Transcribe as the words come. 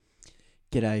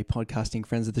G'day, podcasting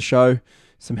friends of the show.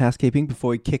 Some housekeeping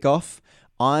before we kick off.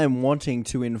 I am wanting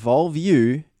to involve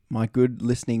you, my good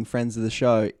listening friends of the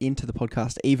show, into the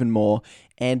podcast even more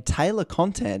and tailor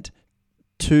content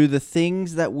to the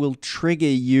things that will trigger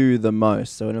you the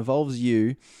most. So it involves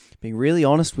you being really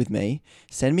honest with me.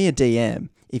 Send me a DM.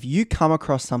 If you come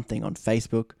across something on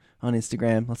Facebook, on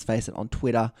Instagram, let's face it, on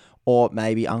Twitter, or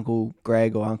maybe Uncle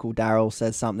Greg or Uncle Daryl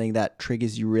says something that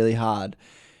triggers you really hard,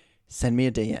 send me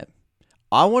a DM.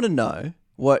 I want to know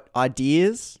what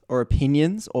ideas or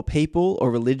opinions or people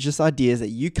or religious ideas that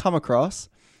you come across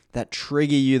that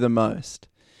trigger you the most.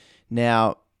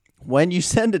 Now, when you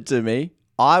send it to me,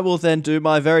 I will then do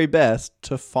my very best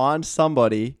to find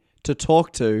somebody to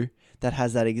talk to that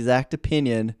has that exact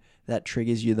opinion that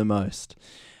triggers you the most.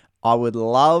 I would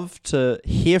love to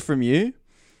hear from you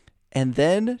and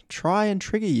then try and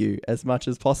trigger you as much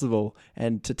as possible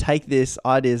and to take this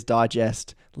Ideas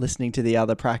Digest, listening to the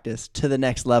other practice, to the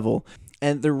next level.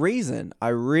 And the reason I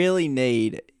really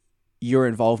need your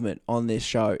involvement on this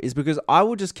show is because I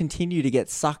will just continue to get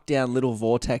sucked down little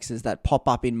vortexes that pop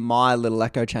up in my little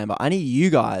echo chamber. I need you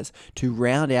guys to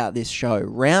round out this show,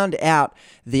 round out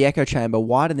the echo chamber,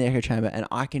 widen the echo chamber, and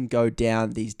I can go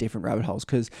down these different rabbit holes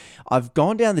because I've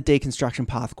gone down the deconstruction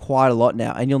path quite a lot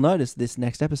now. And you'll notice this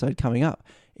next episode coming up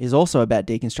is also about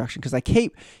deconstruction because I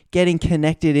keep getting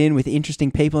connected in with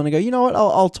interesting people and I go, you know what,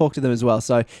 I'll talk to them as well.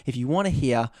 So if you want to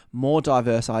hear more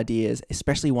diverse ideas,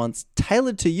 especially ones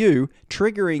tailored to you,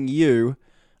 triggering you,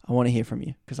 I want to hear from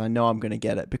you because I know I'm going to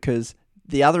get it, because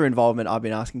the other involvement I've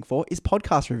been asking for is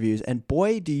podcast reviews, and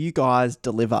boy, do you guys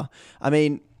deliver. I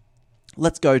mean,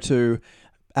 let's go to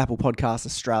Apple Podcasts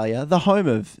Australia, the home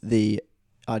of the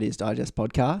Ideas Digest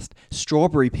podcast.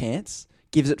 Strawberry Pants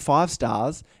gives it 5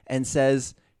 stars and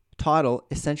says, title,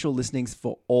 Essential Listenings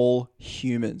for All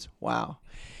Humans. Wow.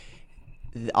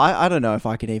 I don't know if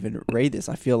I can even read this.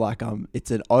 I feel like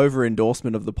it's an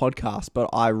over-endorsement of the podcast, but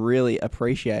I really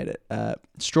appreciate it.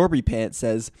 Strawberry Pants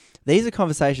says, these are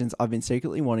conversations I've been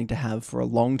secretly wanting to have for a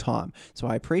long time, so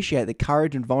I appreciate the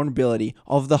courage and vulnerability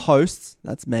of the hosts,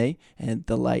 that's me, and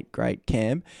the late, great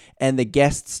Cam, and the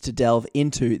guests to delve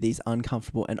into these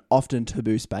uncomfortable and often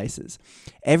taboo spaces.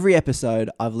 Every episode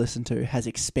I've listened to has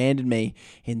expanded me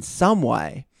in some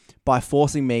way by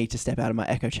forcing me to step out of my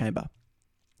echo chamber,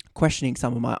 questioning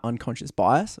some of my unconscious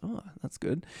bias, that's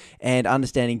good, and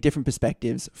understanding different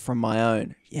perspectives from my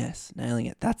own. Yes, nailing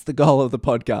it. That's the goal of the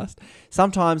podcast.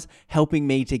 Sometimes helping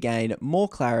me to gain more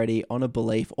clarity on a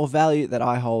belief or value that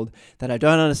I hold that I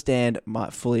don't understand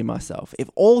fully myself. If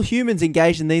all humans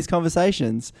engaged in these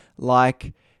conversations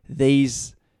like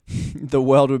these, the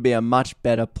world would be a much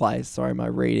better place. Sorry, my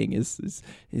reading is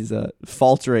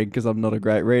faltering because I'm not a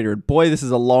great reader. And boy, this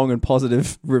is a long and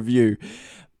positive review.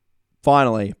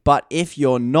 Finally, but if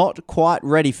you're not quite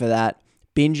ready for that,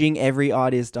 binging every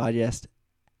Ideas Digest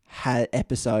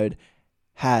episode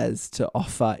has to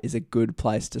offer is a good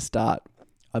place to start.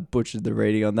 I butchered the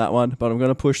reading on that one, but I'm going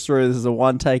to push through. This is a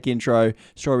one-take intro.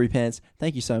 Strawberry Pants,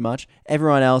 thank you so much.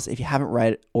 Everyone else, if you haven't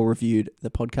rated or reviewed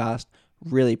the podcast,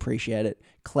 really appreciate it.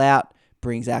 Clout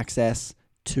brings access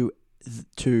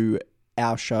to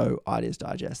our show, Ideas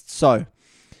Digest. So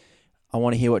I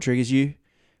want to hear what triggers you.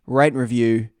 Rate and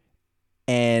review,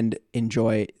 and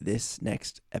enjoy this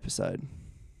next episode.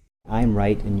 I'm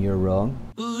right and you're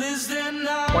wrong.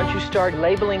 Once you start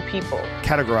labeling people,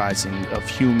 categorizing of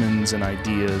humans and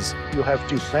ideas, you have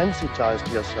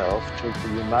desensitized yourself to the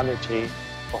humanity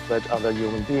of that other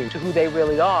human being. to who they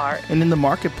really are, and in the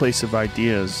marketplace of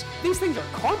ideas, These things are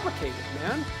complicated,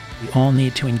 man. We all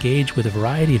need to engage with a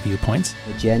variety of viewpoints.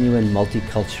 A genuine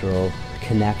multicultural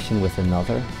connection with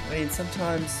another. I mean,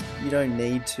 sometimes you don't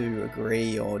need to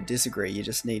agree or disagree. You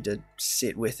just need to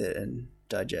sit with it and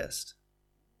digest.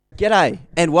 G'day,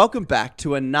 and welcome back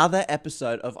to another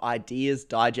episode of Ideas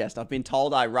Digest. I've been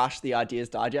told I rush the Ideas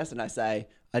Digest and I say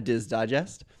Ideas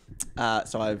Digest.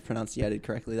 So I've pronunciated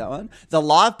correctly that one. The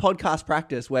live podcast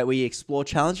practice where we explore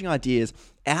challenging ideas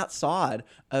outside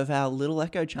of our little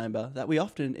echo chamber that we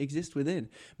often exist within.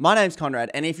 My name's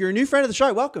Conrad, and if you're a new friend of the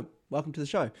show, welcome. Welcome to the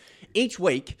show. Each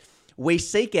week, we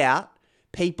seek out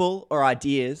people or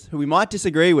ideas who we might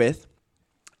disagree with,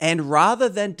 and rather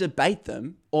than debate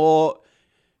them or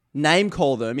name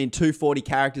call them in 240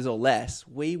 characters or less,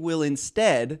 we will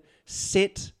instead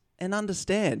sit and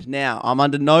understand. Now, I'm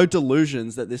under no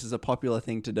delusions that this is a popular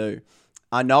thing to do.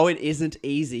 I know it isn't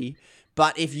easy,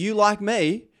 but if you, like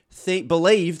me,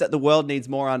 believe that the world needs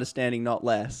more understanding, not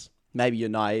less, maybe you're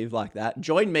naive like that,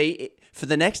 join me for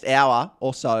the next hour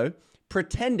or so,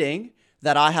 pretending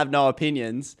that I have no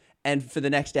opinions, and for the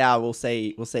next hour we'll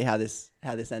see how this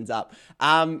ends up.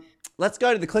 let's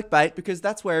go to the clickbait, because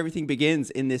that's where everything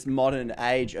begins in this modern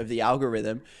age of the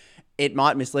algorithm. It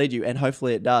might mislead you, and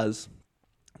hopefully it does.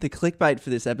 The clickbait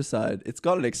for this episode, it's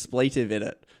got an expletive in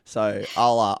it. So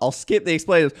I'll skip the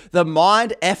expletives. The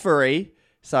mind effery,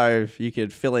 so you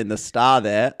could fill in the star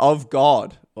there, of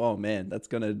God. Oh man,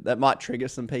 that might trigger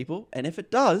some people. And if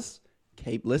it does,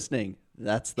 keep listening.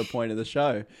 That's the point of the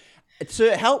show.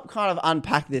 To help kind of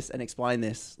unpack this and explain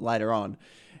this later on,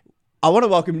 I want to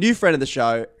welcome new friend of the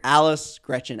show, Alice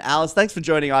Gretchen. Alice, thanks for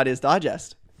joining Ideas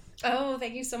Digest. Oh,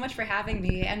 thank you so much for having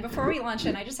me. And before we launch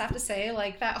in, I just have to say,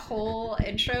 like, that whole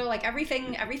intro, like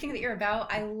everything that you're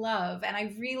about, I love. And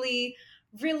I really,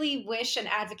 really wish and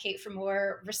advocate for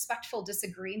more respectful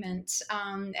disagreement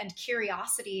and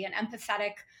curiosity and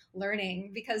empathetic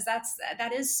learning, because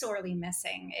that is sorely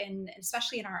missing,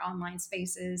 especially in our online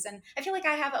spaces. And I feel like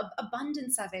I have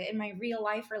abundance of it in my real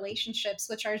life relationships,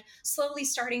 which are slowly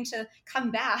starting to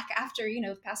come back after,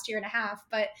 the past year and a half.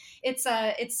 But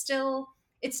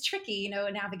it's tricky,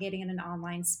 navigating in an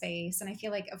online space. And I feel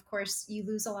like, of course, you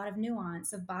lose a lot of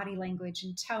nuance of body language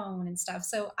and tone and stuff.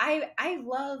 So I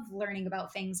love learning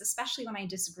about things, especially when I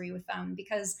disagree with them,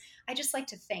 because I just like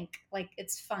to think. Like,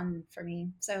 it's fun for me.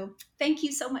 So thank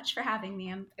you so much for having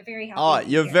me. I'm very happy. Oh,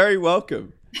 you're very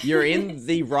welcome. You're in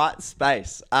the right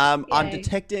space. I'm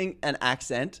detecting an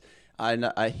accent.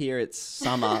 I hear it's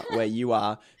summer where you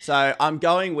are. So I'm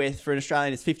going with, for an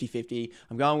Australian, it's 50-50.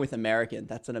 I'm going with American.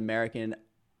 That's an American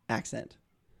accent.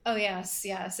 Oh, yes.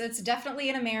 It's definitely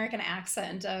an American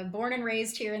accent. Born and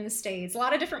raised here in the States, a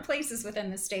lot of different places within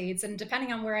the States. And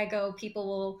depending on where I go, people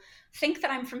will think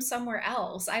that I'm from somewhere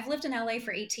else. I've lived in LA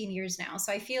for 18 years now.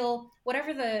 So I feel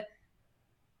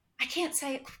I can't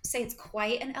say it's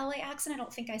quite an LA accent. I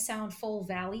don't think I sound full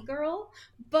Valley girl,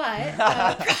 but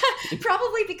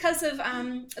probably because of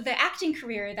the acting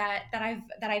career that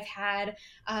I've had.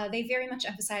 They very much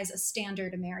emphasize a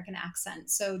standard American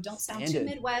accent. So don't sound too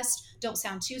Midwest, don't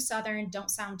sound too Southern, don't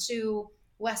sound too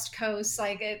West Coast.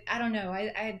 I don't know.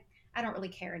 I don't really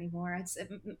care anymore. It's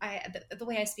the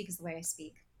way I speak is the way I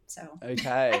speak. So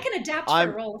okay, I can adapt for a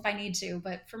role if I need to,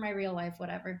 but for my real life,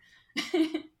 whatever.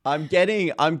 I'm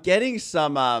getting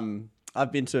some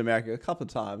I've been to America a couple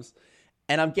of times,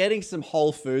 and I'm getting some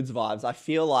Whole Foods vibes. I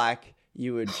feel like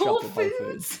you would shop at Whole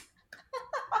Foods.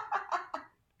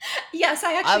 Yes,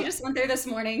 I actually just went there this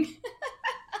morning.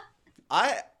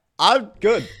 I'm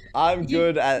good. I'm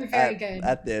good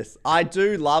at this. I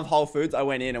do love Whole Foods. I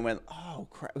went in and went, oh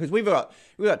crap, because we've got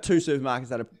two supermarkets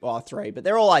that are three, but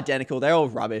they're all identical. They're all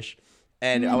rubbish.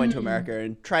 And I went to America,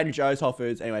 and Trader Joe's, Whole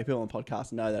Foods. Anyway, people on the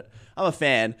podcast know that I'm a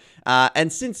fan.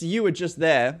 And since you were just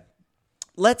there,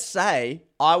 let's say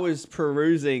I was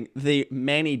perusing the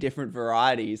many different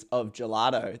varieties of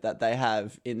gelato that they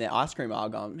have in their ice cream aisle,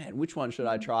 going, man, which one should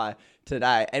I try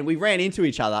today? And we ran into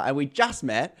each other, and we just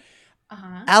met.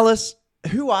 Alice,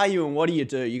 who are you and what do you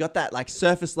do? You got that like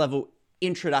surface level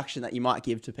introduction that you might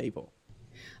give to people.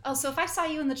 Oh, so if I saw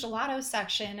you in the gelato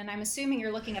section, and I'm assuming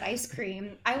you're looking at ice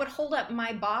cream, I would hold up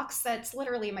my box that's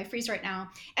literally in my freezer right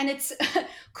now, and it's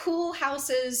Cool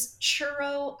House's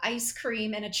churro ice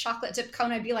cream in a chocolate dip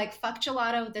cone. I'd be like, fuck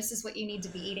gelato, this is what you need to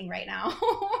be eating right now.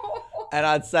 And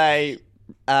I'd say,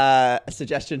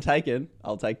 suggestion taken.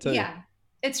 I'll take two. Yeah,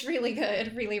 it's really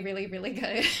good, really, really, really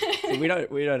good. So we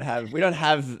don't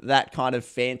have that kind of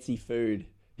fancy food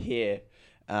here.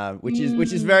 Which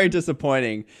is very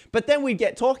disappointing. But then we'd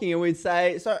get talking and we'd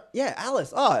say, so yeah,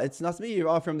 Alice, oh, it's nice to meet you.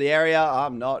 I'm from the area.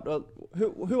 I'm not. Well,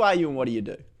 who are you and what do you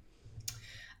do?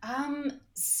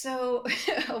 So,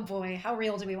 oh boy, how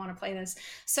real do we want to play this?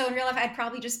 So in real life, I'd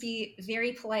probably just be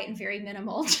very polite and very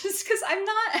minimal, just because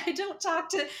I don't talk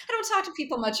to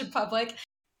people much in public.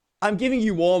 I'm giving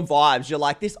you warm vibes. You're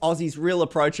like, this Aussie's real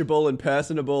approachable and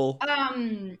personable.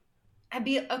 I'd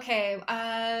be okay.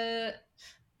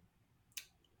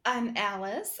 I'm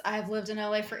Alice. I've lived in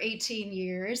LA for 18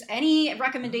 years. Any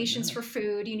recommendations for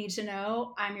food you need to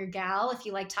know, I'm your gal, if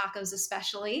you like tacos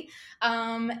especially.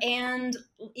 And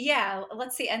yeah,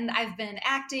 let's see. And I've been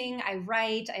acting, I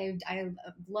write, I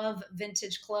love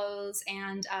vintage clothes.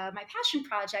 And my passion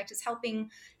project is helping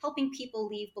people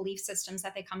leave belief systems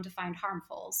that they come to find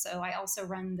harmful. So I also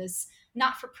run this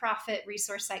not-for-profit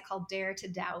resource site called Dare to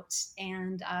Doubt.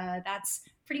 And that's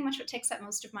pretty much what takes up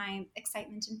most of my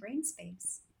excitement and brain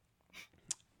space.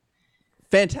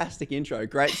 Fantastic intro.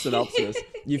 Great synopsis.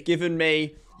 You've given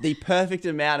me the perfect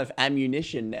amount of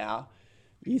ammunition now.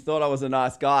 You thought I was a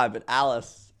nice guy, but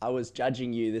Alice, I was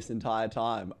judging you this entire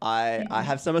time. I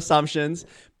have some assumptions,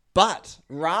 but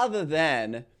rather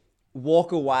than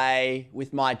walk away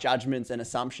with my judgments and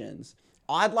assumptions,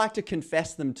 I'd like to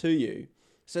confess them to you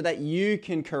so that you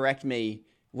can correct me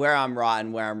where I'm right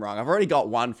and where I'm wrong. I've already got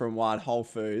one from one Whole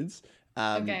Foods.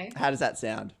 Okay. How does that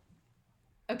sound?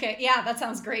 Okay, yeah, that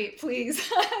sounds great. Please.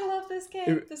 I love this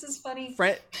game. This is funny.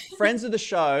 Friends of the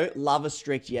show love a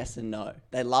strict yes and no.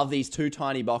 They love these two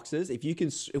tiny boxes. If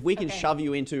we can shove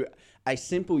you into a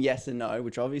simple yes and no,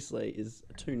 which obviously is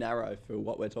too narrow for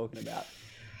what we're talking about,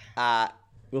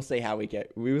 we'll see how we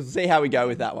get. We will see how we go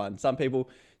with that one. Some people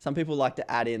like to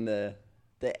add in the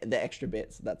extra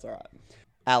bits. That's all right.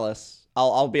 Alice,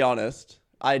 I'll be honest.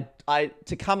 I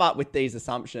to come up with these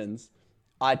assumptions,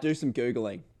 I do some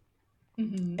Googling.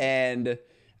 Mm-hmm. And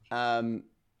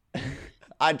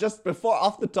I just, before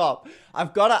off the top,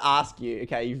 I've got to ask you,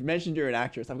 okay, you've mentioned you're an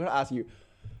actress. I've got to ask you,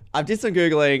 I did some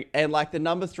Googling and like the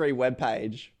number 3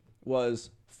 webpage was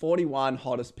 41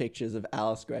 hottest pictures of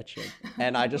Alice Gretchen.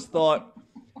 And I just thought,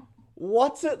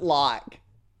 what's it like?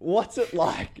 What's it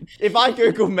like? If I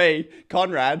Google me,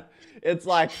 Conrad, it's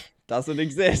like, doesn't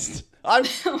exist. I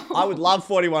would love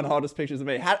 41 hottest pictures of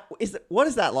me. What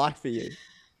is that like for you?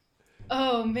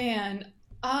 Oh man.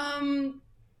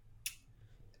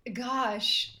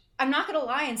 Gosh, I'm not going to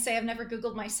lie and say I've never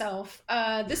Googled myself.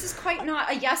 This is quite not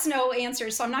a yes, no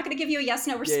answer. So I'm not going to give you a yes,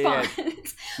 no response,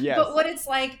 Yes. But what it's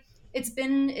like, it's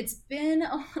been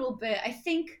a little bit, I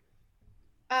think,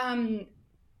 I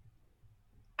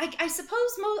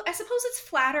suppose it's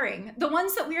flattering. The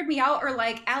ones that weird me out are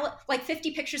like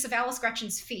 50 pictures of Alice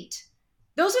Gretchen's feet.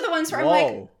 Those are the ones where I'm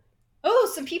like,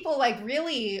 oh, some people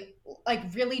really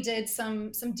did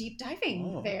some deep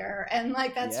diving there, and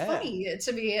like that's funny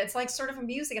to me. It's like sort of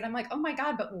amusing, and I'm like, oh my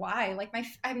god, but why? Like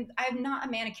I'm not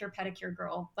a manicure pedicure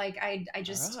girl. Like I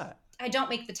just I don't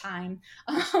make the time,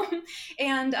 so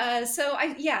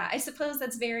I suppose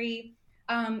that's very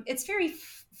it's very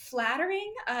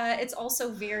flattering. It's also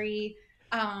very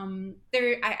I'm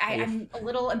a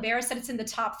little embarrassed that it's in the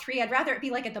top 3. I'd rather it be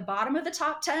like at the bottom of the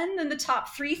top 10 than the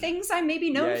top 3 things I'm maybe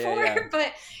known for.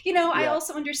 But I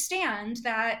also understand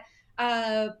that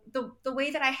the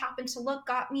way that I happen to look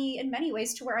got me in many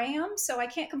ways to where I am. So I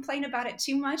can't complain about it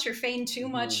too much or feign too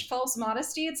much false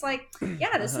modesty. It's like,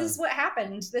 this is what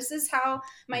happened. This is how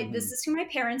this is who my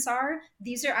parents are.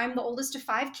 I'm the oldest of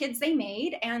 5 kids they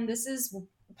made, and this is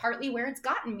partly where it's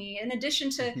gotten me, in addition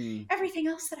to everything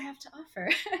else that I have to offer.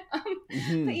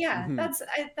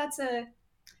 That's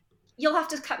you'll have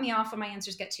to cut me off when my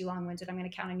answers get too long-winded. I'm going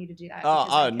to count on you to do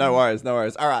that. No worries.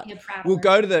 All right. We'll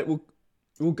go to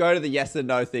the yes and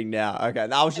no thing now. Okay.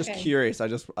 I was just curious.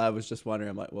 I was just wondering,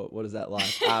 I'm like, what is that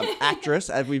like? Actress,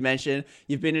 as we mentioned,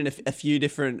 you've been in a few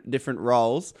different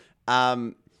roles.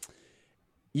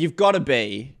 You've got to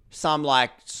be some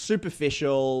like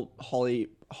superficial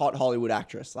hot Hollywood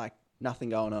actress, like nothing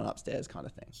going on upstairs kind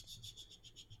of thing.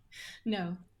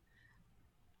 No.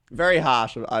 Very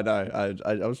harsh. I know.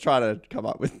 I was trying to come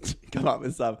up with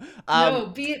some. No,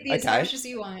 be as harsh as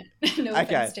you want. No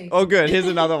offense taken. Oh, good. Here's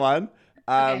another one.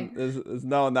 There's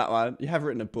no on that one. You have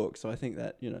written a book, so I think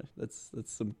that that's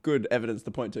some good evidence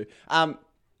to point to.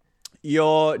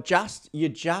 You're just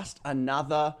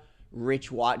another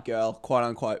rich white girl, quote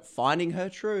unquote, finding her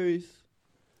truth.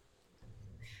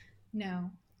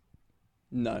 No.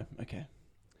 Okay.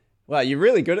 Well, you're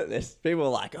really good at this. People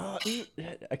are like, oh,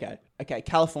 okay.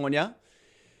 California.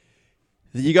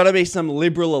 You got to be some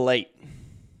liberal elite.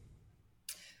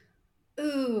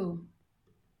 Ooh.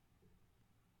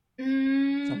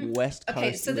 Some West Coast.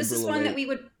 Okay, so this is one elite.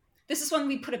 that this is one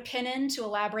we put a pin in to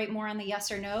elaborate more on the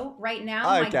yes or no. Right now,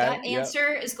 my gut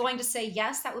answer is going to say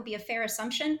yes. That would be a fair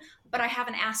assumption, but I have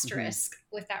an asterisk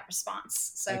with that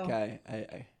response. So okay.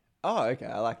 Okay.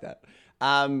 I like that.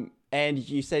 And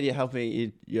you said your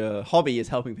hobby is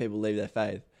helping people leave their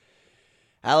faith.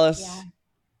 Alice,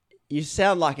 you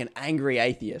sound like an angry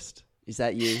atheist. Is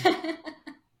that you?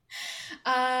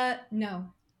 No.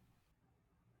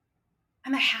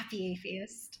 I'm a happy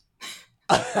atheist.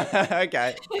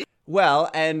 Okay. Well,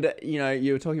 and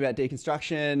you were talking about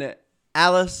deconstruction.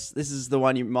 Alice, this is the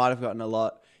one you might have gotten a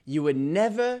lot. You were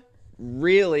never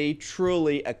really,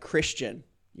 truly a Christian.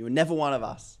 You were never one of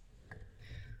us.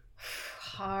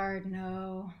 Hard,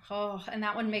 no. Oh, and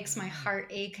that one makes my heart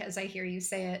ache as I hear you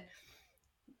say it.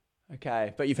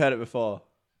 Okay, but you've heard it before.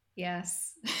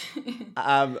 Yes.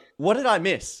 What did I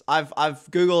miss? I've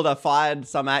Googled, I've fired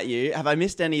some at you. Have I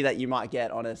missed any that you might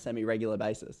get on a semi-regular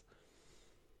basis?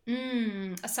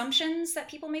 Assumptions that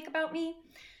people make about me?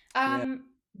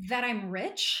 That I'm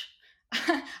rich.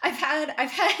 I've had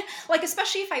like,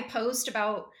 especially if I post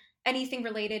about anything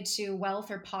related to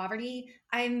wealth or poverty,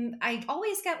 I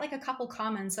always get like a couple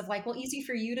comments of like, well, easy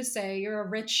for you to say, you're a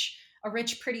rich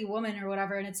pretty woman or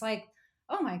whatever. And it's like,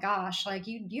 oh my gosh, like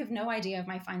you have no idea of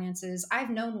my finances. I've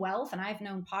known wealth and I've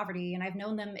known poverty, and I've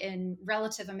known them in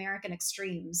relative American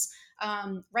extremes.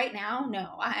 Right now,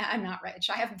 no, I'm not rich.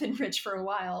 I haven't been rich for a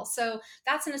while. So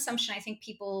that's an assumption I think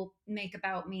people make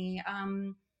about me.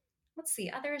 Let's see,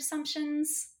 other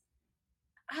assumptions.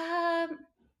 Um,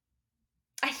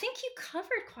 I think you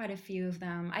covered quite a few of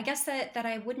them. I guess that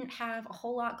I wouldn't have a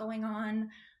whole lot going on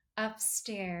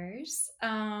upstairs.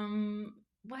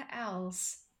 What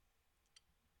else?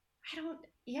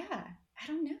 Yeah, I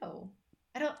don't know.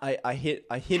 I don't, I hit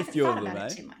I a haven't few thought of them,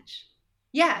 about eh? it too much.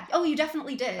 Yeah. Oh, you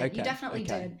definitely did. Okay, You definitely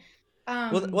okay.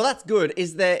 did. Well, that's good.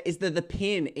 Is there the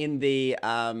pin in the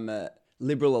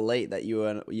liberal elite that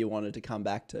you wanted to come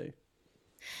back to?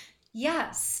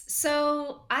 Yes.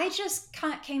 So I just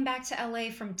came back to LA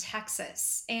from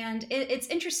Texas, and it's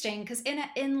interesting because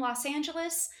in Los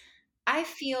Angeles, I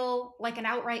feel like an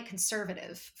outright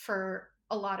conservative for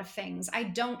a lot of things. I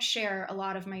don't share a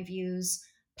lot of my views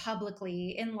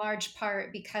publicly, in large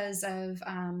part because of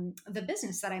the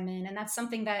business that I'm in, and that's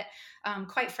something that,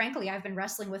 quite frankly, I've been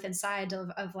wrestling with inside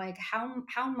of like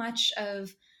how much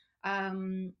of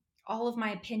all of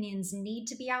my opinions need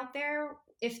to be out there.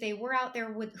 If they were out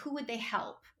there, who would they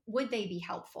help? Would they be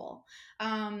helpful?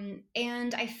 And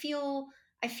I feel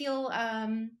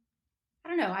I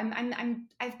don't know.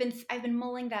 I've been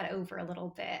mulling that over a little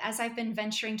bit as I've been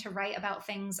venturing to write about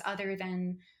things other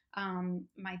than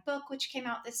my book, which came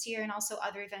out this year, and also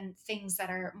other than things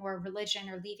that are more religion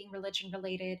or leaving religion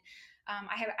related.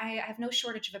 I have no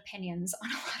shortage of opinions on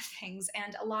a lot of things,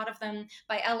 and a lot of them,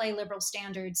 by LA liberal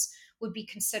standards, would be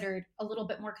considered a little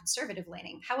bit more conservative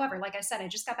leaning. However, like I said, I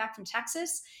just got back from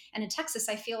Texas, and in Texas,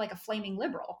 I feel like a flaming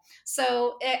liberal.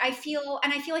 So I feel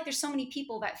like there's so many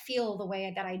people that feel the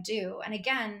way that I do. And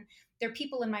again, there are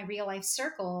people in my real life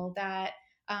circle that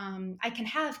I can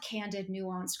have candid,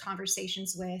 nuanced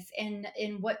conversations with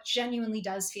in what genuinely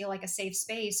does feel like a safe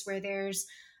space where there's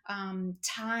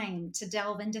time to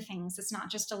delve into things. It's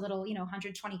not just a little,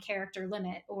 120 character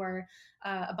limit or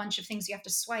a bunch of things you have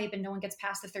to swipe and no one gets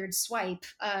past the third swipe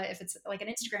if it's like an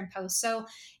Instagram post. So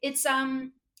it's I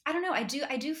don't know. I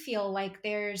do feel like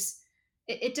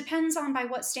it depends on by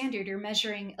what standard you're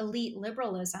measuring elite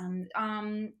liberalism.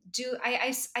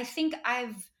 I think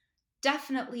I've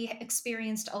definitely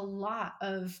experienced a lot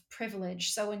of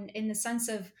privilege. So in the sense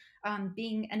of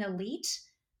being an elite,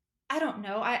 I don't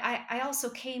know. I also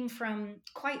came from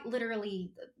quite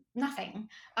literally nothing.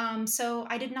 So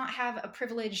I did not have a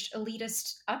privileged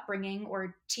elitist upbringing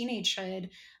or teenagehood.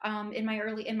 In my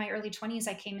early 20s,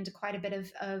 I came into quite a bit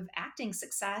of acting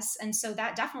success. And so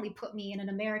that definitely put me in an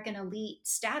American elite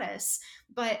status,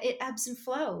 but it ebbs and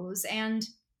flows. And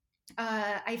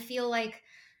I feel like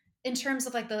in terms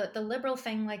of like the liberal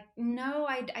thing, like, no,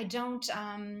 I don't.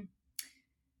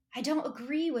 I don't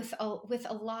agree with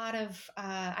a lot of.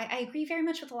 I agree very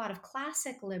much with a lot of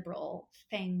classic liberal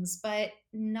things, but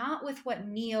not with what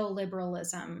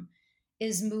neoliberalism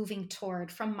is moving toward,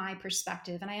 from my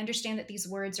perspective. And I understand that these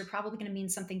words are probably going to mean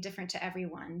something different to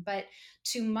everyone, but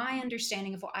to my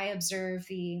understanding of what I observe,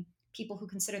 the people who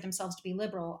consider themselves to be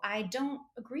liberal, I don't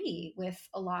agree with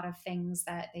a lot of things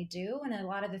that they do, and a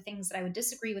lot of the things that I would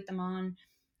disagree with them on,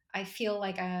 I feel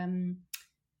like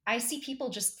I see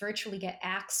people just virtually get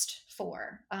axed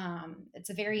for. It's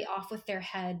a very off with their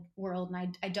head world,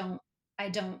 and I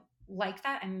don't like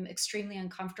that. I'm extremely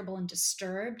uncomfortable and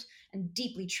disturbed and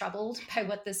deeply troubled by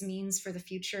what this means for the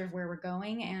future of where we're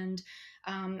going. And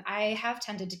I have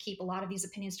tended to keep a lot of these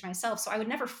opinions to myself. So I would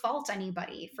never fault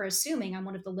anybody for assuming I'm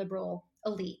one of the liberal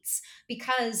elites,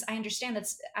 because I understand that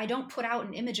I don't put out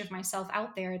an image of myself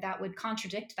out there that would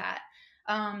contradict that.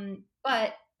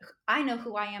 But I know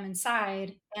who I am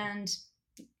inside, and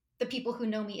the people who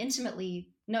know me intimately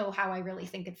know how I really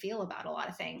think and feel about a lot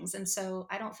of things. And so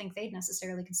I don't think they'd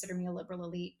necessarily consider me a liberal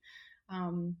elite.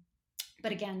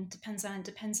 But again, depends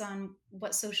on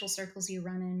what social circles you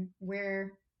run in,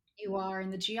 where you are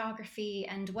in the geography,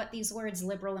 and what these words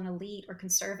liberal and elite or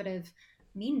conservative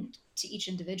mean to each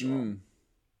individual.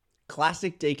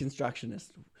 Classic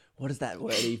deconstructionist. What does that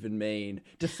word even mean?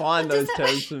 Define those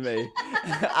terms for me.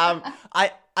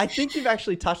 I think you've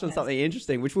actually touched on something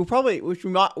interesting, which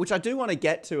I do want to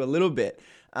get to a little bit,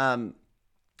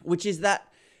 which is that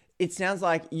it sounds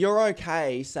like you're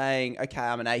okay saying, okay,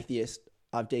 I'm an atheist,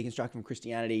 I've deconstructed from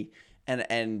Christianity,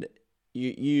 and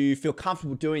you feel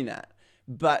comfortable doing that.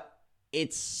 But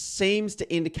it seems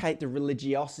to indicate the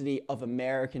religiosity of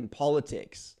American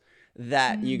politics,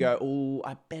 that you go, oh,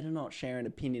 I better not share an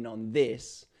opinion on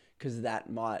this, because that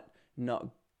might not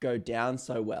go down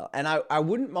so well. And I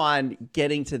wouldn't mind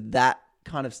getting to that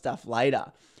kind of stuff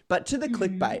later. But to the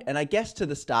clickbait, and I guess to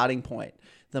the starting point,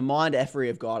 the mind effery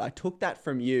of God, I took that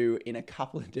from you in a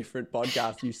couple of different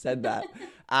podcasts. You said that.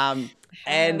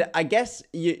 And I guess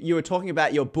you were talking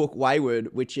about your book,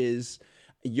 Wayward, which is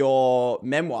your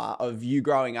memoir of you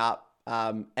growing up,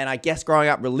 and I guess growing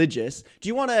up religious. Do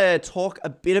you want to talk a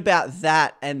bit about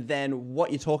that and then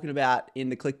what you're talking about in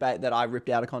the clickbait that I ripped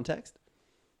out of context?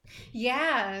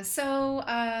 Yeah. So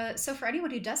for anyone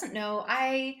who doesn't know,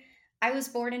 I was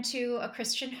born into a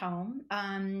Christian home.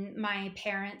 My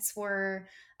parents were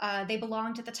they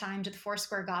belonged at the time to the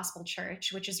Foursquare Gospel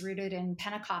Church, which is rooted in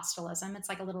Pentecostalism. It's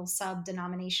like a little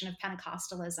sub-denomination of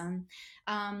Pentecostalism.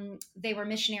 They were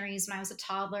missionaries when I was a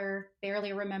toddler.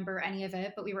 Barely remember any of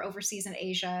it, but we were overseas in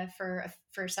Asia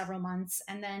for several months,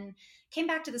 and then came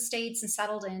back to the States and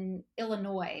settled in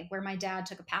Illinois, where my dad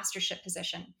took a pastorship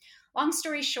position. Long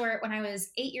story short, when I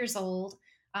was 8 years old,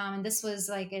 and this was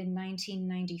like in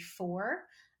 1994,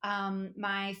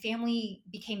 my family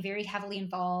became very heavily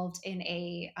involved in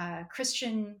a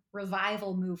Christian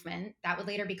revival movement that would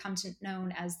later become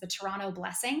known as the Toronto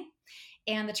Blessing.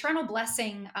 And the Toronto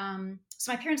Blessing,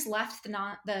 so my parents left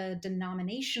the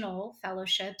denominational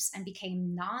fellowships and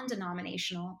became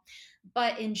non-denominational.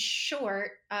 But in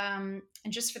short, and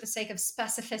just for the sake of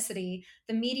specificity,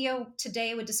 the media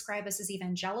today would describe us as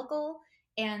evangelical,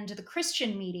 and the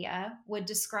Christian media would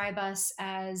describe us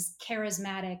as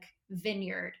charismatic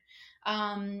vineyard.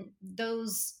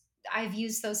 Those I've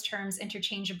used those terms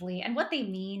interchangeably, and what they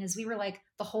mean is we were like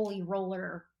the holy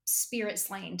roller, spirit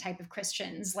slaying type of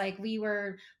Christians. Like we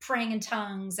were praying in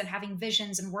tongues and having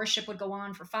visions, and worship would go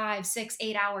on for 5, 6,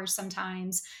 8 hours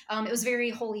sometimes. It was very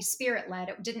Holy Spirit led.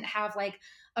 It didn't have like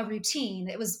a routine.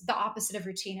 It was the opposite of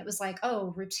routine. It was like,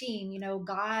 oh, routine,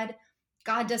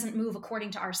 God doesn't move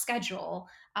according to our schedule.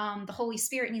 The Holy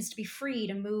Spirit needs to be free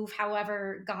to move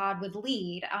however God would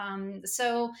lead.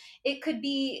 So it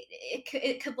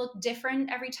could look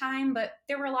different every time, but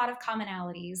there were a lot of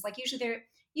commonalities. Like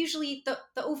usually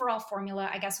the overall formula,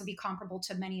 I guess, would be comparable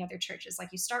to many other churches. Like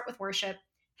you start with worship,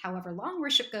 however long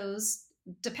worship goes,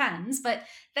 depends, but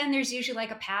then there's usually like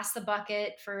a pass the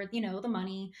bucket for the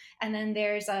money, and then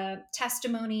there's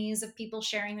testimonies of people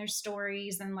sharing their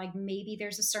stories, and like maybe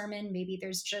there's a sermon, maybe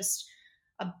there's just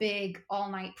a big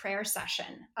all-night prayer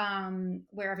session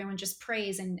where everyone just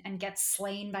prays and gets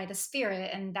slain by the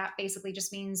Spirit, and that basically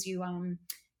just means you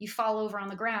fall over on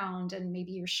the ground and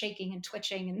maybe you're shaking and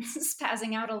twitching and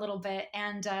spazzing out a little bit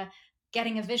and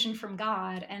getting a vision from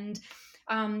God. And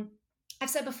I've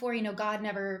said before, God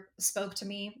never spoke to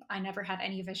me. I never had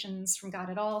any visions from God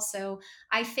at all. So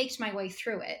I faked my way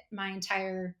through it my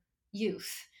entire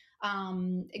youth,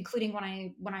 including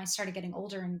when I started getting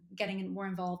older and getting more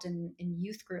involved in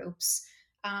youth groups.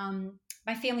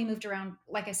 My family moved around.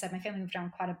 Like I said, my family moved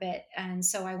around quite a bit. And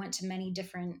so I went to many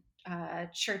different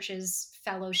churches,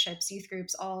 fellowships, youth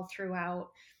groups all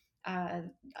throughout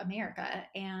America.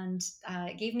 And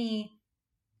it gave me...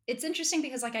 It's interesting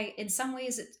because in some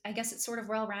ways, I guess it's sort of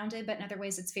well-rounded, but in other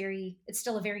ways it's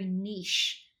still a very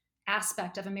niche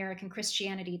aspect of American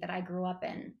Christianity that I grew up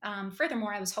in.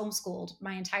 Furthermore, I was homeschooled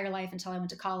my entire life until I went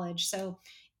to college. So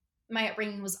my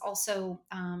upbringing was also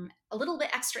a little bit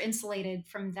extra insulated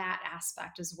from that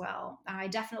aspect as well. I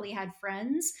definitely had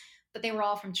friends, but they were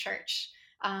all from church,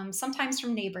 sometimes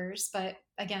from neighbors. But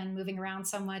again, moving around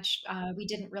so much, we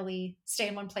didn't really stay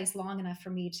in one place long enough for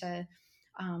me to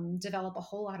develop a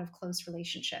whole lot of close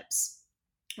relationships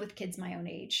with kids my own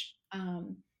age.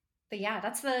 But yeah,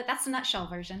 that's the nutshell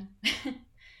version.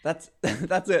 That's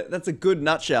a good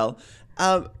nutshell.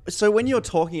 So when you're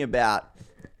talking about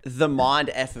the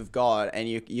mind F of God, and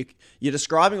you're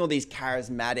describing all these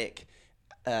charismatic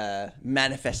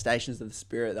manifestations of the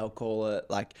Spirit, they'll call it,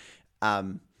 like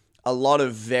a lot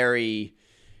of very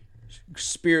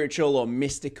spiritual or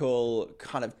mystical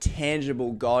kind of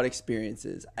tangible God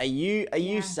experiences. Are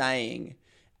you saying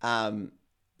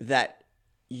that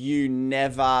you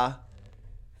never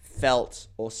felt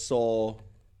or saw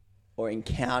or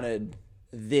encountered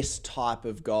this type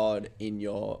of God in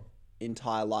your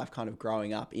entire life, kind of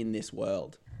growing up in this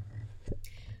world?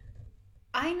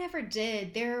 I never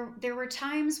did. There were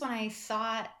times when I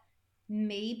thought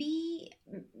maybe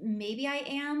I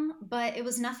am, but it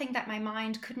was nothing that my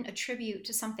mind couldn't attribute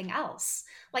to something else.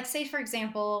 Like, say, for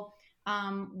example,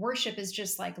 worship is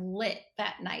just like lit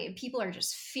that night. People are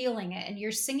just feeling it, and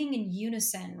you're singing in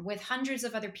unison with hundreds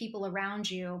of other people around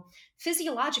you.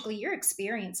 Physiologically, you're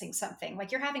experiencing something,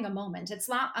 like you're having a moment. It's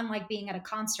not unlike being at a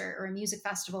concert or a music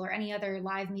festival or any other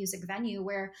live music venue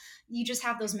where you just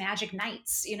have those magic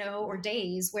nights, or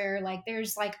days where like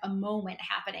there's like a moment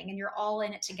happening and you're all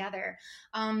in it together.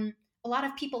 a lot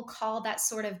of people call that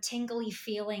sort of tingly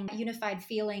feeling, unified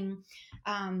feeling,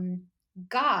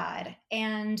 God.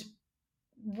 And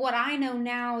what I know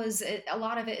now is a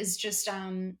lot of it is just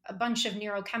a bunch of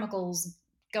neurochemicals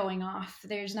going off.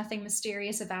 There's nothing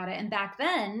mysterious about it. And back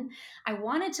then, I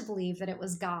wanted to believe that it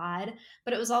was God,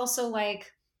 but it was also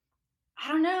like, I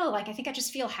don't know, like I think I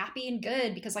just feel happy and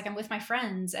good because like I'm with my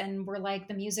friends and we're like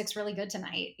the music's really good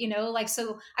tonight, like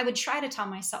so I would try to tell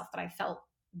myself that I felt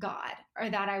God or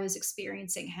that I was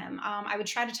experiencing him. I would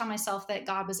try to tell myself that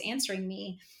God was answering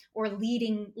me or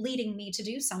leading me to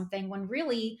do something when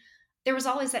really there was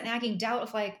always that nagging doubt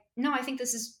of like, no, I think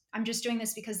I'm just doing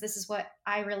this because this is what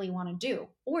I really want to do.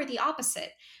 Or the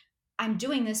opposite. I'm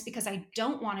doing this because I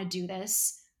don't want to do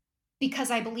this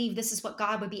because I believe this is what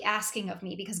God would be asking of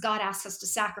me because God asks us to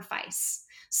sacrifice.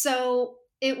 So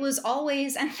it was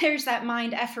always, and there's that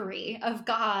mind effery of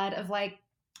God of like,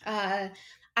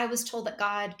 I was told that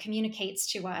God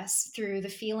communicates to us through the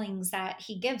feelings that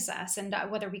he gives us. And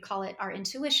whether we call it our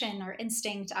intuition, our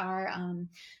instinct, our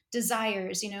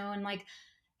desires, and like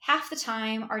half the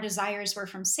time our desires were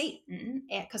from Satan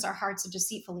because our hearts are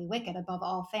deceitfully wicked above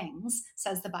all things,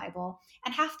 says the Bible.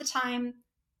 And half the time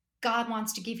God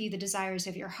wants to give you the desires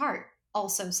of your heart,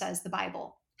 also says the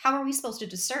Bible. How are we supposed to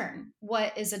discern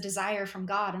what is a desire from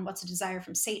God and what's a desire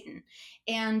from Satan?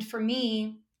 And for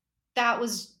me,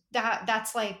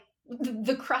 that's like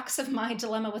the crux of my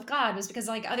dilemma with God was because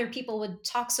like other people would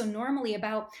talk so normally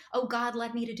about, oh, God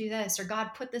led me to do this or God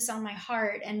put this on my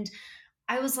heart. And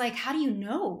I was like, how do you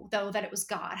know though that it was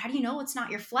God? How do you know it's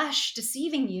not your flesh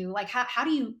deceiving you? Like,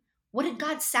 what did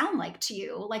God sound like to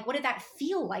you? Like, what did that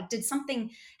feel like?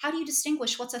 How do you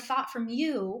distinguish what's a thought from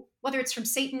you, whether it's from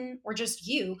Satan or just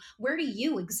you? Where do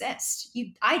you exist?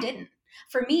 I didn't.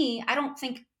 For me, I don't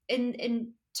think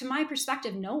to my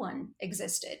perspective, no one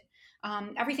existed.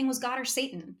 Everything was God or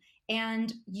Satan.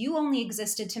 And you only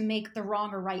existed to make the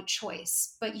wrong or right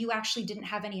choice, but you actually didn't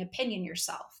have any opinion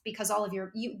yourself because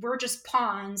you were just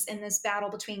pawns in this battle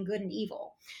between good and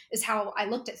evil is how I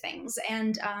looked at things.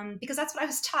 And because that's what I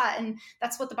was taught and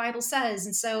that's what the Bible says.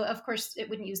 And so of course it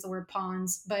wouldn't use the word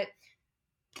pawns, but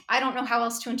I don't know how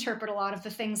else to interpret a lot of the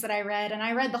things that I read. And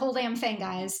I read the whole damn thing,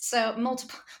 guys. So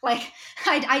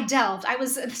I delved.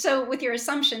 So with your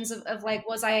assumptions of like,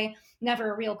 was I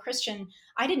never a real Christian?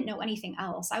 I didn't know anything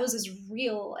else. I was as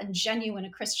real and genuine a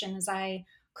Christian as I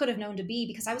could have known to be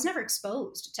because I was never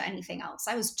exposed to anything else.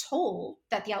 I was told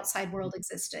that the outside world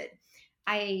existed.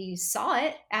 I saw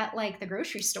it at like the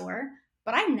grocery store,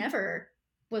 but I never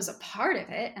was a part of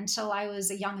it until I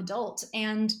was a young adult.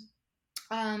 And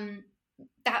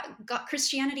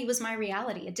Christianity was my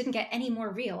reality. It didn't get any more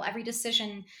real. Every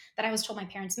decision that I was told my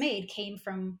parents made came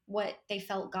from what they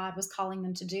felt God was calling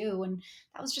them to do. And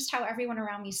that was just how everyone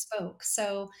around me spoke.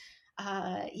 So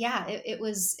it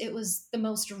was the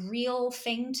most real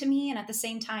thing to me. And at the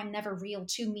same time, never real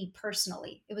to me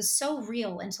personally. It was so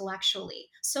real intellectually,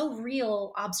 so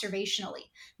real observationally,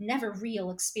 never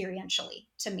real experientially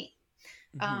to me,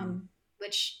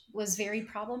 which was very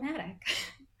problematic.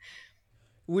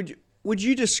 Would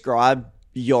you describe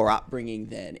your upbringing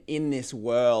then in this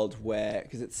world where,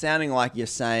 because it's sounding like you're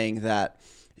saying that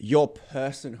your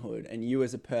personhood and you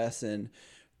as a person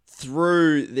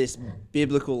through this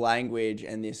biblical language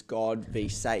and this God v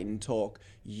Satan talk,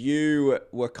 you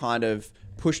were kind of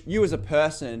pushed, you as a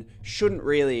person shouldn't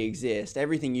really exist.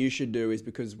 Everything you should do is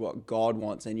because of what God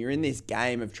wants. And you're in this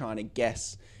game of trying to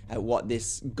guess at what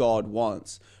this God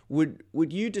wants. Would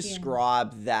you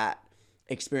describe that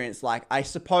experience, like, I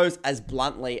suppose as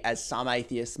bluntly as some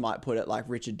atheists might put it, like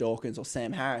Richard Dawkins or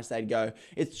Sam Harris, they'd go,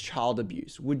 it's child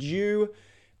abuse. Would you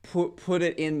put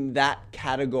it in that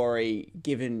category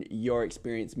given your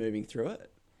experience moving through it?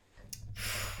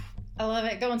 I love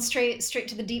it. Going straight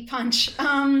to the deep punch.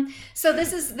 So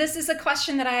this is a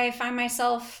question that I find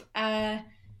myself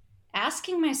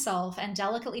asking myself and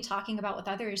delicately talking about with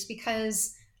others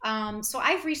because so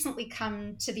I've recently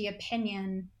come to the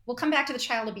opinion, we'll come back to the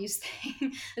child abuse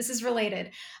thing. This is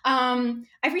related.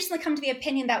 I've recently come to the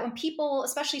opinion that when people,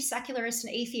 especially secularists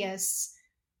and atheists,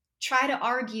 try to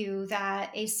argue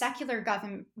that a secular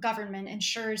government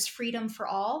ensures freedom for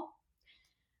all,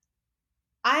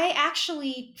 I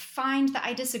actually find that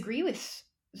I disagree with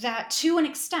that to an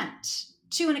extent.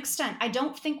 I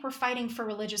don't think we're fighting for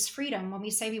religious freedom when we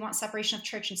say we want separation of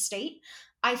church and state.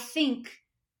 I think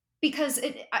because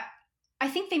I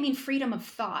think they mean freedom of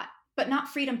thought, but not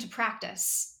freedom to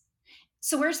practice.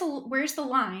 So where's the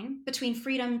line between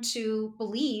freedom to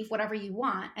believe whatever you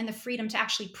want and the freedom to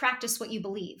actually practice what you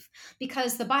believe?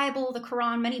 Because the Bible, the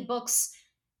Quran, many books,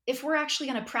 if we're actually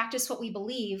going to practice what we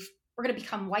believe, we're going to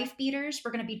become wife beaters, we're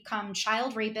going to become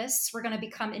child rapists, we're going to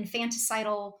become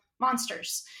infanticidal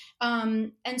monsters.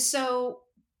 And so,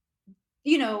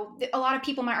 you know, a lot of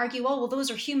people might argue, oh, well,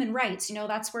 those are human rights. You know,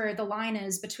 that's where the line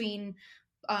is between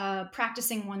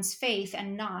practicing one's faith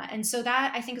and not. And so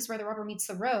that, I think, is where the rubber meets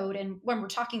the road. And when we're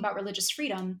talking about religious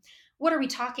freedom, what are we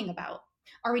talking about?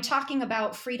 Are we talking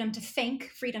about freedom to think,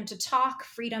 freedom to talk,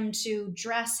 freedom to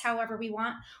dress however we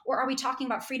want? Or are we talking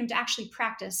about freedom to actually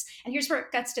practice? And here's where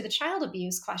it gets to the child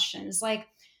abuse question, is like,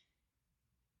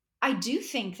 I do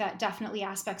think that definitely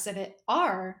aspects of it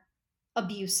are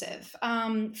abusive.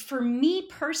 For me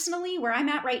personally, where I'm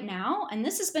at right now, and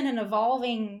this has been an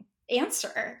evolving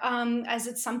answer, as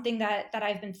it's something that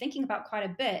I've been thinking about quite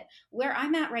a bit, where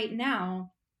I'm at right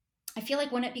now, I feel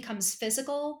like when it becomes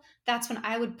physical, that's when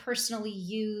I would personally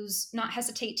not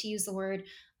hesitate to use the word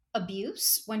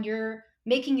abuse. When you're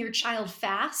making your child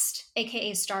fast,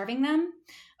 AKA starving them,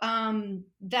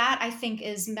 that I think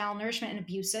is malnourishment and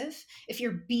abusive. If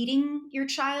you're beating your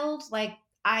child, like,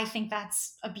 I think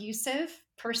that's abusive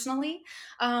personally.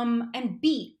 And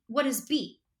beat, what is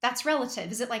beat? That's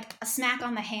relative. Is it like a smack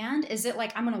on the hand? Is it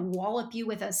like I'm going to wallop you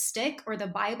with a stick or the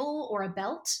Bible or a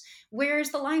belt?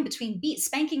 Where's the line between beat?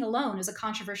 Spanking alone is a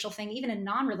controversial thing, even in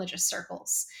non-religious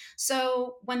circles.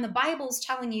 So when the Bible's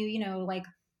telling you, you know, like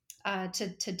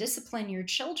to discipline your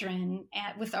children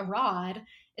with a rod,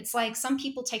 it's like some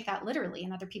people take that literally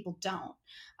and other people don't.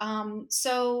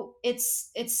 So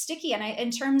it's sticky. And in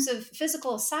terms of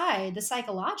physical aside, the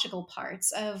psychological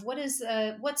parts of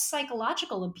what's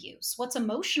psychological abuse, what's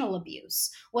emotional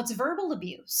abuse, what's verbal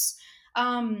abuse.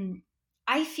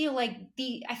 I feel like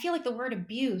the word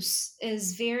abuse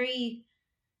is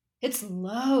it's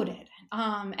loaded.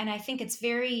 And I think it's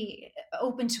very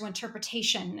open to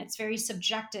interpretation. It's very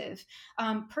subjective.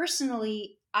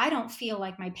 Personally, I don't feel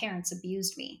like my parents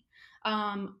abused me.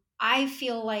 I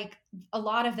feel like a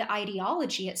lot of the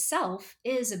ideology itself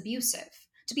is abusive.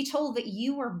 To be told that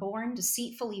you were born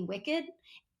deceitfully wicked,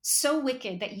 so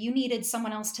wicked that you needed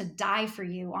someone else to die for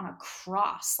you on a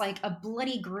cross, like a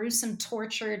bloody, gruesome,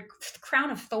 tortured crown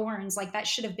of thorns, like that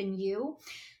should have been you.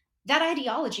 That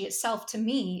ideology itself, to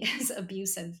me, is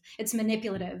abusive. It's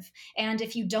manipulative. And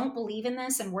if you don't believe in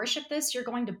this and worship this, you're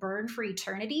going to burn for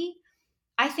eternity.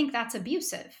 I think that's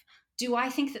abusive. Do I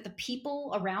think that the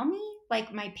people around me,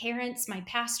 like my parents, my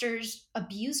pastors,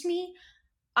 abused me?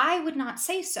 I would not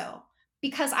say so,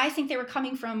 because I think they were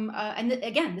coming from, and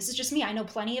again, this is just me. I know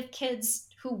plenty of kids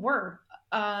who were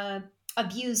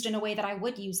abused in a way that I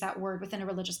would use that word within a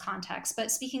religious context.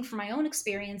 But speaking from my own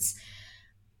experience,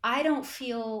 I don't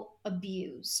feel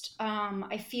abused.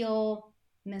 I feel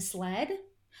misled.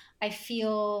 I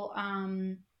feel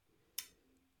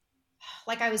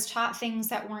like I was taught things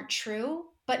that weren't true,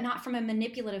 but not from a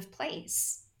manipulative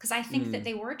place, because I think that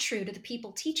they were true to the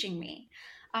people teaching me.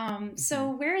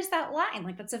 So where is that line?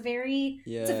 Like, that's a very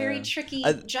tricky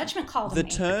judgment call to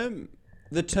make.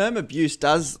 The term abuse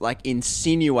does like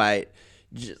insinuate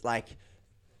like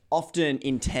often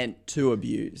intent to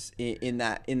abuse in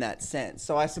that sense.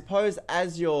 So I suppose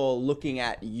as you're looking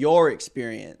at your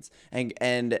experience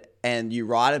and you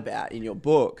write about in your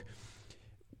book,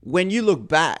 when you look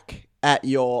back at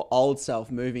your old self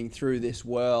moving through this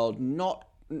world, not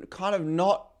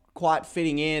quite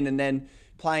fitting in, and then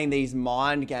playing these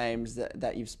mind games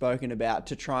that you've spoken about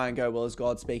to try and go, well, is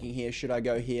God speaking here? Should I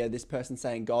go here? This person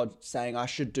saying, God saying I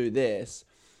should do this.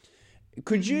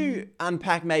 Could you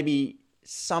unpack maybe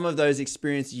some of those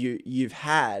experiences you've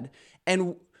had,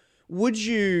 and would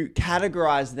you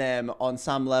categorize them on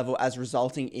some level as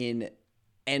resulting in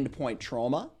endpoint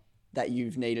trauma that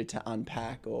you've needed to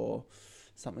unpack or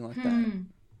something like that?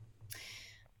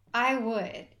 I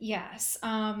would, yes.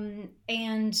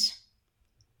 And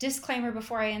disclaimer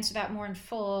before I answer that more in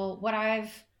full,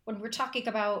 when we're talking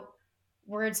about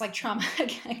words like trauma,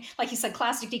 like you said,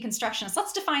 classic deconstructionists,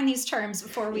 let's define these terms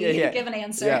before we give an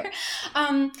answer.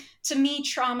 Yeah. To me,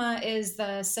 trauma is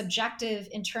the subjective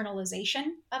internalization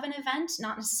of an event,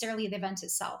 not necessarily the event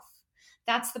itself.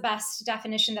 That's the best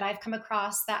definition that I've come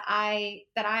across that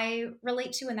I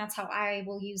relate to, and that's how I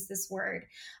will use this word.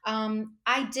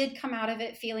 I did come out of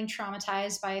it feeling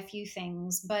traumatized by a few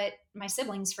things, but my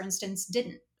siblings, for instance,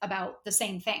 didn't, about the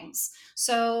same things.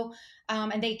 So,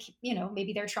 and they,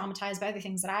 maybe they're traumatized by other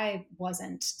things that I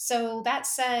wasn't. So that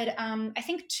said, I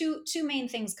think two main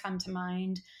things come to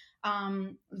mind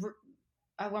when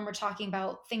we're talking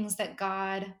about things that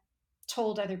God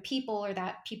told other people, or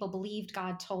that people believed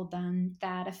God told them,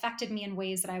 that affected me in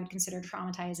ways that I would consider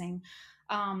traumatizing.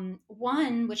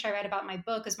 One, which I read about in my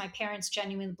book, is my parents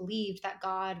genuinely believed that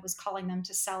God was calling them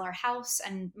to sell our house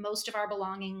and most of our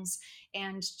belongings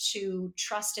and to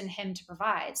trust in him to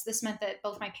provide. So this meant that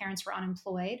both my parents were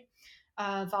unemployed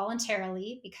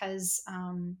voluntarily because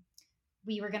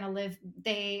we were going to live.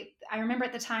 I remember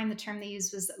at the time the term they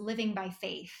used was living by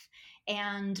faith.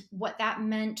 And what that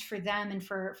meant for them and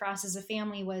for us as a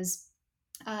family was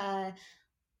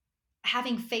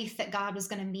having faith that God was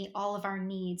going to meet all of our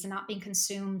needs and not being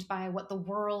consumed by what the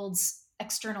world's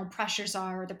external pressures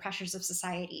are or the pressures of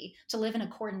society, to live in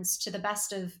accordance to the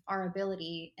best of our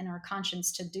ability and our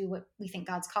conscience to do what we think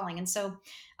God's calling. And so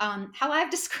how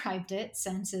I've described it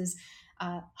since is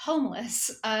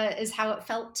homeless is how it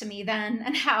felt to me then.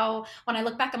 And how, when I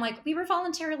look back, I'm like, we were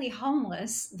voluntarily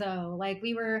homeless though. Like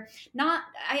we were not,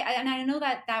 and I know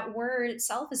that that word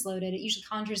itself is loaded. It usually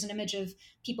conjures an image of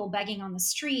people begging on the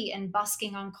street and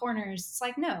busking on corners. It's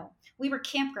like, no, we were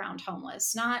campground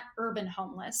homeless, not urban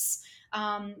homeless.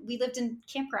 We lived in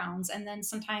campgrounds, and then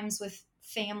sometimes with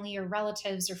family or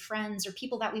relatives or friends or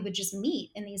people that we would just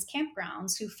meet in these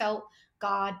campgrounds who felt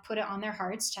God put it on their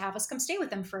hearts to have us come stay with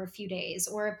them for a few days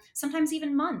or sometimes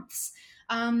even months.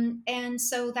 And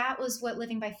so that was what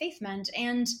living by faith meant.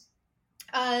 And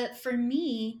for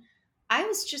me,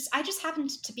 I just happened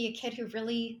to be a kid who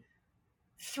really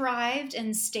thrived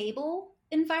in stable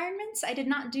environments. I did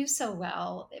not do so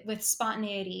well with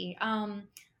spontaneity.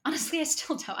 Honestly, I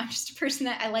still don't. I'm just a person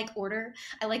that I like order.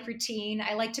 I like routine.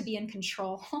 I like to be in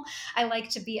control. I like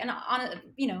to be, and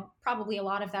probably a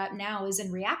lot of that now is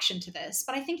in reaction to this.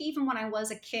 But I think even when I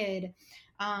was a kid,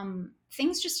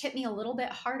 things just hit me a little bit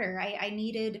harder.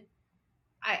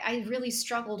 I really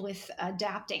struggled with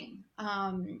adapting.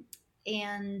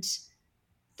 And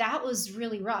that was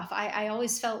really rough. I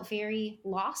always felt very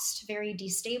lost, very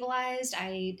destabilized.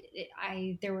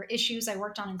 There were issues I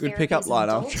worked on in good therapy. pickup line.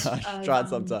 I'll try it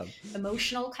some sometime.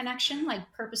 Emotional connection, like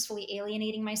purposefully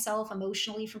alienating myself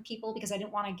emotionally from people because I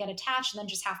didn't want to get attached and then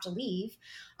just have to leave.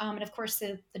 And of course,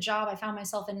 the job I found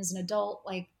myself in as an adult,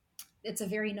 like it's a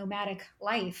very nomadic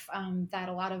life that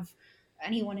a lot of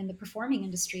anyone in the performing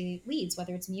industry leads,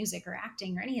 whether it's music or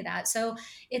acting or any of that. So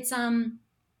it's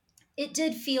it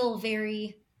did feel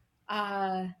very.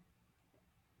 I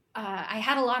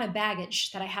had a lot of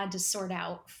baggage that I had to sort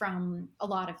out from a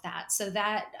lot of that. So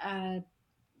that,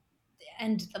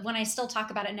 and when I still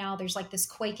talk about it now, there's like this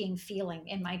quaking feeling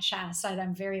in my chest that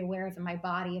I'm very aware of in my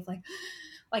body of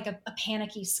like a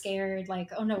panicky, scared, like,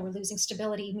 oh no, we're losing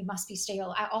stability. We must be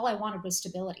stable. All I wanted was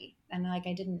stability. And like,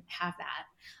 I didn't have that.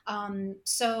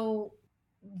 So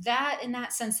that in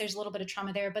that sense, there's a little bit of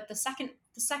trauma there. But the second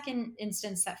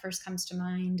instance that first comes to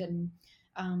mind and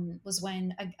was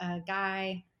when a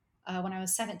guy, when I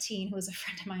was 17, who was a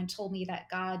friend of mine, told me that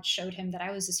God showed him that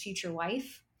I was his future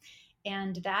wife.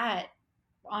 And that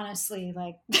honestly,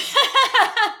 like,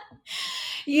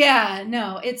 yeah,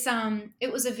 no,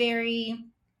 it was a very,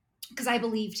 because I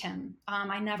believed him.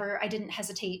 I didn't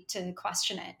hesitate to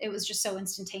question it. It was just so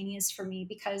instantaneous for me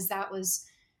because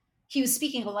he was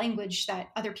speaking a language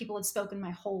that other people had spoken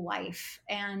my whole life.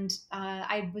 And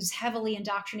I was heavily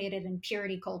indoctrinated in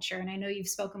purity culture. And I know you've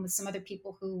spoken with some other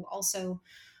people who also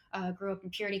grew up in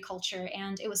purity culture.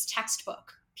 And it was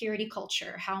textbook purity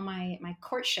culture, how my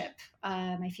courtship,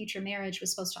 my future marriage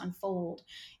was supposed to unfold.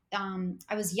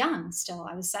 I was young still.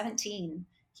 I was 17.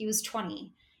 He was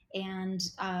 20. And,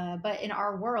 but in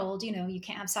our world, you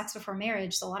can't have sex before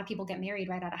marriage. So a lot of people get married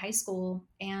right out of high school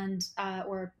and,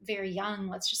 or very young,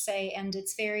 let's just say. And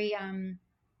it's very,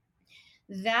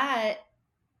 that,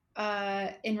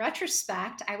 in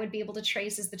retrospect, I would be able to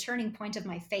trace as the turning point of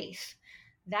my faith.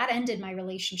 That ended my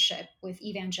relationship with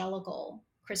evangelical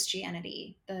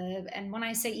Christianity. And when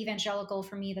I say evangelical,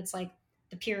 for me, that's like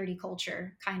the purity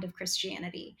culture kind of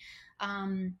Christianity.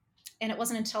 And it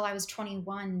wasn't until I was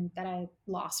 21 that I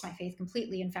lost my faith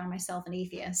completely and found myself an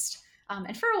atheist.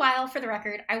 And for a while, for the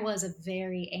record, I was a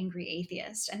very angry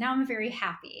atheist. And now I'm a very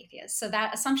happy atheist. So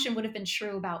that assumption would have been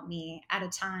true about me at a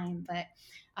time. But,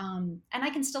 and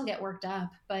I can still get worked up,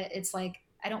 but it's like,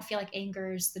 I don't feel like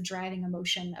anger is the driving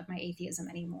emotion of my atheism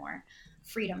anymore.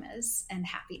 Freedom is, and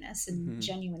happiness and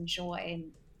genuine joy.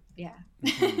 And yeah.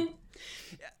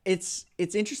 It's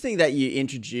interesting that you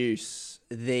introduce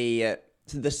the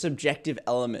subjective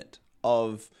element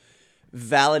of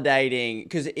validating,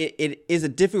 because it is a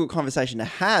difficult conversation to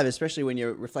have, especially when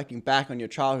you're reflecting back on your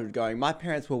childhood going, my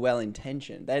parents were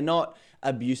well-intentioned. They're not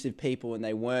abusive people and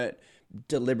they weren't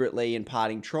deliberately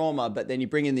imparting trauma, but then you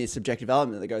bring in the subjective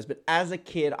element that goes, but as a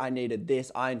kid, I needed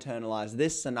this. I internalized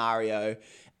this scenario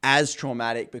as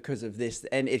traumatic because of this.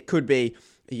 And it could be,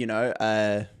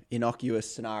 a innocuous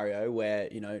scenario where,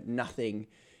 nothing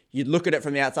you'd look at it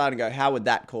from the outside and go, how would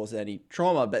that cause any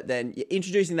trauma? But then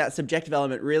introducing that subjective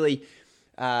element really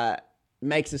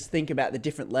makes us think about the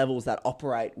different levels that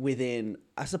operate within,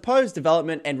 I suppose,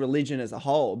 development and religion as a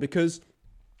whole. Because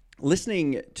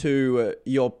listening to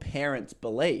your parents'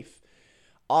 belief,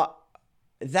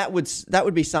 that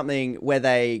would be something where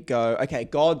they go, okay,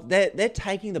 God, they're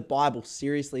taking the Bible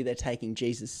seriously. They're taking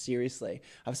Jesus seriously.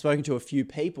 I've spoken to a few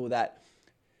people that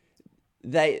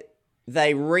they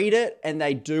read it and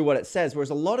they do what it says. Whereas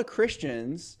a lot of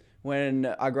Christians, when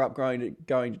I grew up going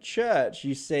to church,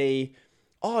 you see,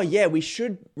 oh yeah, we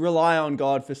should rely on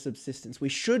God for subsistence. We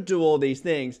should do all these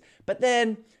things. But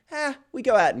then we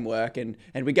go out and work and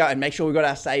we go and make sure we got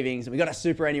our savings and we got our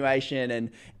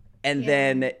superannuation and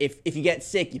then if you get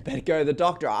sick, you better go to the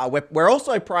doctor. We're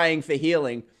also praying for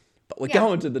healing, but we're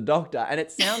going to the doctor. And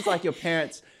it sounds like your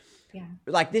parents,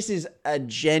 like this is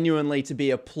genuinely to be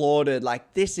applauded.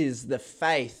 Like this is the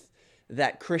faith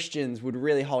that Christians would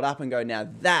really hold up and go, now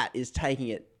that is taking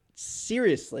it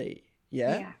seriously.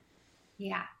 Yeah.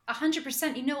 Yeah,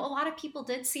 100%. You know, a lot of people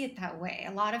did see it that way.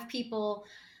 A lot of people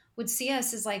would see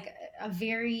us as like a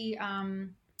very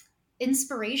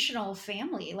inspirational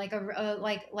family, like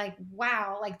like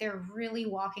wow, like they're really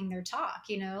walking their talk,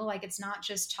 you know, like it's not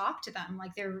just talk to them,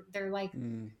 like they're like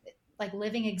like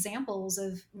living examples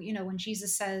of, you know, when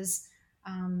Jesus says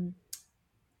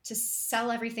to sell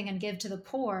everything and give to the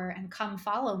poor and come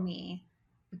follow me.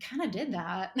 We kind of did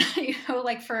that, you know,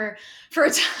 like for a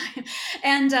time.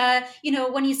 And, you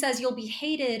know, when he says you'll be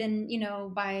hated and, you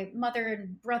know, by mother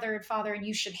and brother and father, and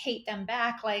you should hate them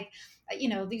back. Like, you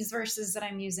know, these verses that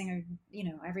I'm using are, you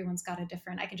know, everyone's got a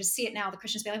different, I can just see it now. The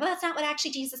Christians be like, well, that's not what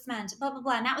actually Jesus meant, blah, blah,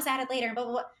 blah. And that was added later, blah,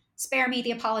 blah, blah. Spare me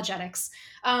the apologetics.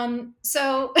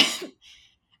 So,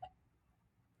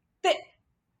 but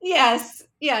yes.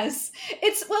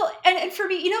 It's, well, and for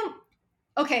me, you know,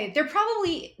 okay, there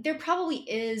probably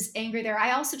is anger there.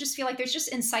 I also just feel like there's just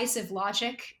incisive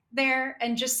logic there,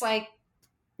 and just like,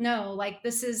 no, like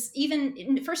this is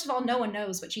even, first of all, no one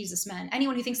knows what Jesus meant.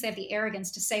 Anyone who thinks they have the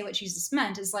arrogance to say what Jesus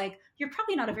meant is like, you're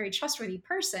probably not a very trustworthy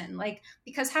person. Like,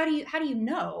 because how do you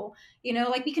know? You know,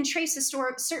 like we can trace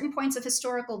certain points of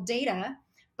historical data,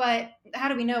 but how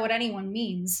do we know what anyone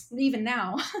means even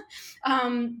now?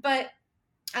 But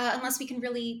unless we can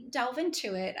really delve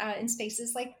into it in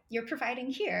spaces like you're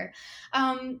providing here.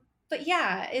 But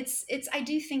yeah, it's. I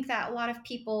do think that a lot of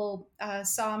people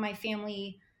saw my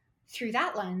family through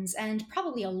that lens, and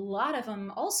probably a lot of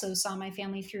them also saw my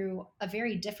family through a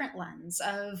very different lens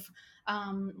of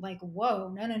like, whoa,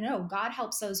 no, God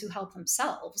helps those who help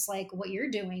themselves. Like what you're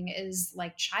doing is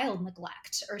like child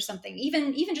neglect or something.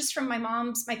 Even just from my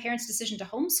parents' decision to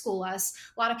homeschool us,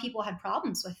 a lot of people had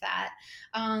problems with that.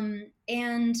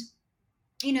 And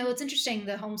you know, it's interesting,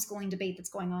 the homeschooling debate that's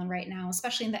going on right now,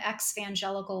 especially in the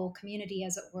ex-evangelical community,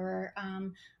 as it were.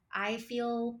 I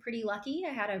feel pretty lucky.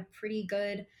 I had a pretty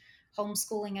good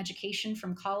homeschooling education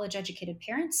from college-educated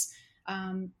parents,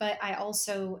 but I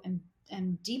also am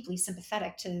deeply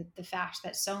sympathetic to the fact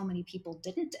that so many people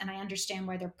didn't, and I understand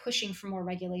why they're pushing for more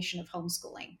regulation of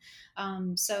homeschooling.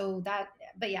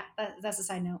 That's a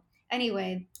side note.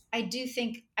 Anyway, I do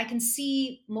think I can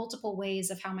see multiple ways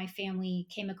of how my family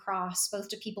came across, both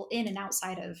to people in and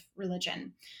outside of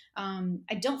religion.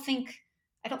 I don't think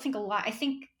a lot. I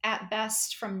think at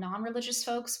best from non-religious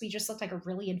folks, we just looked like a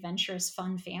really adventurous,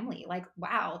 fun family. Like,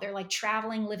 wow, they're like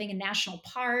traveling, living in national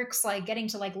parks, like getting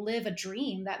to like live a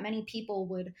dream that many people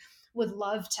would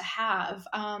love to have.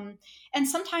 And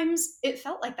sometimes it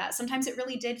felt like that. Sometimes it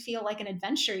really did feel like an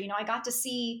adventure. You know, I got to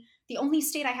see, the only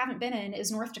state I haven't been in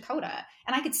is North Dakota.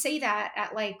 And I could say that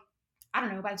at like, I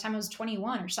don't know, by the time I was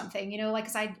 21 or something, you know, like,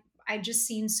 'cause I'd just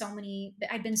seen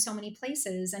I'd been so many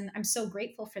places, and I'm so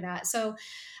grateful for that. So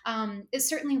it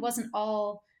certainly wasn't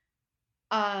all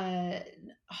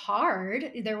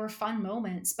hard. There were fun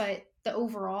moments, but the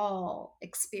overall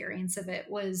experience of it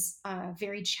was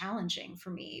very challenging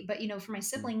for me. But, you know, for my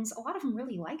siblings, a lot of them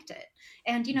really liked it.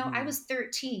 And, you know, I was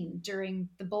 13 during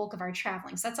the bulk of our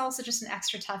traveling. So that's also just an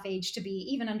extra tough age to be,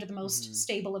 even under the most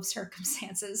stable of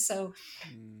circumstances. So,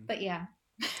 but yeah.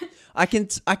 I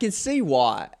can see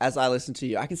why, as I listen to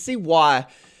you, I can see why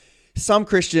some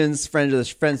Christians, friends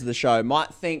of the show,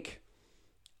 might think,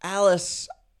 Alice,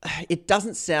 it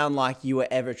doesn't sound like you were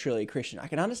ever truly a Christian. I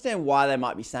can understand why they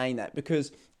might be saying that,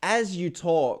 because as you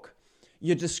talk,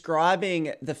 you're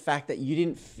describing the fact that you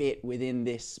didn't fit within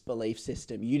this belief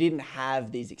system. You didn't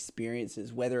have these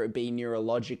experiences, whether it be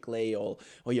neurologically or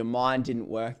your mind didn't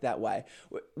work that way.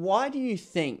 Why do you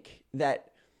think that?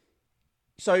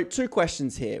 So 2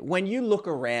 questions here. When you look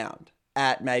around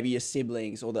at maybe your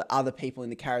siblings or the other people in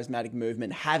the charismatic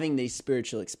movement having these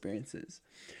spiritual experiences,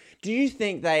 do you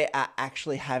think they are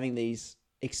actually having these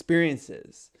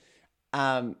experiences?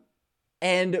 And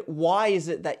why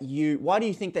do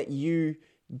you think that you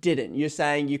didn't? You're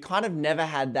saying you kind of never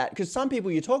had that, because some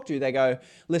people you talk to, they go,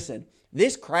 listen,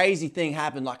 this crazy thing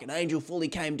happened, like an angel fully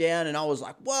came down and I was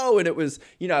like, whoa. And it was,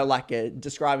 like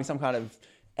describing some kind of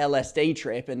LSD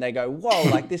trip, and they go, whoa,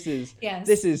 like this is, Yes.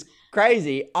 this is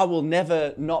crazy. I will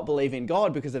never not believe in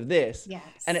God because of this. Yes.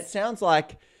 And it sounds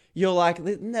like you're like,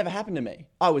 it never happened to me.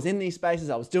 I was in these spaces.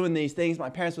 I was doing these things. My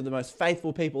parents were the most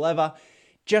faithful people ever.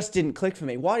 Just didn't click for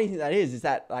me. Why do you think that is? Is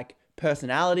that like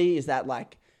personality? Is that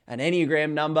like an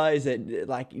Enneagram number? Is it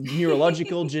like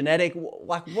neurological, genetic?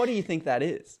 Like, what do you think that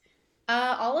is?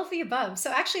 All of the above.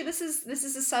 So actually, this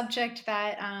is a subject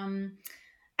that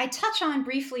I touch on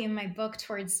briefly in my book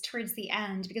towards the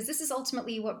end, because this is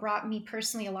ultimately what brought me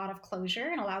personally a lot of closure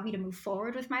and allowed me to move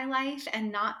forward with my life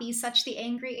and not be such the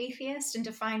angry atheist, and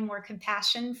to find more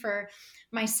compassion for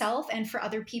myself and for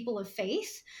other people of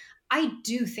faith. I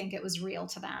do think it was real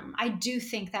to them. I do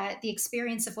think that the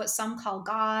experience of what some call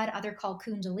God, other call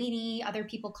Kundalini, other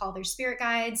people call their spirit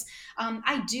guides.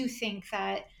 I do think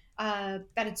that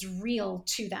it's real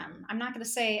to them. I'm not going to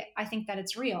say I think that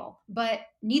it's real, but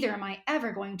neither am I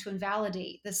ever going to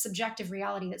invalidate the subjective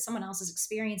reality that someone else is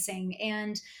experiencing.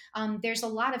 And there's a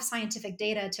lot of scientific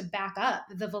data to back up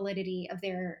the validity of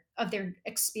their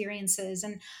experiences.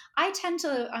 And I tend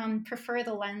to prefer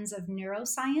the lens of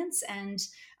neuroscience and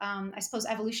I suppose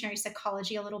evolutionary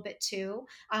psychology a little bit too.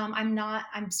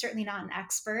 I'm certainly not an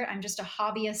expert. I'm just a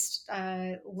hobbyist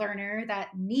learner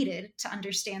that needed to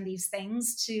understand these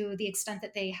things to the extent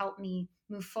that they help me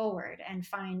move forward and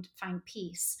find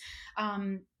peace.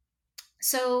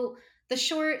 So the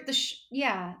short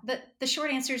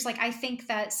answer is, like, I think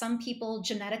that some people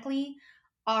genetically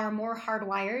are more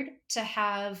hardwired to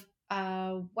have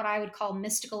what I would call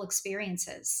mystical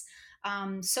experiences,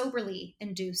 soberly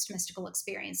induced mystical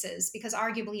experiences, because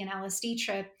arguably an LSD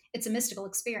trip, it's a mystical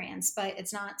experience, but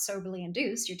it's not soberly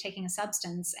induced. You're taking a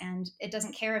substance and it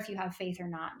doesn't care if you have faith or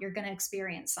not. You're going to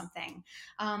experience something.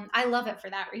 I love it for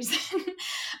that reason.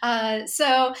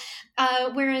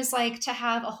 Whereas like to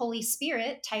have a Holy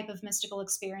Spirit type of mystical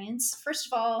experience, first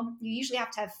of all, you usually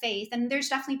have to have faith. And there's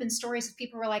definitely been stories of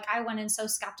people who were like, I went in so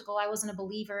skeptical, I wasn't a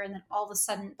believer. And then all of a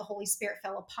sudden the Holy Spirit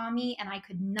fell upon me and I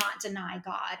could not deny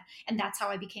God. And that's how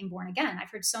I became born again. I've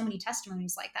heard so many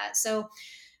testimonies like that. So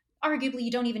arguably, you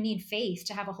don't even need faith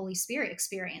to have a Holy Spirit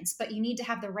experience, but you need to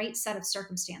have the right set of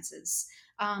circumstances,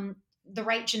 the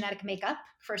right genetic makeup.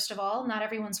 First of all, not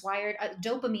everyone's wired.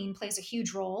 Dopamine plays a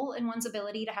huge role in one's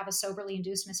ability to have a soberly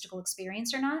induced mystical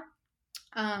experience or not.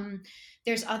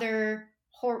 There's other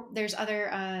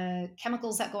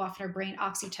chemicals that go off in our brain.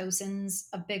 Oxytocin's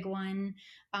a big one.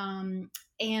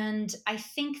 And I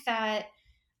think that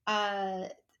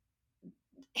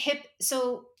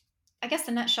so I guess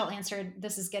the nutshell answer,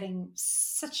 this is getting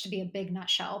such to be a big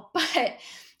nutshell, but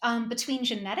between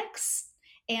genetics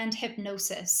and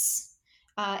hypnosis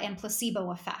and placebo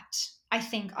effect, I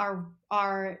think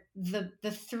are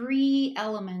the three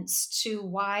elements to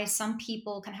why some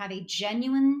people can have a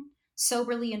genuine,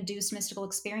 soberly induced mystical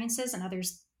experiences and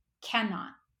others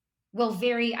cannot. Will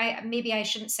vary. Maybe I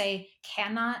shouldn't say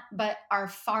cannot, but are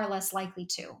far less likely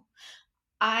to.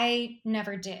 I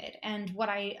never did. And what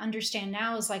I understand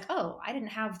now is like, oh, I didn't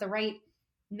have the right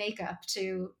makeup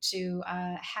to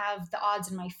have the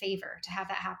odds in my favor to have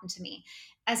that happen to me.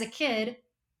 As a kid,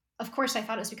 of course, I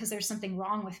thought it was because there's something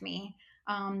wrong with me,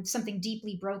 something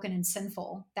deeply broken and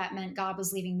sinful that meant God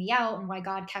was leaving me out and why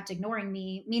God kept ignoring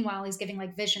me. Meanwhile, he's giving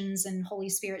like visions and Holy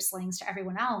Spirit slings to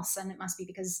everyone else. And it must be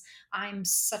because I'm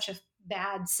such a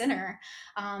bad sinner.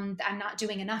 I'm not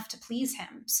doing enough to please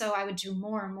him. So I would do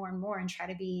more and more and more and try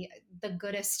to be the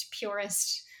goodest,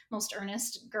 purest, most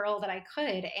earnest girl that I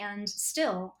could. And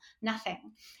still nothing.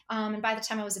 And by the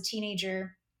time I was a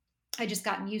teenager, I just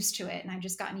gotten used to it, and I've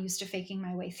just gotten used to faking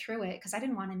my way through it because I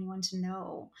didn't want anyone to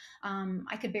know.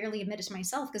 I could barely admit it to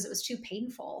myself because it was too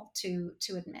painful to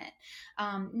admit.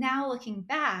 Now looking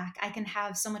back, I can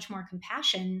have so much more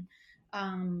compassion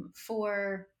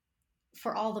for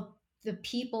all the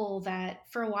people that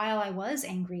for a while I was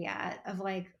angry at,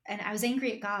 and I was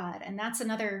angry at God, and that's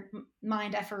another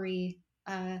mind effery.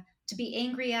 To be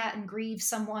angry at and grieve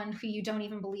someone who you don't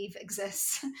even believe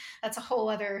exists. That's a whole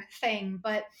other thing.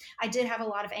 But I did have a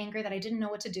lot of anger that I didn't know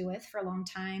what to do with for a long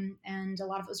time. And a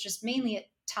lot of it was just mainly at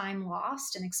time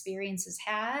lost and experiences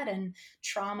had and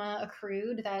trauma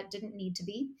accrued that didn't need to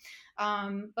be.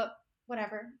 But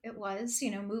whatever it was,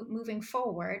 moving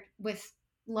forward with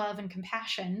love and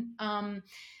compassion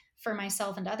for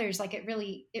myself and others, like it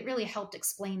really helped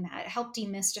explain that. It helped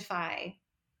demystify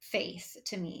faith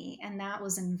to me, and that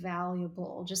was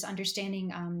invaluable. Just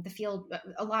understanding the field,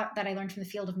 a lot that I learned from the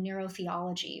field of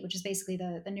neurotheology, which is basically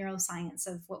the neuroscience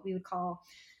of what we would call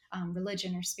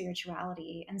religion or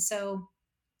spirituality. And so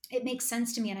it makes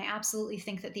sense to me, and I absolutely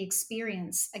think that the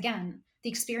experience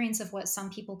of what some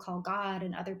people call God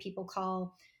and other people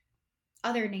call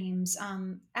other names,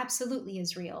 absolutely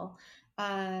is real.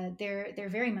 They're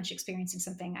very much experiencing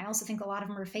something. I also think a lot of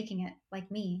them are faking it, like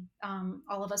me,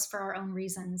 all of us for our own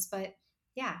reasons. But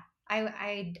yeah, to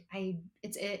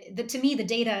me, the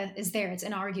data is there. It's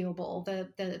inarguable.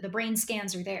 The brain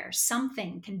scans are there.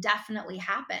 Something can definitely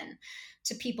happen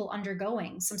to people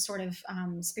undergoing some sort of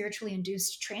spiritually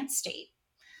induced trance state.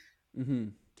 Mm-hmm.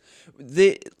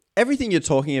 Everything you're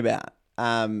talking about,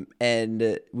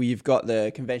 and we've got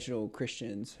the conventional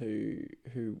Christians who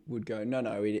would go,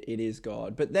 no, it is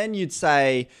God. But then you'd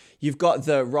say you've got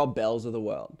the Rob Bells of the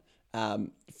world, friend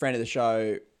of the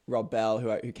show, Rob Bell,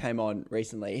 who came on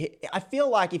recently. I feel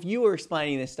like if you were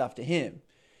explaining this stuff to him,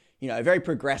 you know, a very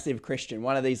progressive Christian,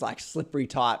 one of these like slippery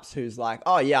types who's like,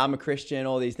 oh yeah, I'm a Christian,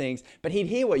 all these things. But he'd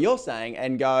hear what you're saying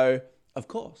and go, of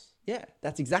course, yeah,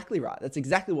 that's exactly right. That's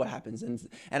exactly what happens. And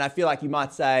I feel like you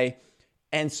might say,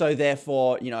 and so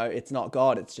therefore, you know, it's not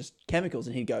God, it's just chemicals.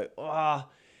 And he'd go,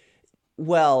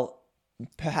 well,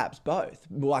 perhaps both.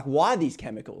 Like, why these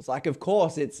chemicals? Like, of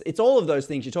course, it's all of those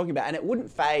things you're talking about. And it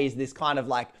wouldn't phase this kind of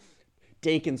like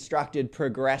deconstructed,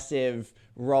 progressive,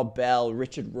 Rob Bell,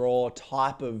 Richard Rohr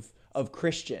type of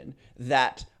Christian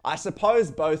that I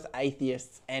suppose both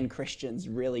atheists and Christians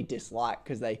really dislike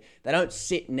because they don't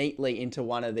sit neatly into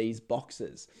one of these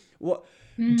boxes. What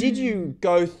did you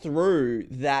go through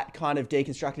that kind of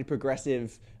deconstructed,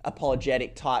 progressive,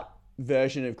 apologetic type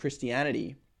version of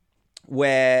Christianity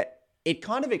where it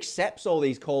kind of accepts all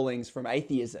these callings from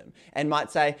atheism and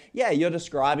might say, yeah, you're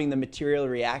describing the material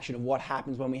reaction of what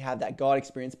happens when we have that God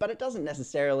experience, but it doesn't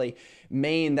necessarily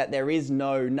mean that there is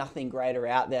nothing greater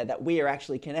out there that we are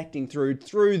actually connecting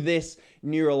through this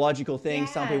neurological thing. Yeah.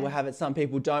 Some people have it, some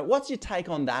people don't. What's your take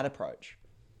on that approach?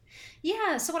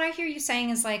 Yeah, so what I hear you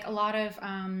saying is like a lot of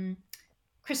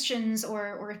Christians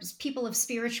or people of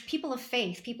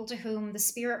faith, people to whom the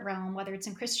spirit realm, whether it's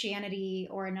in Christianity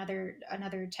or another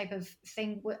type of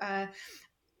thing, because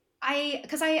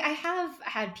I have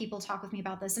had people talk with me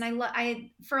about this, and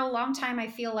I for a long time I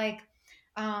feel like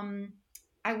I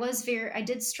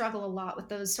did struggle a lot with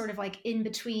those sort of like in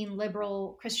between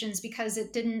liberal Christians because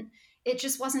it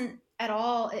just wasn't at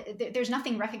all. There's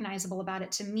nothing recognizable about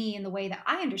it to me in the way that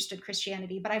I understood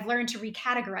Christianity, but I've learned to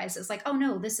recategorize it as like, oh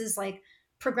no, this is like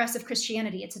progressive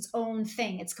Christianity. It's its own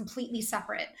thing. It's completely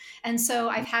separate. And so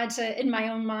I've had to, in my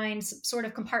own mind, sort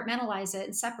of compartmentalize it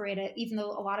and separate it, even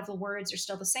though a lot of the words are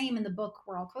still the same in the book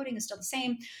we're all quoting is still the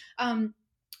same.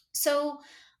 So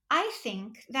I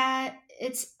think that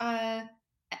it's,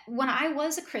 when I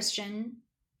was a Christian,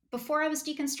 before I was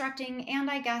deconstructing,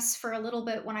 and I guess for a little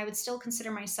bit when I would still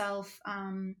consider myself,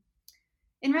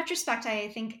 in retrospect, I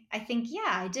think, yeah,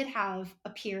 I did have a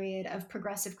period of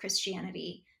progressive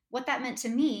Christianity. What that meant to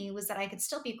me was that I could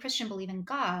still be a Christian, believe in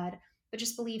God, but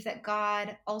just believe that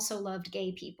God also loved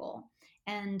gay people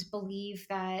and believe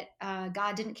that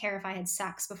God didn't care if I had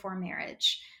sex before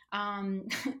marriage.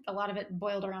 A lot of it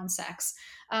boiled around sex.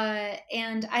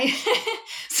 And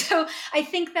so I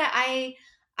think that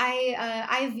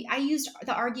I used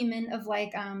the argument of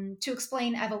like to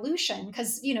explain evolution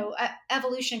because, you know,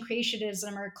 evolution and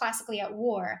creationism are classically at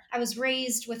war. I was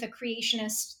raised with a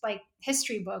creationist like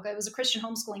history book. It was a Christian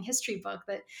homeschooling history book,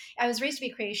 but I was raised to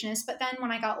be a creationist. But then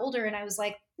when I got older and I was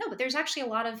like, no, but there's actually a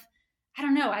lot of, I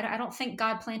don't know. I don't think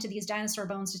God planted these dinosaur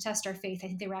bones to test our faith. I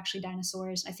think they were actually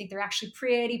dinosaurs. I think they're actually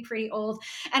pretty old.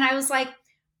 And I was like,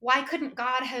 why couldn't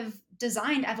God have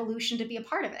designed evolution to be a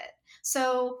part of it?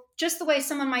 So just the way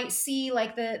someone might see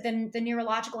like the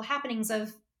neurological happenings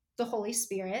of the Holy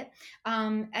Spirit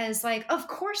as like, of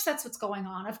course that's what's going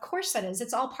on. Of course that is.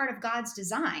 It's all part of God's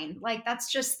design. Like that's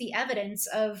just the evidence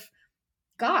of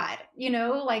God, you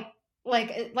know, like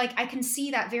I can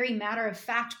see that very matter of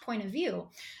fact point of view.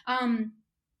 And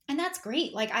that's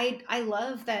great. Like I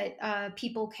love that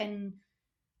people can,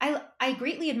 I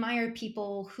greatly admire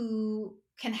people who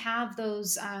can have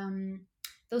those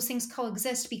things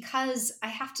coexist because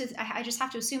I just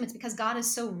have to assume it's because God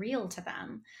is so real to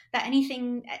them that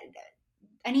anything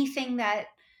that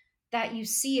you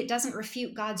see, it doesn't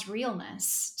refute God's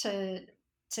realness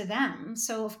to them.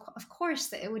 So of course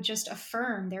that it would just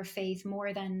affirm their faith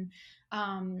more than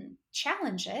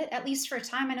challenge it, at least for a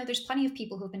time. I know there's plenty of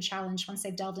people who've been challenged once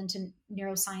they've delved into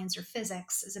neuroscience or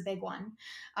physics is a big one.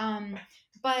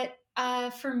 But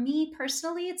for me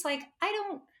personally, it's like,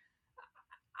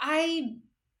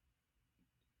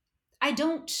 I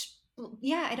don't,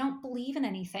 yeah, I don't believe in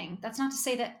anything. That's not to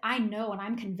say that I know and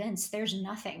I'm convinced there's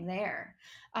nothing there.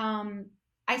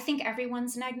 I think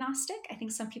everyone's an agnostic. I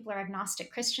think some people are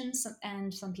agnostic Christians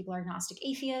and some people are agnostic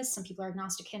atheists. Some people are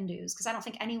agnostic Hindus, because I don't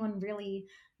think anyone really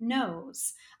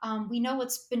knows. We know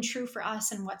what's been true for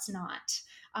us and what's not.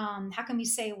 How can we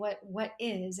say what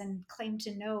is and claim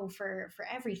to know for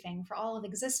everything, for all of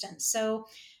existence? So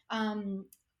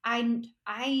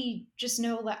I just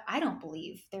know that I don't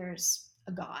believe there's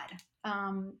a God.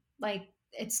 Like,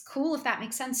 it's cool if that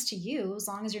makes sense to you, as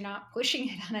long as you're not pushing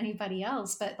it on anybody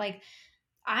else. But like,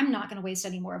 I'm not going to waste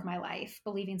any more of my life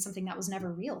believing something that was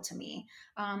never real to me.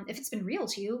 If it's been real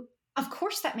to you, of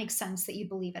course that makes sense that you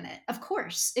believe in it. Of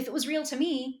course, if it was real to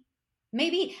me,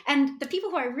 maybe. And the people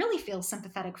who I really feel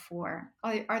sympathetic for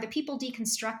are the people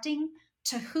deconstructing,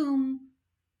 to whom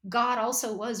God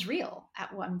also was real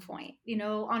at one point,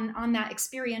 on that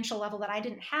experiential level that I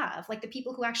didn't have. Like the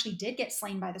people who actually did get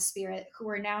slain by the Spirit, who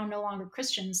are now no longer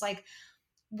Christians, like,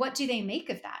 what do they make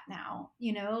of that now?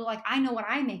 Like, I know what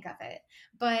I make of it,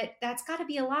 but that's got to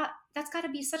be that's got to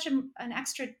be such an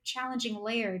extra challenging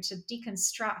layer to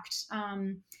deconstruct.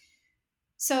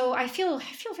 So I feel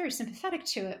very sympathetic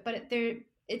to it, but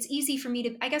it's easy for me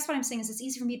to, I guess what I'm saying is, it's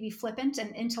easy for me to be flippant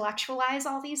and intellectualize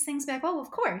all these things, be like, oh,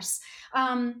 of course.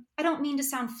 I don't mean to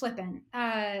sound flippant,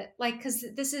 because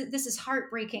this is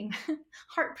heartbreaking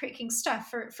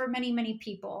stuff for many, many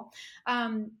people.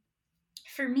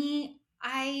 For me,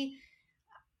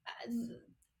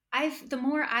 the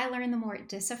more I learn, the more it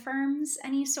disaffirms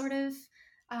any sort of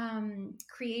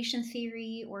creation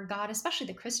theory or God, especially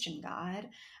the Christian God.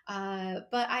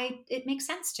 But it makes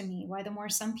sense to me why the more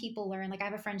some people learn. Like, I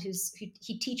have a friend who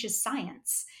teaches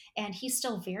science, and he's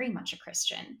still very much a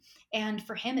Christian. And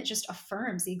for him, it just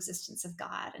affirms the existence of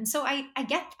God. And so I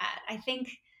get that. I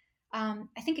think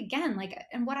again, like,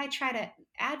 and what I try to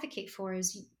advocate for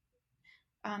is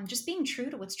just being true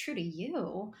to what's true to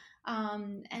you.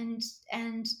 And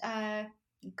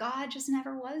God just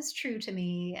never was true to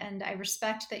me. And I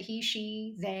respect that he,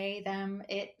 she, they, them,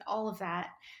 it, all of that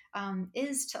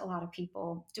is to a lot of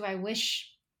people. Do I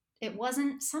wish it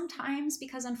wasn't? Sometimes,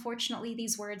 because unfortunately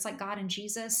these words like God and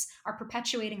Jesus are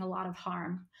perpetuating a lot of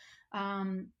harm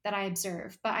that I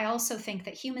observe. But I also think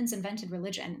that humans invented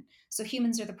religion. So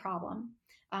humans are the problem.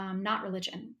 Not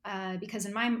religion, because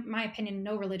in my opinion,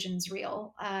 no religion's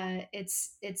real.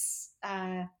 It's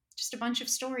just a bunch of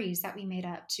stories that we made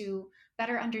up to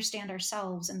better understand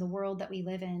ourselves and the world that we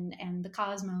live in, and the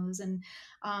cosmos, and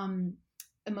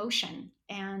emotion.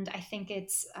 And I think yet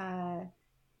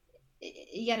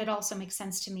it also makes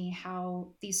sense to me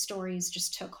how these stories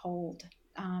just took hold,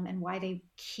 and why they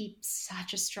keep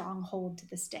such a strong hold to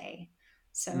this day.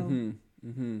 So. Mm-hmm.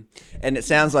 Mm-hmm. And it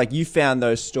sounds like you found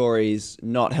those stories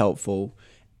not helpful,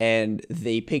 and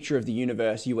the picture of the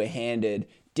universe you were handed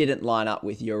didn't line up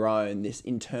with your own, this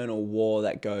internal war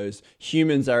that goes,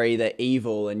 humans are either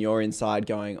evil, and you're inside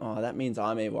going, oh, that means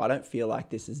I'm evil. I don't feel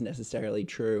like this is necessarily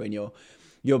true. And you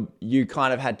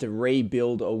kind of had to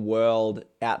rebuild a world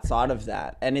outside of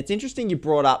that. And it's interesting you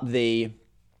brought up this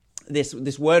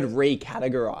word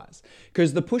recategorize,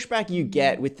 because the pushback you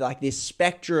get with like this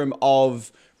spectrum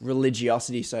of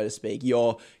religiosity, so to speak,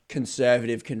 your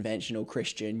conservative conventional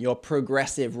Christian, your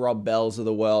progressive Rob Bells of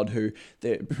the world, who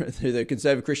the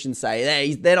conservative Christians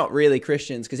say they're not really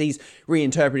Christians because he's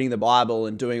reinterpreting the Bible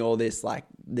and doing all this like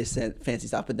this fancy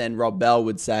stuff. But then Rob Bell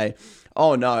would say,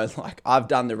 oh no, like, I've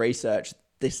done the research,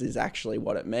 this is actually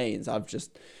what it means, I've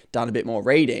just done a bit more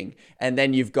reading. And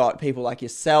then you've got people like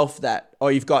yourself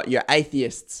or you've got your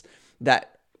atheists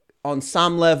that on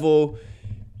some level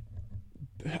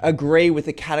agree with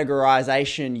the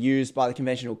categorization used by the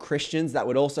conventional Christians that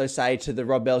would also say to the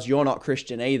Rob Bells, you're not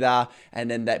Christian either. And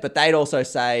then but they'd also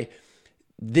say,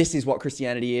 this is what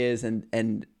Christianity is,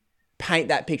 and paint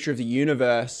that picture of the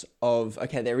universe of,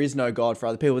 okay, there is no God for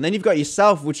other people. And then you've got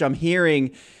yourself, which I'm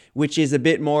hearing, which is a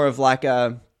bit more of like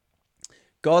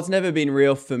God's never been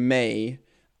real for me.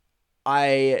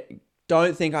 I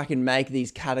don't think I can make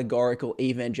these categorical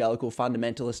evangelical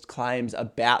fundamentalist claims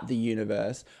about the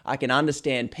universe. I can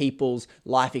understand people's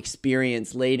life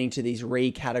experience leading to these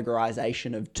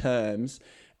recategorization of terms,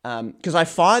 because I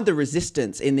find the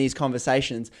resistance in these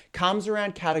conversations comes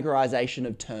around categorization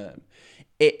of term.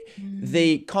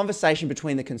 The conversation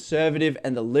between the conservative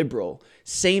and the liberal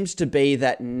seems to be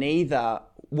that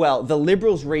the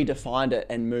liberals redefined it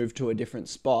and moved to a different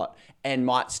spot and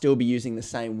might still be using the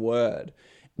same word.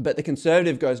 But the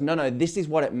conservative goes, no, this is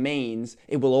what it means.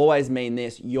 It will always mean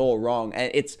this. You're wrong.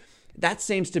 And that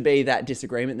seems to be that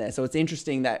disagreement there. So it's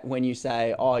interesting that when you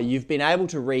say, oh, you've been able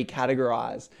to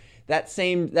recategorize,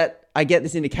 that I get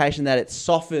this indication that it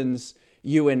softens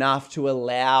you enough to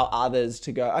allow others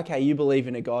to go, okay, you believe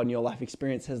in a God and your life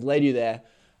experience has led you there.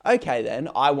 Okay, then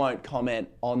I won't comment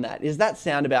on that. Does that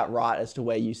sound about right as to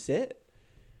where you sit?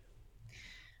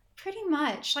 Pretty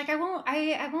much. Like I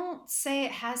won't say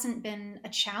it hasn't been a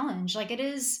challenge. Like it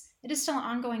is still an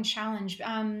ongoing challenge.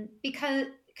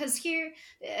 Because here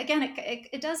again,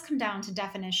 it does come down to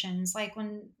definitions. Like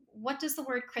what does the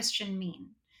word Christian mean?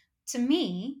 To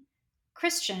me,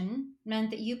 Christian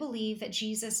meant that you believe that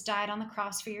Jesus died on the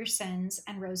cross for your sins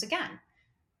and rose again.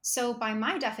 So by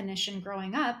my definition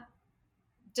growing up,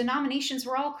 denominations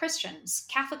were all Christians.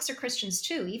 Catholics are Christians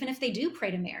too, even if they do pray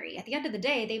to Mary. At the end of the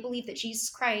day, they believe that Jesus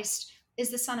Christ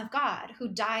is the Son of God who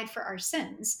died for our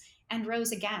sins and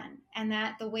rose again. And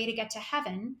that the way to get to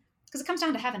heaven, because it comes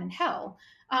down to heaven and hell,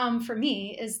 for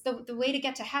me, is the way to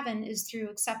get to heaven is through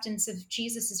acceptance of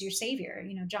Jesus as your Savior.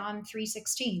 John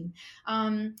 3:16.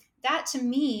 That to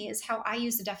me is how I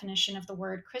use the definition of the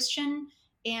word Christian.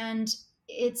 And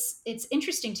it's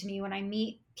interesting to me when I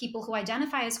meet people who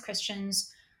identify as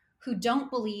Christians who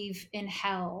don't believe in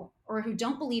hell or who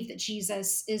don't believe that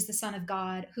Jesus is the Son of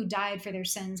God who died for their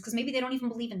sins, because maybe they don't even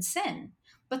believe in sin,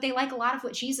 but they like a lot of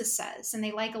what Jesus says. And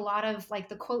they like a lot of like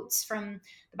the quotes from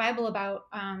the Bible about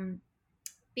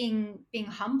being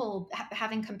humble,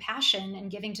 having compassion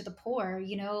and giving to the poor,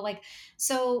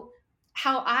 so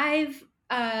how I've,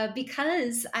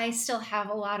 because I still have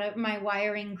a lot of my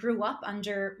wiring grew up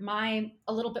under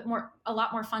a lot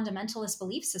more fundamentalist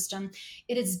belief system.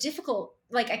 It is difficult.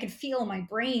 Like I could feel my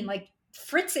brain like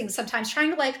fritzing sometimes,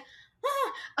 trying to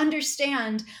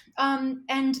understand.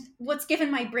 And what's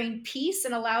given my brain peace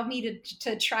and allowed me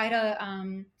to try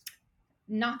to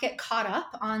not get caught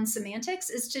up on semantics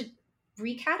is to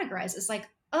recategorize. It's like,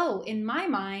 oh, in my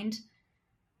mind,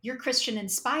 you're Christian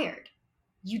inspired.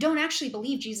 You don't actually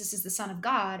believe Jesus is the Son of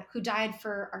God who died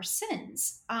for our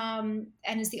sins and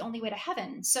is the only way to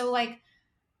heaven. So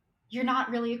you're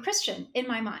not really a Christian in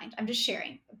my mind. I'm just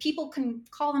sharing. People can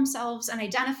call themselves and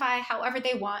identify however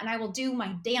they want, and I will do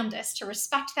my damnedest to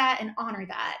respect that and honor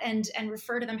that and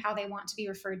refer to them how they want to be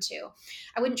referred to.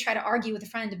 I wouldn't try to argue with a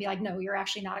friend to be like, no, you're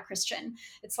actually not a Christian.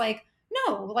 It's like,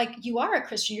 no, you are a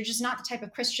Christian. You're just not the type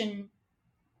of Christian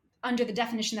under the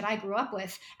definition that I grew up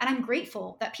with. And I'm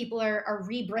grateful that people are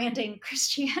rebranding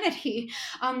Christianity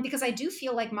because I do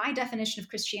feel like my definition of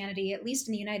Christianity, at least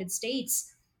in the United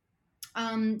States,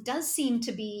 does seem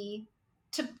to be,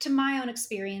 to my own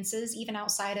experiences, even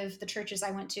outside of the churches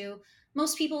I went to,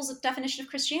 most people's definition of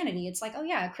Christianity. It's like, oh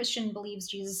yeah, a Christian believes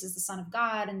Jesus is the Son of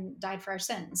God and died for our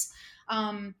sins,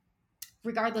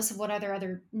 regardless of what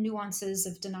other nuances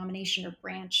of denomination or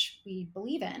branch we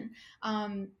believe in.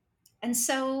 And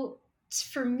so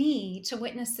for me to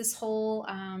witness this whole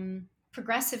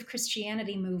progressive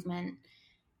Christianity movement,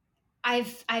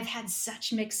 I've had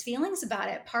such mixed feelings about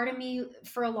it. Part of me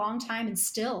for a long time and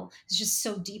still is just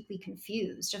so deeply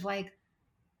confused of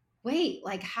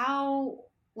how,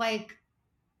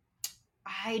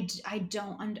 I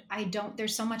don't,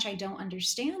 there's so much I don't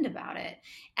understand about it.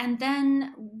 And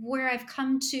then where I've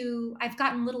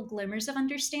gotten little glimmers of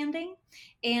understanding,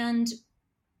 and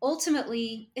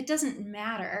ultimately it doesn't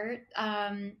matter.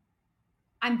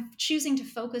 I'm choosing to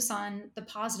focus on the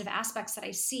positive aspects that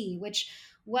I see, which,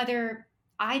 whether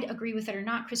I'd agree with it or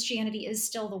not, Christianity is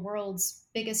still the world's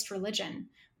biggest religion.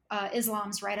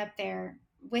 Islam's right up there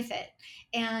with it.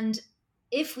 And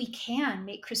if we can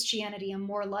make Christianity a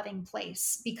more loving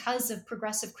place because of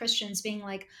progressive Christians being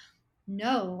like,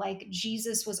 no,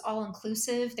 Jesus was all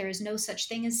inclusive. There is no such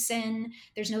thing as sin.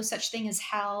 There's no such thing as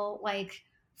hell.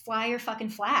 Fly your fucking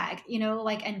flag,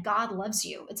 and God loves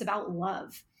you. It's about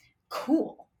love.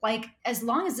 Cool. As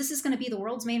long as this is going to be the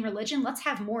world's main religion, let's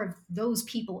have more of those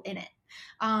people in it.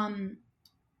 And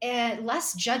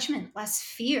less judgment, less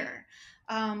fear,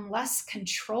 less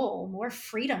control, more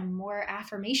freedom, more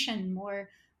affirmation, more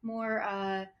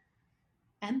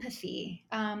empathy.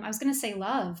 I was going to say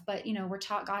love, but we're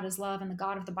taught God is love, and the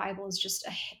God of the Bible is just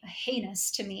a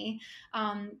heinous to me.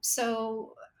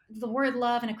 So the word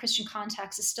love in a Christian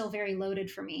context is still very loaded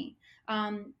for me.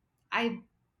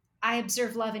 I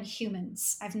observe love in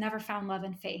humans. I've never found love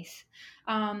in faith.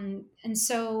 And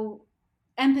so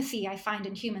empathy I find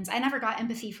in humans. I never got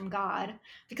empathy from God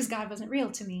because God wasn't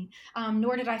real to me,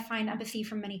 nor did I find empathy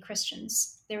from many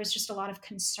Christians. There was just a lot of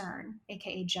concern,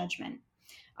 aka judgment.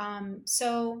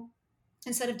 So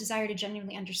instead of desire to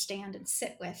genuinely understand and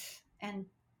sit with and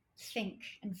think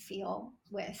and feel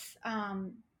with,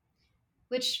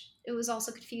 which it was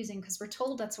also confusing because we're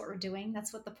told that's what we're doing.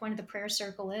 That's what the point of the prayer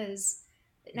circle is.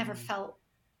 It never felt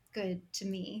good to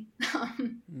me.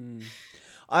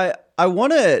 I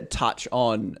want to touch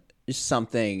on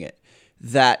something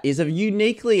that is a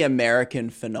uniquely American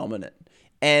phenomenon.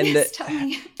 And yes, tell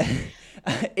me.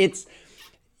 It's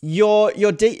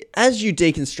as you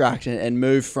deconstruct and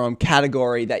move from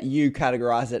category that you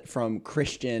categorize it from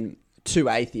Christian to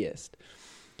atheist,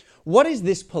 what is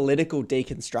this political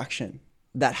deconstruction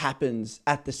that happens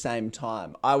at the same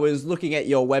time? I was looking at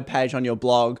your webpage on your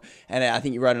blog, and I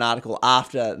think you wrote an article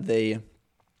after the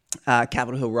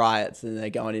Capitol Hill riots, and they're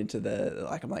going into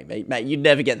I'm like, mate, you'd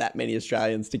never get that many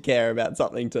Australians to care about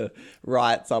something to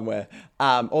riot somewhere.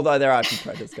 Although there are some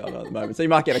protests going on at the moment, so you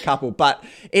might get a couple. But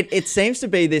it seems to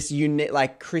be this unique,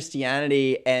 like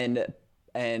Christianity and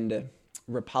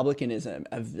republicanism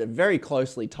are very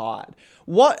closely tied.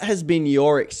 What has been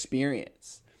your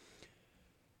experience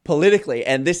politically?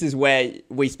 And this is where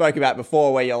we spoke about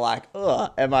before, where you're like,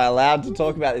 ugh, am I allowed to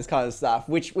talk about this kind of stuff?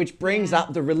 Which brings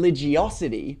up the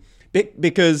religiosity,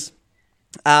 because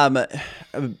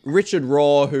Richard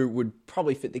Rohr, who would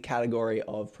probably fit the category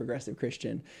of progressive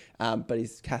Christian, but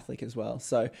he's Catholic as well.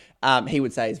 So he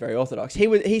would say he's very orthodox.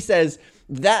 He says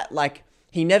that, like,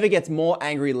 he never gets more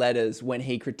angry letters when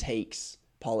he critiques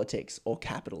politics or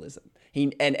capitalism.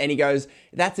 He goes,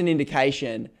 that's an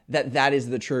indication that is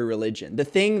the true religion. The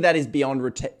thing that is beyond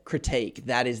critique,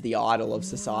 that is the idol of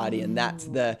society.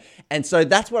 And so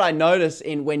that's what I notice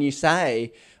in when you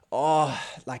say,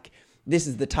 this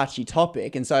is the touchy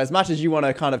topic. And so as much as you want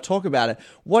to kind of talk about it,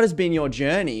 what has been your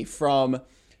journey from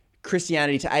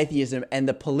Christianity to atheism and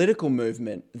the political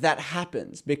movement that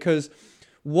happens? Because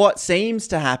what seems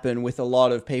to happen with a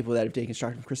lot of people that have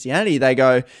deconstructed Christianity,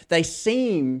 they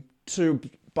seem to,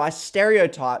 by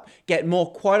stereotype, get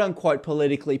more quote unquote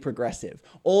politically progressive.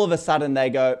 All of a sudden they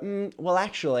go, well,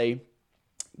 actually,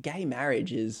 gay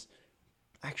marriage is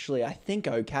actually, I think,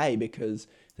 okay because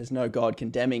there's no God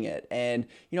condemning it. And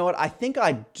you know what? I think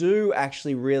I do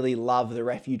actually really love the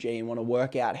refugee and want to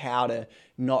work out how to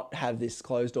not have this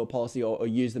closed door policy or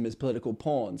use them as political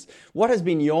pawns. What has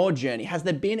been your journey? Has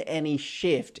there been any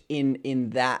shift in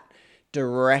that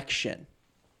direction?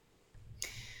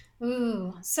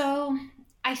 Ooh, so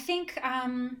I think,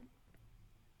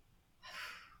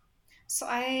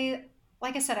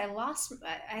 like I said, I lost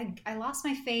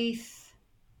my faith,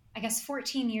 I guess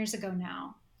 14 years ago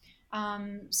now.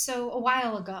 So a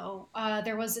while ago,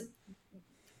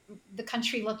 the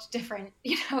country looked different,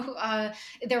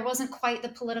 there wasn't quite the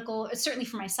political, certainly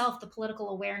for myself, the political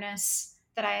awareness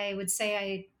that I would say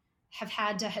I have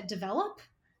had to develop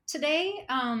today.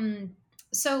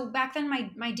 So back then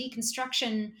my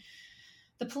deconstruction,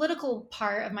 the political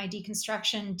part of my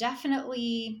deconstruction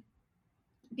definitely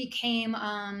became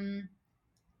a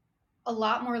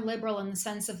lot more liberal in the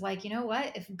sense of like, you know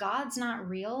what, if God's not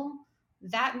real,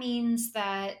 that means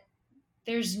that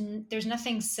there's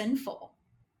nothing sinful.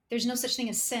 There's no such thing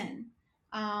as sin,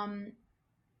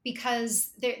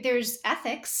 because there's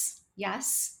ethics.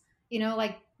 Yes.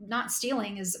 Like not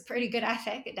stealing is a pretty good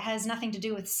ethic. It has nothing to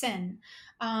do with sin.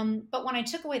 But when I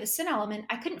took away the sin element,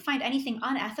 I couldn't find anything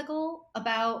unethical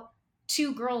about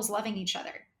two girls loving each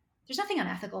other. There's nothing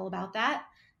unethical about that.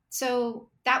 So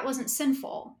that wasn't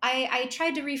sinful. I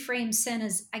tried to reframe sin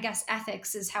as, I guess,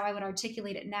 ethics is how I would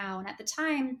articulate it now. And at the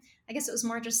time, I guess it was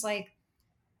more just like,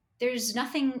 there's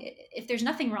nothing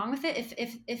wrong with it.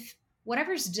 If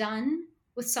whatever's done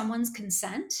with someone's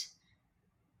consent,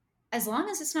 as long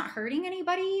as it's not hurting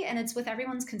anybody and it's with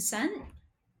everyone's consent,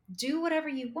 do whatever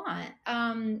you want.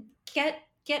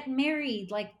 Get married,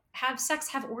 like have sex,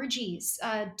 have orgies,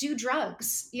 do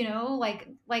drugs,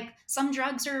 like some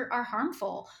drugs are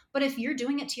harmful, but if you're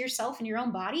doing it to yourself and your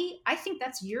own body, I think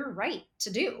that's your right to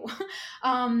do.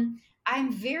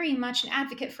 I'm very much an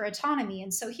advocate for autonomy.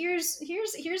 And so here's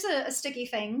a sticky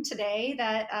thing today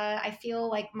that I feel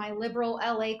like my liberal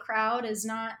LA crowd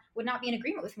would not be in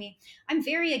agreement with me. I'm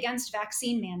very against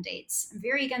vaccine mandates. I'm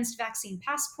very against vaccine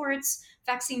passports,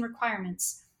 vaccine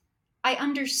requirements. I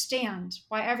understand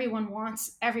why everyone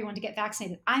wants everyone to get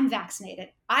vaccinated. I'm vaccinated.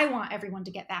 I want everyone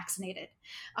to get vaccinated.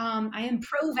 I am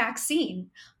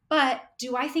pro-vaccine, but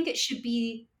do I think it should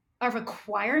be a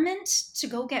requirement to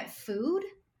go get food?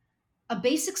 A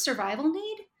basic survival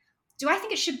need? Do I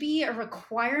think it should be a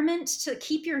requirement to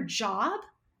keep your job,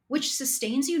 which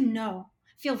sustains you? No.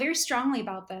 I feel very strongly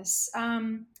about this.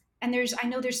 And I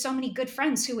know there's so many good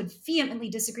friends who would vehemently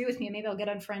disagree with me, and maybe I'll get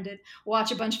unfriended,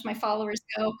 watch a bunch of my followers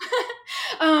go.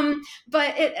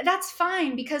 But that's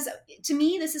fine, because to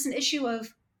me, this is an issue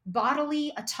of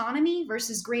bodily autonomy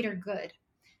versus greater good.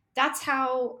 That's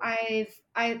how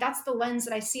that's the lens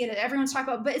that I see it. Everyone's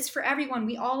talking about, but it's for everyone.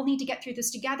 We all need to get through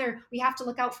this together. We have to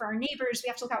look out for our neighbors. We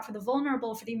have to look out for the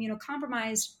vulnerable, for the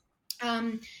immunocompromised.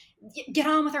 get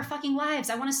on with our fucking lives.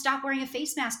 I want to stop wearing a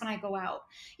face mask when I go out.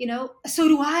 So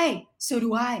do I.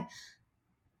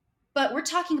 But we're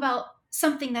talking about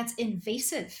something that's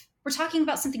invasive. We're talking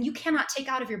about something you cannot take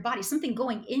out of your body, something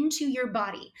going into your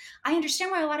body. I understand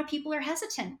why a lot of people are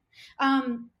hesitant.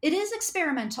 It is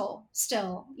experimental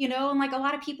still, and like a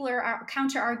lot of people are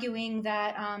counter arguing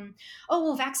that,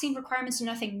 vaccine requirements are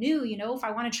nothing new. If I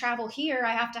want to travel here,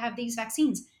 I have to have these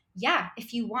vaccines. Yeah,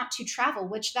 if you want to travel,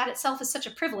 which that itself is such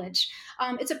a privilege.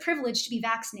 It's a privilege to be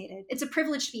vaccinated. It's a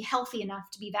privilege to be healthy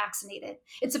enough to be vaccinated.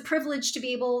 It's a privilege to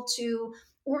be able to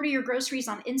order your groceries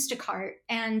on Instacart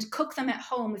and cook them at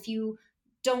home if you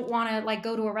don't want to like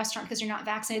go to a restaurant because you're not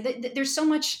vaccinated. There's so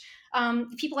much,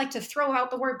 people like to throw out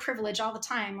the word privilege all the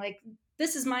time. Like,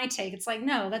 this is my take. It's like,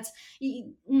 no, that's,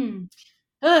 I'm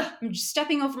just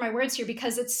stepping over my words here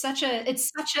because it's such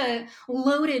a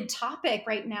loaded topic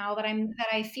right now that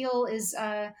I feel is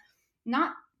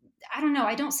not, I don't know.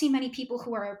 I don't see many people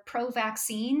who are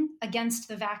pro-vaccine against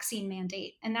the vaccine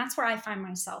mandate. And that's where I find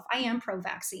myself. I am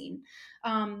pro-vaccine,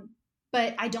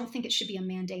 but I don't think it should be a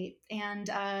mandate. And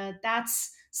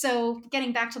so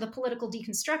getting back to the political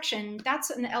deconstruction, that's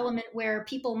an element where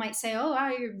people might say,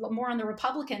 you're more on the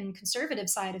Republican conservative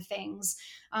side of things.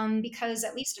 Because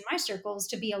at least in my circles,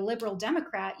 to be a liberal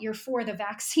Democrat, you're for the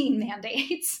vaccine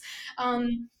mandates.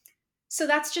 So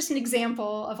that's just an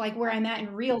example of like where I'm at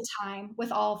in real time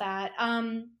with all that.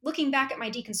 Looking back at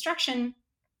my deconstruction,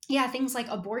 things like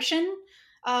abortion,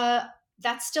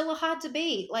 that's still a hot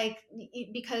debate. Like,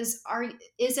 because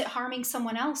is it harming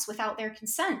someone else without their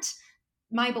consent?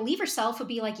 My believer self would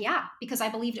be like, yeah, because I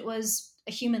believed it was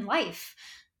a human life.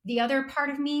 The other part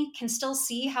of me can still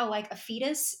see how like a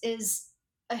fetus is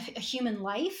a human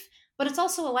life, but it's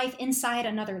also a life inside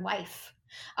another life.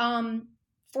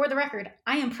 For the record,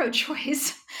 I am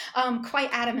pro-choice,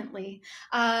 quite adamantly.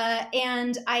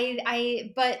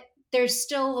 But there's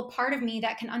still a part of me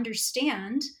that can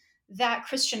understand that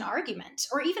Christian argument,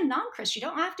 or even non-Christian. You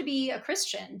don't have to be a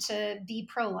Christian to be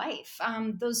pro-life.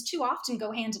 Those two often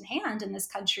go hand in hand in this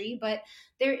country, but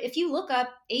if you look up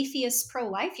atheists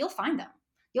pro-life, you'll find them.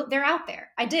 They're out there.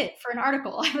 I did for an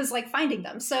article. I was like finding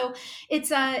them. So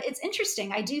it's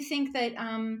interesting. I do think that,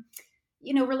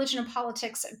 religion and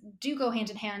politics do go hand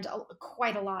in hand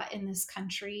quite a lot in this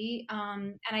country.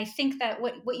 And I think that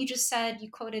what you just said, you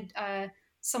quoted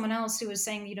someone else who was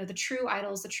saying, the true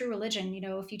idols, the true religion,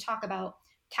 if you talk about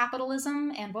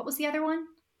capitalism and what was the other one?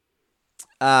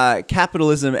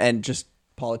 Capitalism and just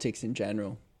politics in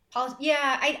general. I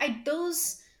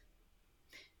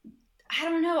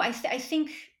don't know. I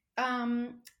think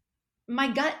my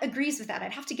gut agrees with that.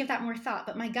 I'd have to give that more thought,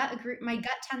 but my gut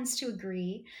tends to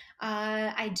agree.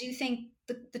 I do think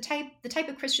the type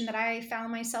of Christian that I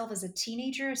found myself as a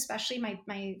teenager, especially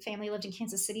my family lived in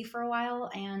Kansas City for a while,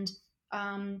 and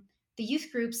the youth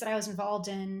groups that I was involved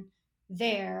in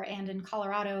there and in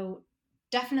Colorado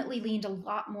definitely leaned a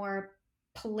lot more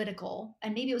political.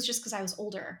 And maybe it was just because I was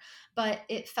older, but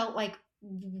it felt like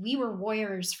we were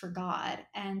warriors for God.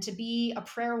 And to be a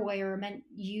prayer warrior meant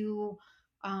you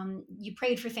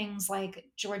prayed for things like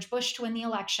George Bush to win the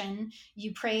election.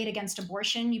 You prayed against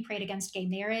abortion. You prayed against gay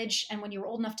marriage. And when you were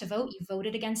old enough to vote, you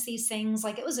voted against these things.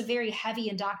 Like, it was a very heavy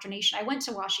indoctrination. I went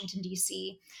to Washington,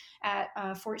 D.C.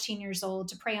 at 14 years old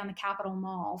to pray on the Capitol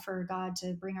Mall for God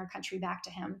to bring our country back to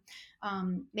him.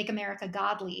 Make America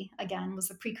Godly Again was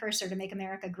the precursor to Make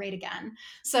America Great Again.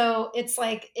 So it's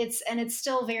like, it's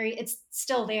still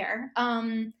there.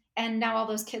 And now all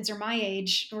those kids are my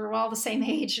age. We're all the same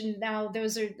age. And now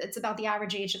it's about the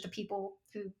average age of the people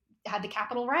who had the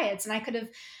Capitol riots. And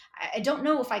I don't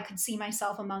know if I could see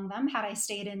myself among them had I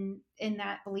stayed in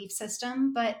that belief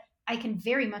system, but I can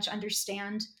very much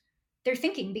understand their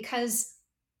thinking, because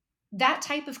that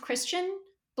type of Christian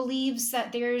believes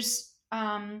that there's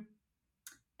an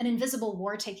invisible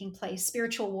war taking place.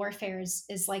 Spiritual warfare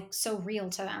is like so real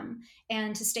to them.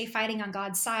 And to stay fighting on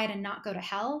God's side and not go to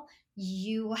hell,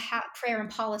 prayer and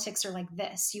politics are like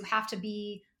this. You have to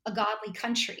be a godly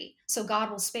country, so God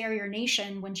will spare your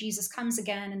nation when Jesus comes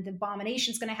again and the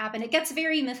abomination's going to happen. It gets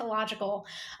very mythological.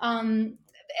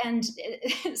 And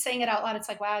saying it out loud, it's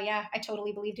like, wow, yeah, I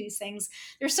totally believe these things.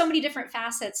 There's so many different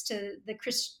facets to the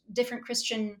different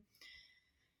Christian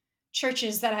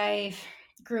churches that I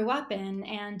grew up in,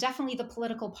 and definitely the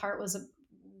political part was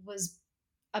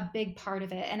a big part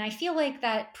of it. And I feel like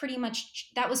that pretty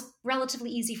much, that was relatively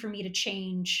easy for me to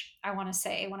change, I want to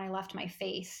say, when I left my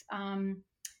faith.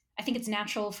 I think it's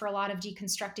natural for a lot of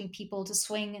deconstructing people to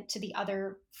swing to the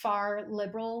other far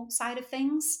liberal side of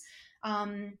things.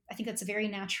 I think that's a very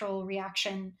natural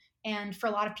reaction And for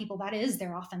a lot of people, that is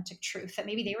their authentic truth that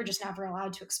maybe they were just never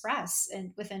allowed to express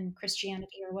within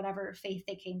Christianity or whatever faith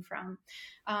they came from.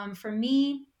 For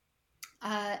me,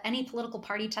 any political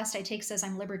party test I take says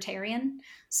I'm libertarian.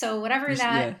 So whatever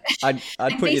that, yeah,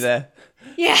 I'd put you there.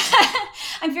 Yeah,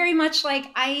 I'm very much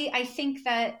like, I think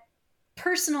that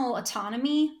personal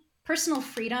autonomy, personal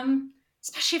freedom,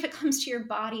 especially if it comes to your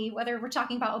body, whether we're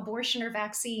talking about abortion or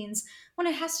vaccines, when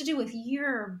it has to do with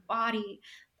your body,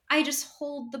 I just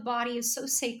hold the body is so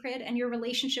sacred, and your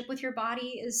relationship with your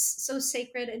body is so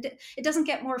sacred. It doesn't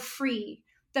get more free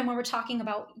than when we're talking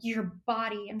about your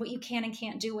body and what you can and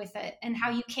can't do with it and how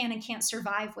you can and can't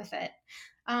survive with it.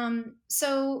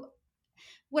 So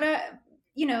what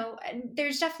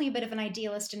there's definitely a bit of an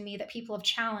idealist in me that people have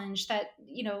challenged, that,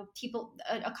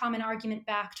 a common argument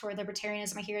back toward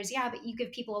libertarianism I hear is, yeah, but you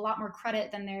give people a lot more credit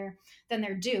than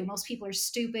they're due. Most people are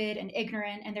stupid and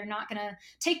ignorant, and they're not going to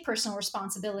take personal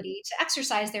responsibility to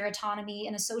exercise their autonomy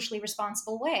in a socially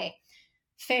responsible way.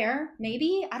 Fair,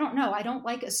 maybe. I don't know. I don't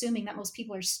like assuming that most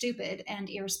people are stupid and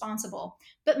irresponsible,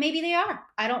 but maybe they are.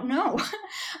 I don't know.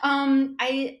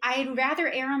 I'd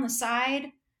rather err on the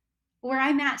side where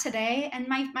I'm at today, and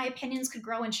my opinions could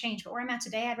grow and change, but where I'm at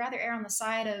today, I'd rather err on the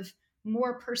side of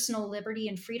more personal liberty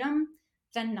and freedom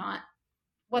than not,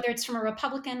 whether it's from a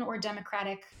Republican or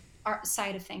Democratic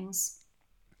side of things.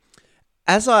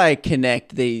 As I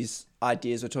connect these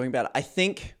ideas we're talking about, I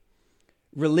think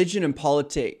religion and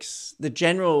politics, the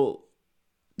general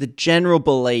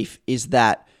belief is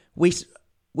that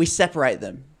we separate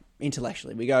them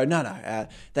intellectually. We go, no,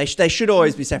 they should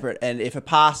always be separate. And if a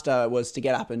pastor was to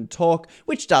get up and talk,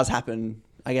 which does happen,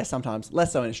 I guess sometimes,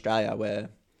 less so in Australia, we're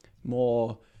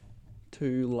more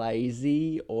too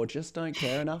lazy or just don't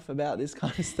care enough about this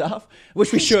kind of stuff,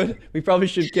 which we probably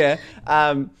should care.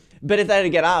 But if they had to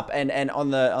get up and on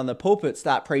the pulpit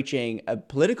start preaching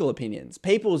political opinions,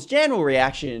 people's general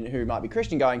reaction, who might be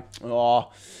Christian, going,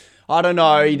 oh, I don't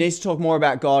know, he needs to talk more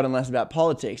about God and less about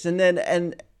politics. And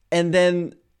then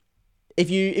if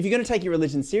you're going to take your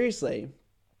religion seriously,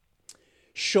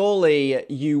 surely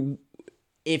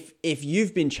if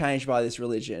you've been changed by this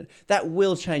religion, that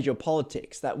will change your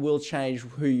politics. That will change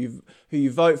who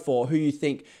you vote for, who you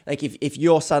think. Like if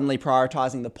you're suddenly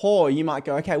prioritizing the poor, you might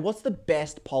go, okay, what's the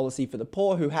best policy for the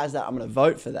poor? Who has that? I'm going to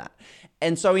vote for that.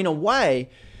 And so in a way,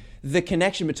 the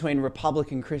connection between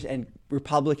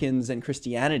Republicans and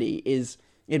Christianity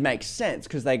it makes sense,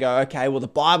 because they go, okay, well, the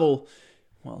Bible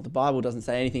doesn't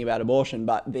say anything about abortion,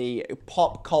 but the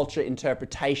pop culture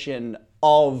interpretation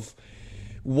of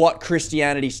what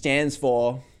Christianity stands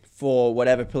for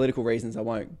whatever political reasons I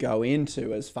won't go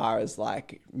into, as far as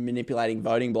like manipulating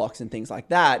voting blocks and things like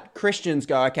that, Christians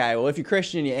go, okay, well, if you're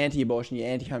Christian, you're anti-abortion, you're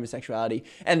anti-homosexuality,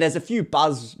 and there's a few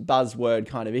buzzword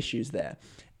kind of issues there.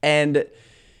 And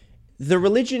the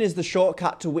religion is the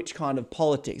shortcut to which kind of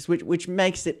politics, which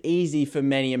makes it easy for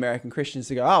many American Christians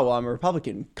to go, oh, well, I'm a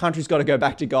Republican. Country's got to go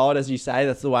back to God, as you say,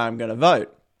 that's the way I'm going to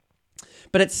vote.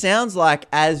 But it sounds like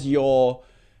as you're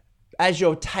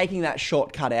taking that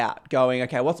shortcut out, going,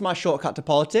 okay, what's my shortcut to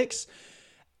politics?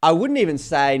 I wouldn't even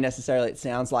say necessarily it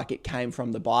sounds like it came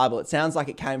from the Bible. It sounds like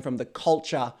it came from the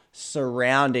culture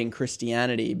surrounding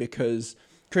Christianity, because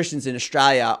Christians in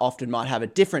Australia often might have a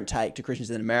different take to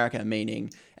Christians in America,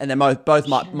 meaning, and they both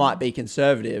might be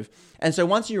conservative. And so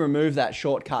once you remove that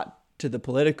shortcut to the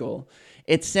political,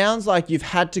 it sounds like you've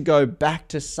had to go back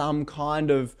to some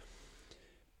kind of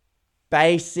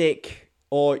basic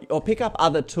or pick up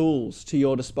other tools to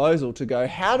your disposal to go,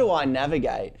 how do I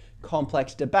navigate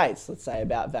complex debates, let's say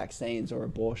about vaccines or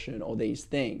abortion or these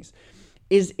things?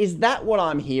 Is that what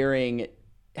I'm hearing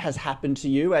has happened to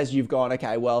you as you've gone,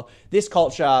 okay, well, this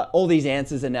culture, all these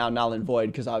answers are now null and void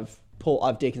because I've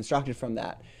deconstructed from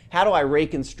that. How do I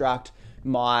reconstruct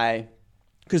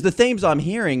because the themes I'm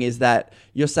hearing is that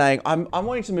you're saying, I'm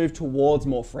wanting to move towards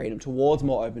more freedom, towards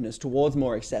more openness, towards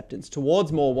more acceptance,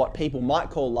 towards more what people might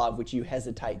call love, which you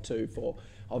hesitate to for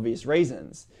obvious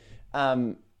reasons.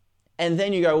 And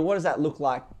then you go, well, what does that look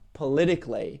like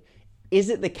politically? Is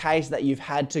it the case that you've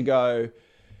had to go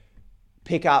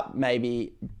pick up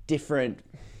maybe different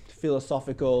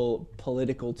philosophical,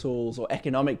 political tools or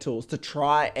economic tools to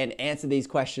try and answer these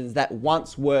questions that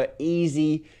once were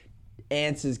easy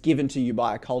answers given to you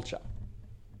by a culture?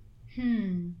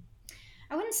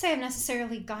 I wouldn't say I've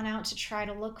necessarily gone out to try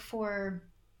to look for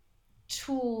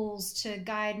tools to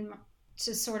guide,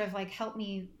 to sort of like help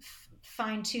me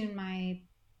fine tune my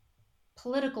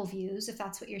political views, if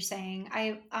that's what you're saying.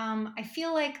 I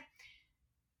feel like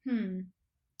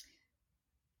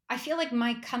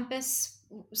my compass.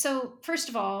 So first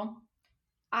of all,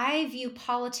 I view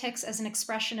politics as an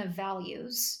expression of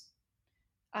values.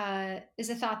 is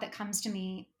a thought that comes to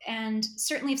me. And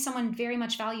certainly if someone very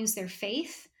much values their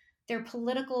faith, their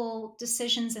political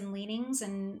decisions and leanings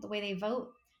and the way they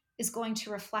vote is going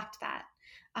to reflect that.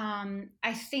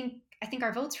 I think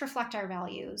our votes reflect our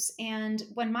values. And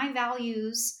when my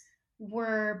values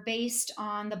were based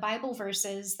on the Bible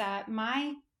verses that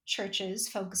my churches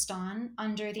focused on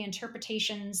under the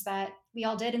interpretations that we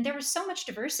all did, and there was so much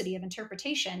diversity of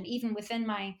interpretation, even within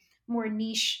my more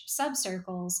niche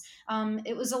subcircles,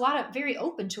 it was a lot of very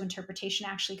open to interpretation,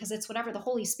 actually, because it's whatever the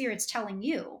Holy Spirit's telling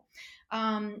you.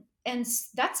 And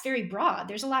that's very broad.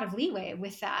 There's a lot of leeway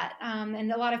with that.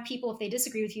 And a lot of people, if they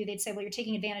disagree with you, they'd say, well, you're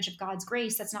taking advantage of God's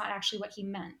grace. That's not actually what he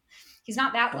meant. He's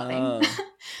not that loving.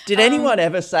 Did anyone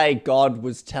ever say God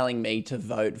was telling me to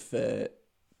vote for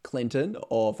Clinton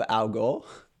or for Al Gore?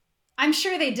 I'm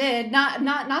sure they did.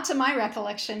 Not to my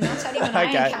recollection, not to anyone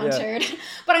I encountered. Yeah.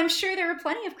 But I'm sure there were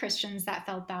plenty of Christians that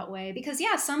felt that way. Because,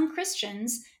 yeah, some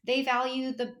Christians, they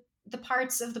value the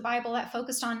parts of the Bible that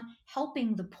focused on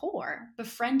helping the poor,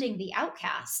 befriending the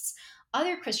outcasts.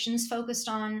 Other Christians focused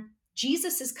on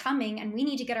Jesus is coming and we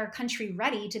need to get our country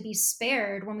ready to be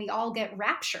spared when we all get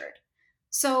raptured.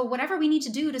 So whatever we need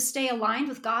to do to stay aligned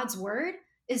with God's word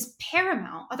is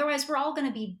paramount. Otherwise, we're all going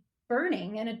to be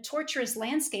burning in a torturous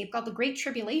landscape called the Great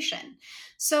Tribulation.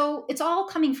 So it's all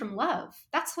coming from love.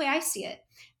 That's the way I see it.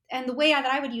 And the way that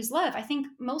I would use love, I think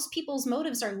most people's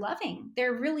motives are loving.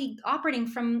 They're really operating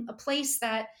from a place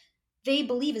that they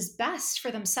believe is best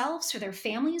for themselves, for their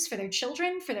families, for their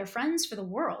children, for their friends, for the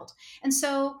world. And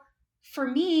so for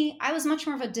me, I was much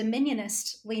more of a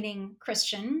dominionist leaning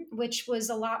Christian, which was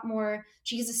a lot more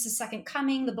Jesus' second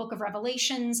coming, the book of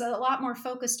Revelations, a lot more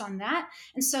focused on that.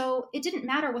 And so it didn't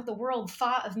matter what the world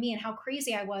thought of me and how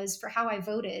crazy I was for how I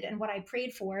voted and what I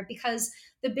prayed for, because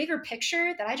the bigger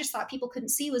picture that I just thought people couldn't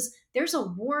see was there's a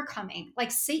war coming.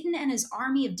 Like Satan and his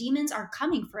army of demons are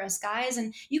coming for us, guys.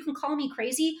 And you can call me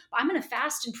crazy, but I'm going to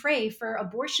fast and pray for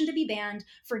abortion to be banned,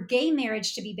 for gay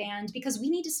marriage to be banned, because we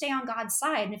need to stay on God's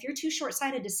side. And if you're too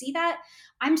short-sighted to see that,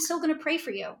 I'm still going to pray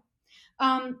for you.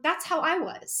 That's how I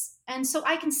was. And so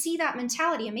I can see that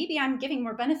mentality. And maybe I'm giving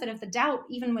more benefit of the doubt,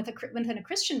 even within a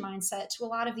Christian mindset, to a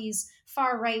lot of these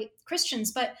far-right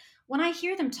Christians. But when I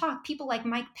hear them talk, people like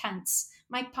Mike Pence,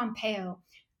 Mike Pompeo,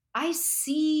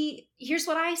 here's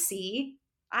what I see.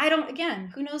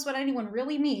 Who knows what anyone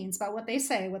really means about what they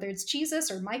say, whether it's Jesus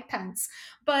or Mike Pence,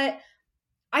 but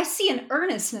I see an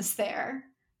earnestness there.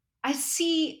 I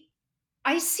see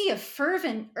a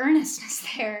fervent earnestness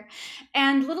there,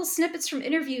 and little snippets from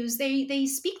interviews. They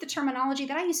speak the terminology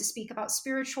that I used to speak about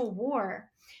spiritual war,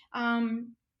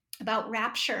 about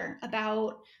rapture,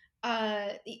 about,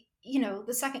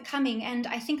 the second coming. And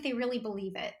I think they really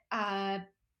believe it.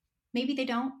 Maybe they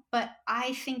don't, but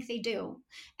I think they do.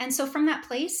 And so from that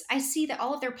place, I see that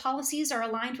all of their policies are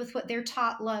aligned with what they're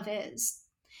taught love is.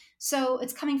 So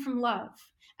it's coming from love.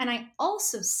 And I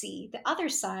also see the other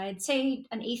side, say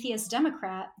an atheist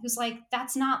Democrat, who's like,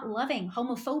 that's not loving.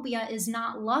 Homophobia is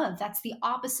not love. That's the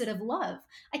opposite of love.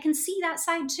 I can see that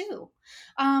side too.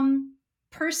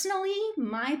 Personally,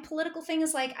 my political thing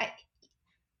is like,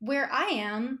 where I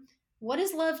am, what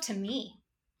is love to me?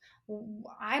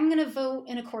 I'm going to vote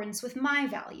in accordance with my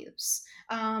values.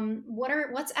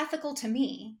 What's ethical to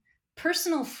me?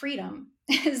 Personal freedom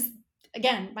is,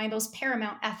 again, my most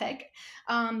paramount ethic.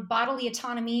 Bodily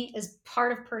autonomy is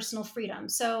part of personal freedom.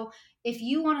 So if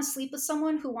you want to sleep with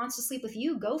someone who wants to sleep with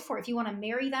you, go for it. If you want to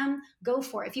marry them, go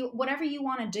for it. Whatever you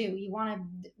want to do,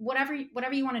 whatever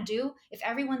you want to do, if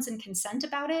everyone's in consent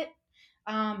about it,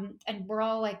 and we're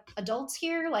all like adults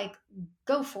here, like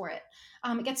go for it.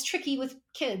 It gets tricky with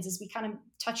kids, as we kind of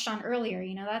touched on earlier.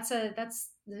 That's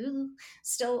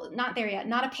still not there yet.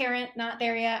 Not a parent, not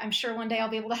there yet. I'm sure one day I'll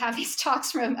be able to have these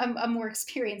talks from a more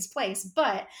experienced place.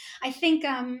 But I think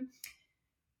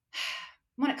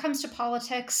when it comes to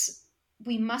politics,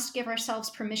 we must give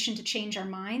ourselves permission to change our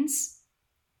minds.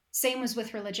 Same as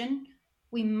with religion.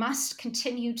 We must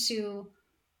continue to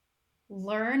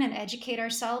learn and educate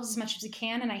ourselves as much as we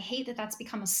can. And I hate that that's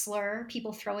become a slur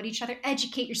people throw at each other.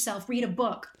 Educate yourself, read a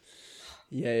book.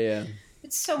 Yeah.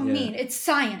 It's so mean. It's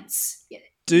science.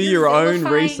 Do your own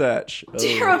research. Do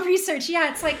your own research.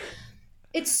 Yeah, it's like,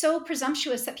 it's so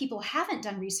presumptuous that people haven't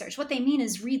done research. What they mean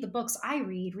is read the books I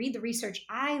read the research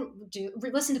I do,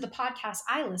 listen to the podcasts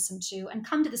I listen to, and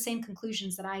come to the same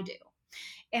conclusions that I do.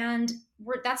 And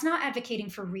that's not advocating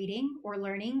for reading or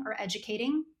learning or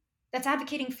educating. That's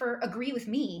advocating for agree with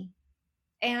me.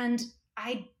 And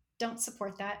I don't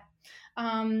support that.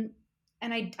 And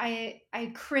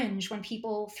I cringe when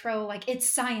people throw like, it's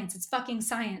science, it's fucking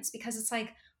science, because it's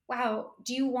like, wow,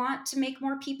 do you want to make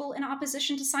more people in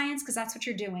opposition to science? Because that's what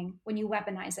you're doing when you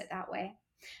weaponize it that way.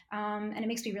 And it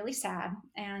makes me really sad.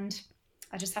 And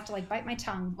I just have to like bite my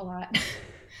tongue a lot.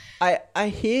 I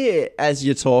hear as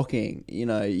you're talking, you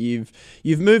know, you've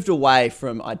moved away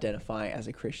from identifying as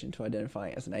a Christian to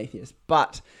identifying as an atheist.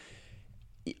 But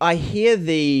I hear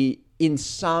in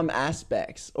some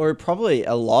aspects, or probably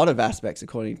a lot of aspects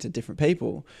according to different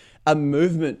people, a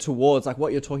movement towards, like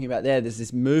what you're talking about there, there's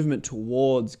this movement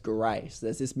towards grace.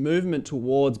 There's this movement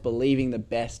towards believing the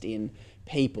best in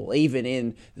people, even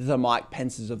in the Mike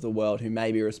Pences of the world, who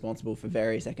may be responsible for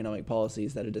various economic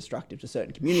policies that are destructive to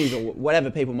certain communities or whatever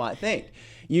people might think.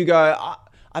 You go,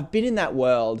 I've been in that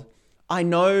world. I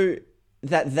know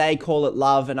that they call it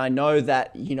love, and I know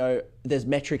that, you know, there's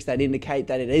metrics that indicate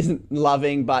that it isn't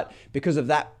loving, but because of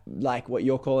that, like what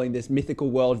you're calling this mythical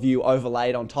worldview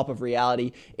overlaid on top of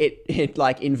reality, it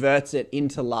like inverts it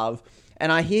into love.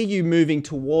 And I hear you moving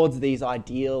towards these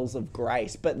ideals of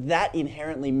grace, but that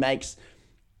inherently makes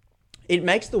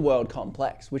the world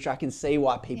complex, which I can see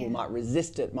why people might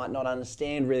resist it, might not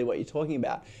understand really what you're talking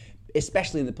about,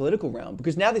 especially in the political realm,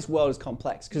 because now this world is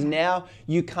complex, because now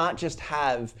you can't just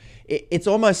have, it's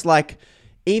almost like,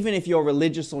 even if you're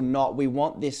religious or not, we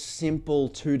want this simple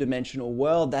two-dimensional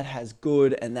world that has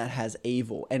good and that has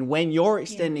evil. And when you're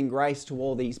extending grace to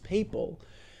all these people,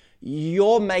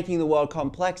 you're making the world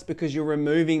complex because you're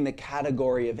removing the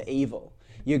category of evil.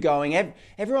 You're going,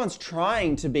 everyone's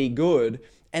trying to be good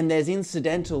and there's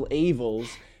incidental evils,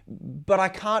 but I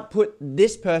can't put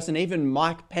this person, even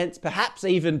Mike Pence, perhaps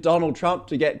even Donald Trump,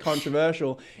 to get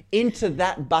controversial, into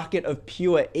that bucket of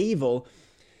pure evil,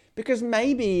 because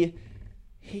maybe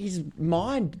his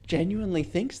mind genuinely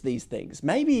thinks these things.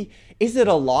 Maybe, is it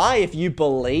a lie if you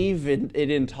believe in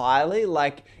it entirely?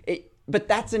 But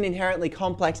that's an inherently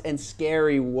complex and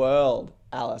scary world,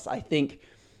 Alice, I think.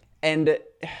 And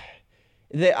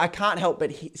I can't help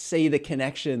but see the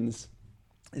connections.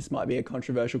 This might be a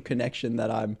controversial connection that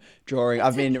I'm drawing.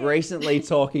 I've been recently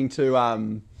talking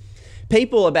to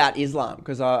people about Islam,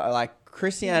 because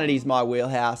Christianity is my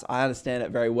wheelhouse. I understand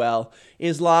it very well.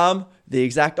 Islam, the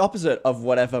exact opposite of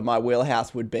whatever my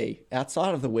wheelhouse would be,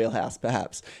 outside of the wheelhouse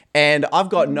perhaps. And I've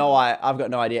got no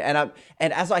idea.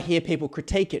 And as I hear people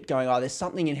critique it, going, "Oh, there's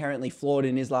something inherently flawed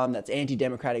in Islam that's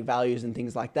anti-democratic values and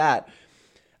things like that,"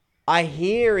 I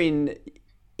hear in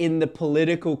the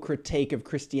political critique of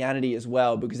Christianity as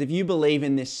well, because if you believe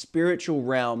in this spiritual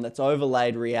realm that's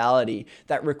overlaid reality,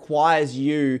 that requires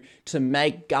you to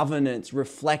make governance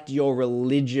reflect your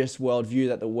religious worldview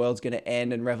that the world's going to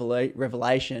end in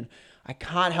Revelation, I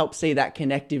can't help see that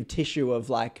connective tissue of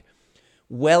like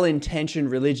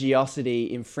well-intentioned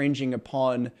religiosity infringing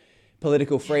upon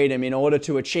political freedom in order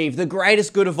to achieve the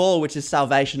greatest good of all, which is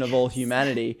salvation of all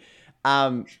humanity.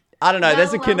 I don't know,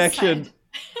 there's a connection.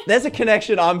 There's a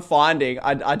connection I'm finding.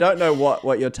 I don't know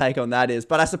what your take on that is,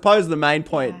 but I suppose the main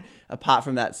point, apart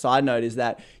from that side note, is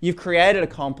that you've created a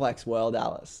complex world,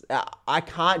 Alice. I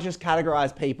can't just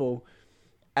categorize people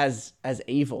as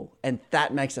evil, and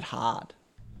that makes it hard.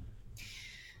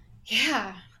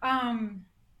 Yeah.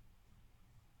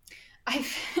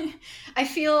 I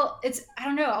feel I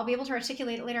don't know, I'll be able to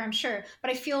articulate it later, I'm sure,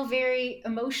 but I feel very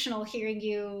emotional hearing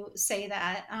you say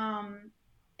that.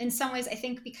 In some ways, I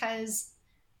think because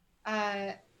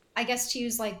I guess to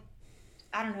use like,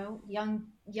 I don't know,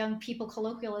 young people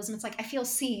colloquialism, it's like I feel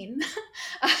seen.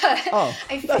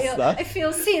 I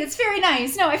feel seen. It's very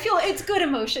nice. No, I feel it's good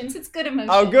emotions. It's good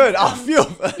emotions. Oh, good. I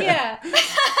feel. Yeah.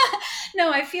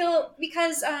 No, I feel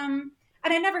because and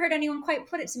I never heard anyone quite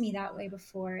put it to me that way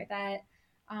before. That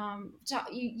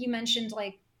you mentioned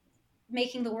like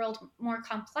making the world more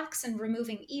complex and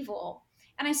removing evil,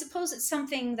 and I suppose it's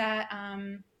something that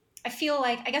I feel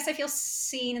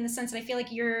seen in the sense that I feel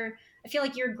like you're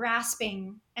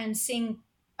grasping and seeing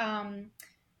common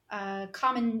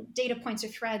data points or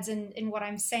threads in what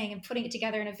I'm saying and putting it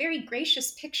together in a very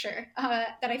gracious picture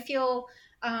that I feel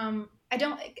I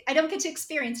don't get to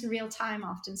experience in real time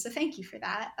often. So thank you for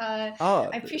that. I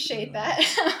appreciate that.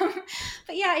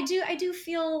 But yeah, I do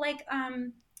feel like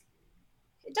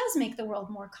it does make the world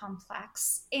more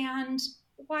complex. And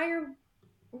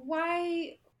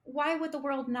why would the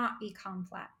world not be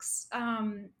complex?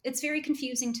 It's very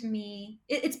confusing to me.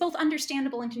 It's both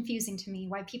understandable and confusing to me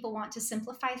why people want to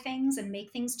simplify things and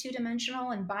make things two-dimensional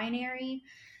and binary,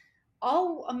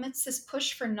 all amidst this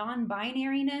push for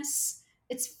non-binariness.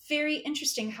 It's very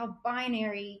interesting how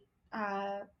binary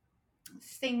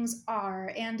things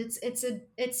are, and it's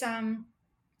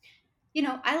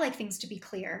I like things to be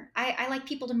clear. I like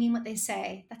people to mean what they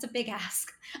say. That's a big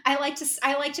ask. I like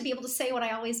to be able to say what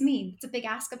I always mean. It's a big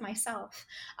ask of myself.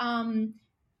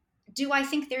 Do I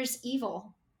think there's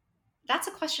evil? That's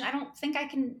a question I don't think I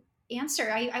can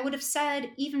answer. I would have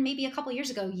said even maybe a couple years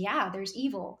ago, yeah, there's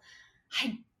evil.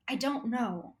 I don't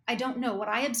know. I don't know. What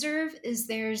I observe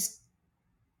is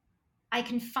I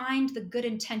can find the good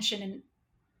intention in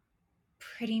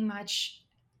pretty much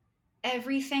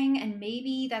everything. And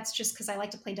maybe that's just because I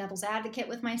like to play devil's advocate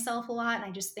with myself a lot, and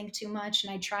I just think too much,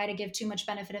 and I try to give too much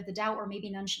benefit of the doubt, or maybe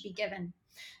none should be given.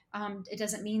 It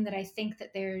doesn't mean that I think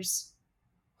that there's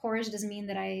horrors. It doesn't mean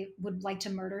that I would like to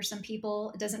murder some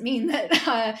people. It doesn't mean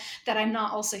that that I'm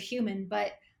not also human.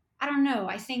 But I don't know.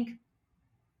 I think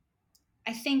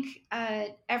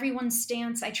everyone's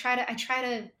stance.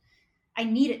 I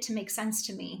need it to make sense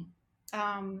to me.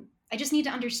 I just need to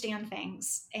understand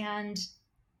things, and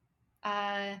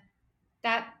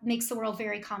that makes the world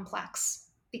very complex,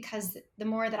 because the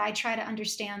more that I try to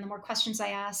understand, the more questions I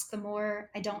ask, the more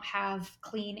I don't have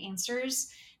clean answers,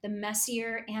 the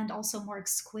messier and also more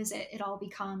exquisite it all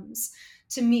becomes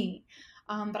to me.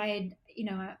 But I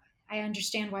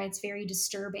understand why it's very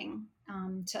disturbing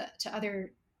to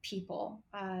other people.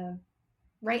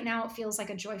 Right now it feels like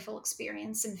a joyful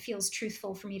experience and feels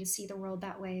truthful for me to see the world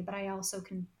that way. But I also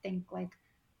can think, like,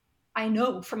 I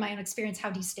know from my own experience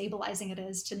how destabilizing it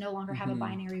is to no longer have a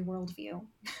binary worldview.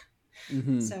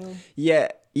 So yeah,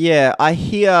 I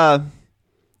hear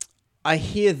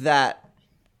that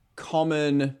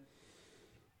common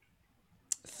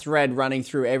thread running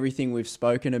through everything we've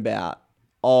spoken about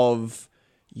of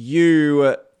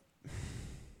you.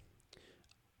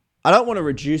 I don't want to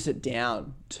reduce it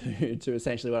down to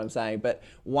essentially what I'm saying, but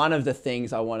one of the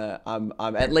things I want to, I'm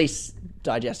at least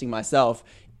digesting myself,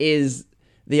 is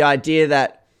the idea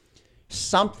that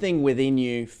something within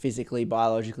you, physically,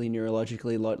 biologically,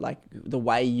 neurologically, like the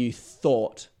way you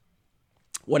thought,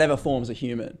 whatever forms a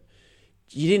human,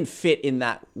 you didn't fit in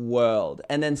that world.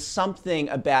 And then something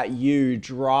about you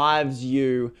drives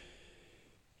you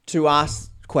to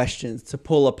ask questions, to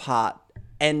pull apart.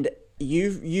 And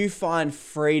you find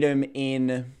freedom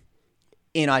in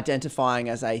identifying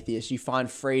as atheist. You find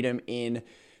freedom in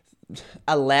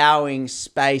allowing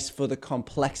space for the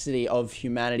complexity of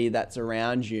humanity that's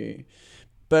around you.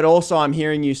 But also I'm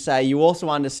hearing you say you also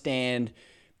understand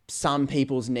some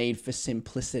people's need for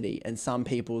simplicity and some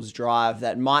people's drive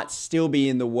that might still be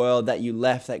in the world that you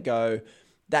left,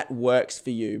 that works for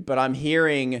you. But I'm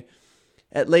hearing,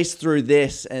 at least through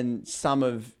this and some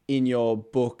of in your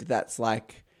book, that's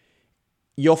like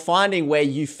you're finding where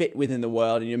you fit within the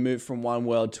world and you move from one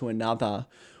world to another.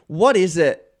 What is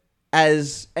it?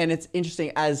 And it's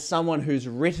interesting, as someone who's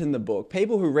written the book,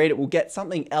 people who read it will get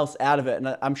something else out of it.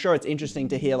 And I'm sure it's interesting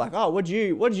to hear, like, oh, what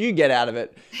did you get out of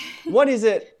it? What is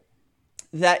it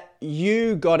that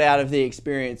you got out of the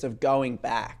experience of going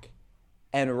back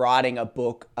and writing a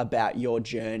book about your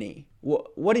journey?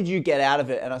 What did you get out of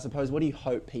it? And I suppose, what do you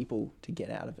hope people to get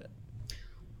out of it?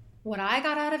 What I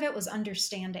got out of it was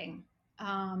understanding.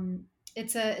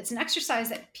 It's an exercise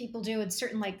that people do in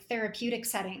certain like therapeutic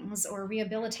settings or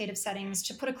rehabilitative settings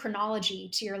to put a chronology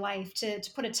to your life, to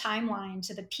put a timeline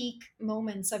to the peak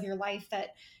moments of your life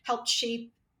that helped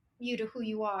shape you to who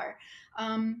you are.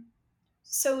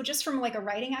 So just from like a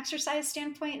writing exercise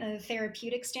standpoint and a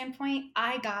therapeutic standpoint,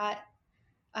 I got,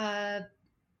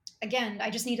 again, I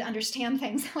just need to understand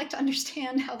things. I like to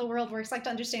understand how the world works. I like to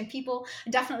understand people. I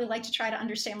definitely like to try to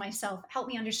understand myself. Help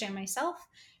me understand myself.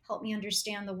 Help me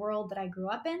understand the world that I grew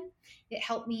up in. It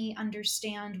helped me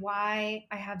understand why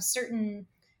I have certain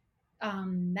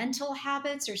mental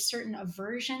habits or certain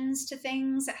aversions to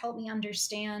things. It helped me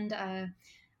understand, I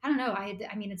don't know, I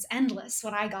mean, it's endless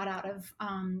what I got out of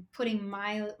putting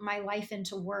my life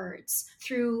into words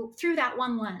through that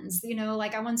one lens. You know,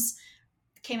 like I once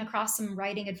came across some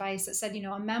writing advice that said, you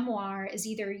know, a memoir is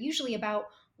either usually about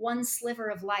one sliver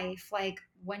of life, like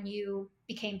when you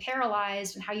became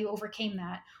paralyzed and how you overcame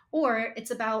that, or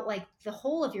it's about like the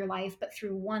whole of your life, but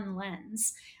through one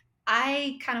lens.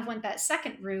 I kind of went that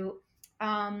second route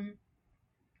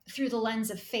through the lens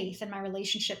of faith and my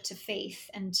relationship to faith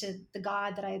and to the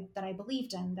God that I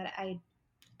believed in, that I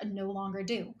no longer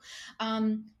do.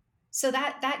 So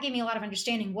that gave me a lot of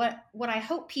understanding. What I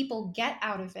hope people get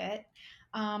out of it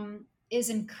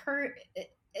is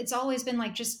it's always been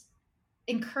like just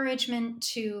encouragement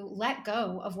to let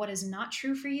go of what is not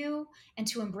true for you and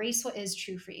to embrace what is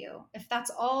true for you. If that's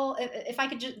all, if I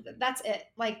could just, that's it.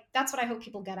 Like, that's what I hope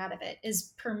people get out of it,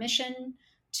 is permission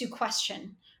to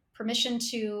question, permission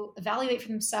to evaluate for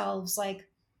themselves, like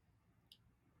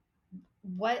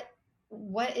what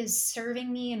is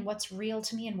serving me and what's real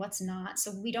to me and what's not.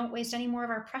 So we don't waste any more of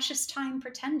our precious time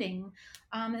pretending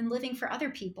and living for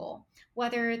other people,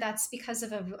 whether that's because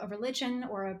of a religion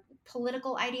or a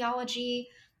political ideology.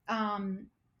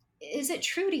 is it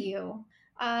true to you?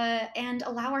 And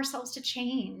allow ourselves to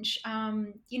change.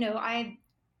 I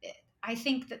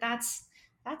think that's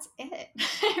it,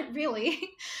 really.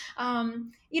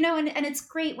 And it's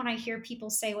great when I hear people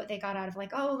say what they got out of,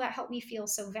 like, oh, that helped me feel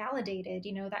so validated,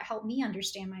 that helped me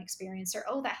understand my experience, or,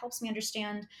 oh, that helps me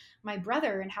understand my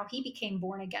brother and how he became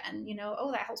born again,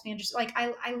 oh, that helps me understand.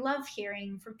 Like, I love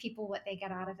hearing from people what they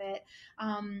get out of it.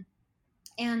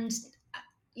 And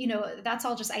that's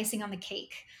all just icing on the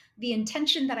cake. The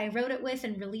intention that I wrote it with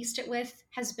and released it with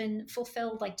has been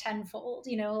fulfilled like tenfold.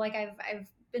 Like I've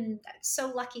been so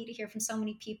lucky to hear from so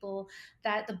many people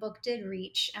that the book did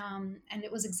reach, and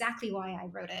it was exactly why I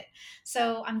wrote it.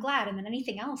 So I'm glad. And then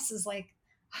anything else is like,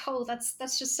 oh,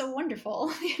 that's just so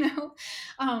wonderful,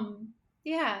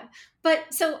 Yeah. But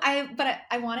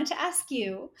I wanted to ask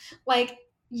you, like,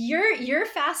 your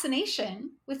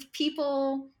fascination with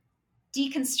people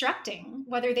deconstructing,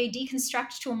 whether they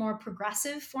deconstruct to a more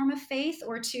progressive form of faith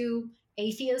or to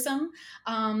atheism,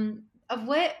 of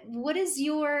what is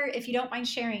your, if you don't mind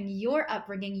sharing, your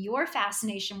upbringing, your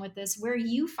fascination with this, where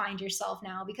you find yourself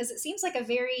now? Because it seems like a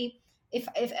very,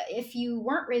 if you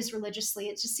weren't raised religiously,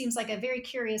 it just seems like a very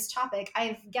curious topic.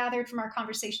 I've gathered from our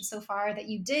conversation so far that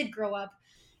you did grow up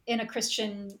in a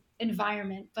Christian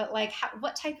environment, but like,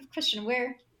 what type of Christian?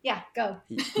 Where? Yeah, go.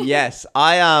 Yes,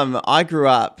 I grew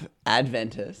up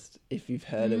Adventist, if you've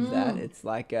heard of that. It's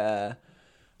like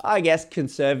I guess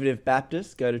conservative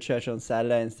Baptist, go to church on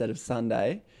Saturday instead of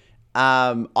Sunday.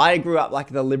 I grew up like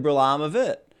the liberal arm of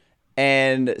it,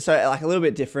 and so like a little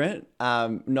bit different.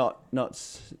 Not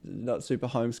super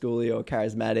homeschooly or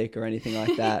charismatic or anything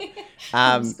like that.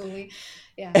 Homeschooly,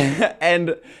 yeah.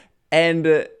 and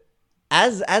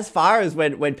as far as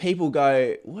when people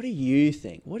go, what do you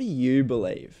think? What do you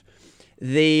believe?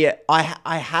 I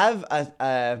have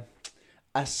a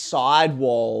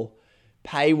sidewall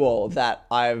paywall that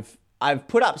I've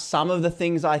put up some of the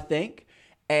things I think,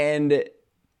 and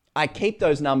I keep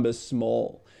those numbers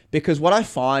small, because what I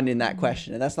find in that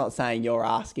question, and that's not saying you're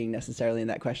asking necessarily in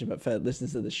that question, but for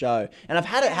listeners of the show, and I've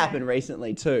had it happen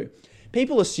recently too,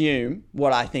 people assume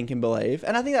what I think and believe,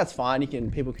 and I think that's fine.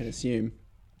 People can assume.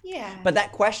 Yeah. But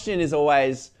that question is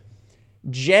always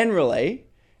generally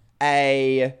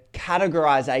a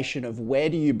categorization of where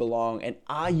do you belong, and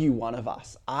are you one of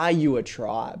us? Are you a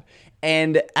tribe?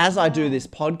 And as I do this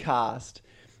podcast,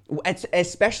 it's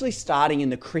especially starting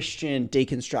in the Christian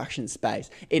deconstruction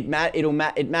space, it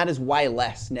matters way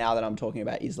less now that I'm talking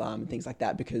about Islam and things like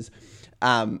that, because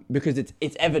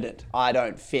it's evident I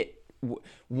don't fit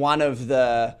one of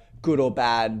the good or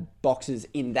bad boxes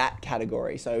in that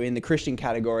category. So in the Christian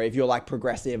category, if you're like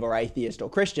progressive or atheist or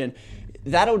Christian,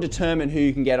 that'll determine who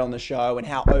you can get on the show and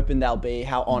how open they'll be,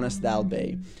 how honest they'll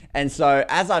be. And so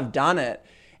as I've done it,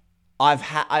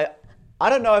 I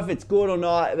don't know if it's good or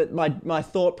not, but my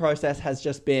thought process has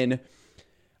just been,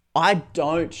 I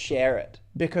don't share it,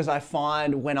 because I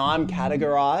find when I'm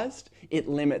categorized, it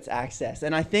limits access.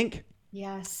 And I think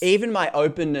even my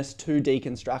openness to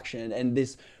deconstruction and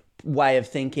this way of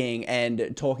thinking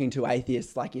and talking to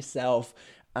atheists like yourself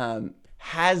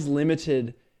has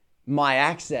limited my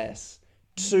access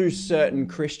to certain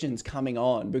Christians coming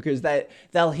on, because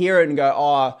they'll hear it and go,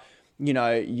 oh,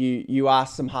 you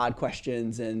ask some hard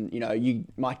questions and, you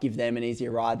might give them an easier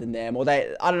ride than them, or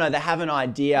they have an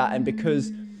idea. And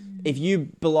because if you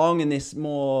belong in this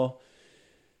more,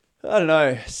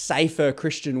 safer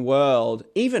Christian world,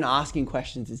 even asking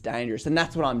questions is dangerous. And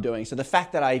that's what I'm doing. So the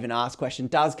fact that I even ask questions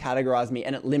does categorize me,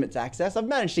 and it limits access. I've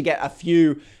managed to get a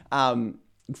few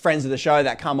friends of the show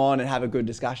that come on and have a good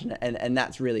discussion, and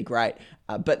that's really great.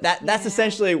 But that's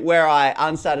essentially where I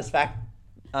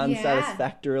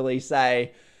unsatisfactorily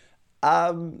say,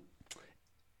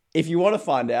 if you want to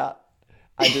find out,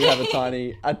 I do have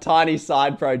a tiny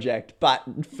side project, but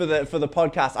for the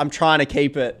podcast, I'm trying to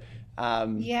keep it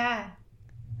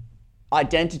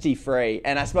identity free.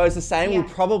 And I suppose the same will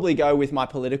probably go with my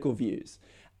political views.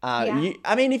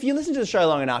 If you listen to the show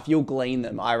long enough, you'll glean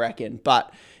them, I reckon.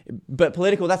 But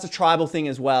political, that's a tribal thing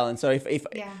as well. And so if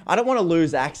I don't want to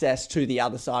lose access to the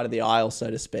other side of the aisle,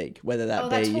 so to speak, whether that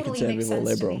be totally conservative or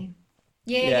liberal.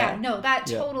 Yeah. No, that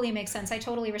totally makes sense. I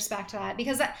totally respect that,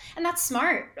 because that's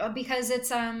smart, because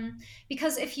it's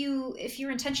because if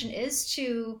your intention is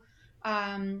to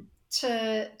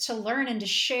learn and to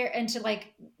share and to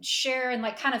like share and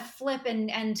like kind of flip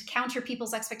and counter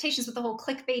people's expectations with the whole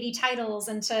clickbaity titles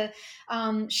and to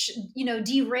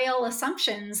derail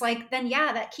assumptions, like then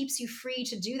that keeps you free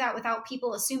to do that without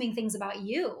people assuming things about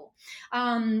you.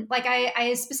 Like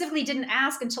I specifically didn't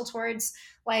ask until towards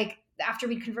like after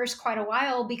we conversed quite a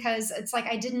while, because it's like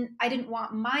I didn't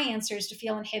want my answers to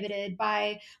feel inhibited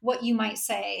by what you might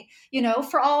say.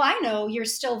 For all I know, you're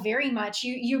still very much,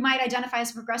 you might identify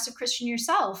as a progressive Christian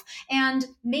yourself, and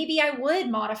maybe I would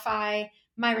modify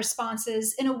my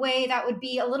responses in a way that would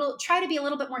be try to be a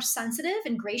little bit more sensitive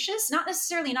and gracious, not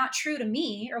necessarily not true to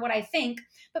me or what I think,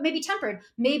 but maybe tempered.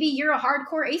 Maybe you're a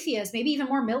hardcore atheist, maybe even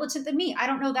more militant than me. I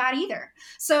don't know that either.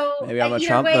 So maybe I'm a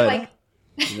Trump voter.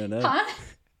 You don't know. Huh?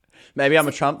 Maybe I'm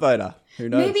a Trump voter. Who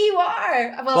knows? Maybe you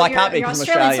are. Well, I can't be you're because I'm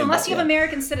Australian, Australian, so unless you have yeah.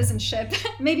 American citizenship,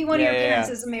 maybe one of your parents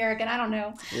is American. I don't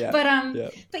know. Yeah.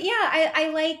 But yeah.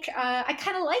 I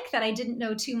kind of like that I didn't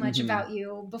know too much about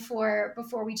you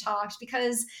before we talked,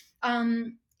 because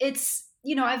it's,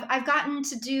 I've gotten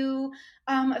to do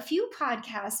a few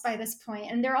podcasts by this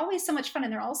point, and they're always so much fun,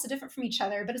 and they're all so different from each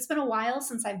other, but it's been a while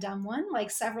since I've done one,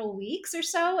 like several weeks or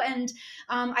so. And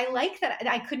I like that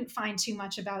I couldn't find too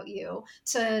much about you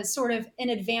to sort of in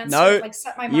advance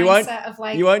set my mindset of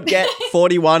like. You won't get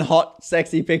 41 hot,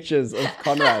 sexy pictures of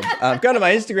Conrad. Go to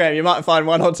my Instagram, you might find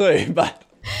one or two, but.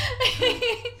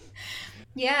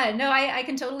 Yeah, no, I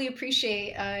can totally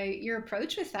appreciate your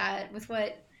approach with that, with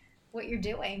what you're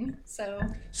doing. So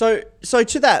lastly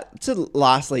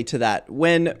to that,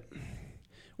 when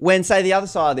say the other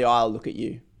side of the aisle look at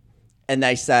you and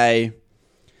they say,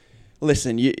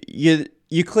 listen,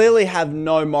 you clearly have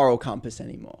no moral compass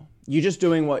anymore. You're just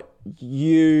doing what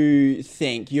you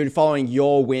think. You're following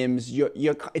your whims.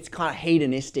 It's kind of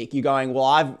hedonistic. You're going,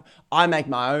 well, I make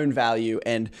my own value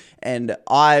and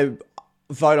I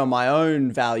vote on my own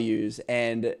values,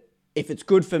 and if it's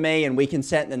good for me and we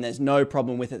consent, then there's no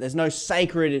problem with it. There's no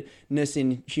sacredness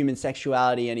in human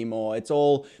sexuality anymore.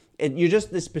 You're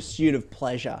just this pursuit of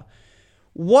pleasure.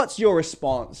 What's your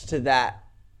response to that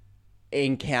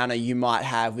encounter you might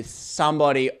have with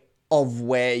somebody of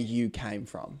where you came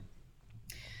from?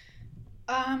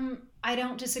 I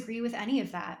don't disagree with any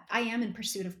of that. I am in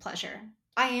pursuit of pleasure.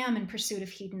 I am in pursuit of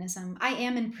hedonism. I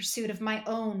am in pursuit of my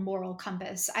own moral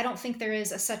compass. I don't think there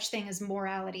is a such thing as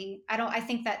morality. I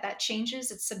think that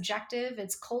changes. It's subjective,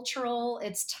 it's cultural,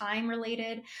 it's time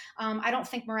related. I don't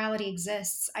think morality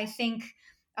exists. I think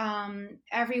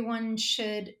everyone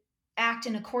should act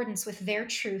in accordance with their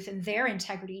truth and their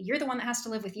integrity. You're the one that has to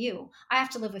live with you. I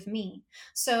have to live with me.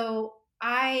 So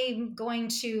I'm going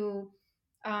to,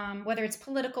 whether it's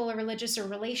political or religious or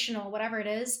relational, whatever it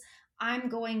is, I'm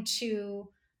going to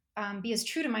be as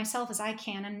true to myself as I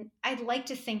can. And I'd like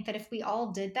to think that if we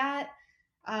all did that,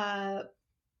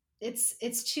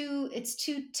 it's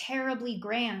too terribly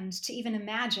grand to even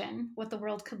imagine what the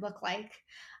world could look like.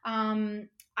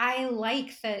 I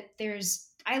like that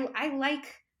I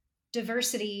like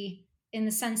diversity in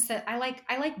the sense that I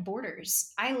like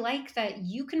borders. I like that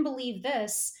you can believe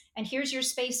this and here's your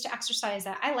space to exercise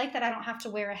that. I like that I don't have to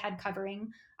wear a head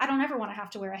covering. I don't ever want to have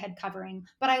to wear a head covering,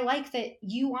 but I like that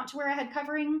you want to wear a head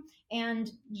covering and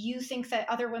you think that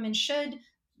other women should.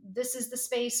 This is the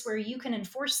space where you can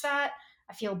enforce that.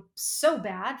 I feel so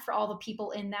bad for all the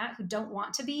people in that who don't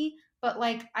want to be, but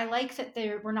I like that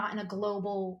we're not in a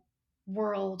global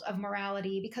world of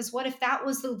morality, because what if that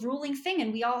was the ruling thing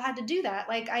and we all had to do that?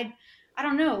 I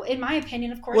don't know. In my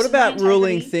opinion, of course. What about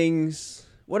ruling things?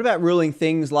 What about ruling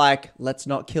things like, let's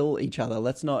not kill each other,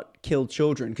 let's not kill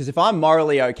children? Because if I'm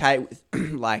morally okay with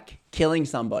killing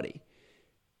somebody,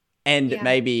 and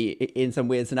maybe in some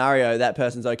weird scenario that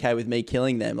person's okay with me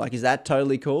killing them, is that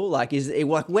totally cool?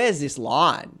 Where's this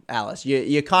line, Alice?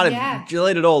 You kind of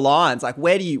deleted all lines.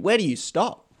 Where do you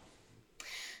stop?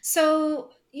 So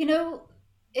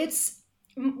it's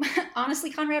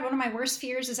honestly, Conrad, one of my worst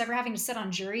fears is ever having to sit on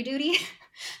jury duty.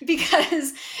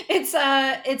 Because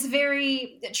it's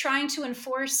very trying to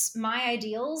enforce my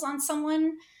ideals on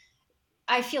someone.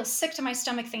 I feel sick to my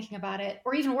stomach thinking about it,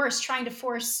 or even worse, trying to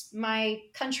force my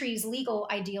country's legal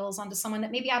ideals onto someone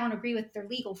that maybe I don't agree with their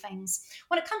legal things.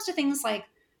 When it comes to things like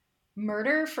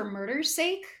murder for murder's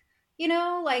sake,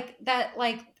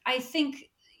 I think,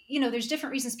 there's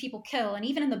different reasons people kill. And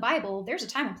even in the Bible, there's a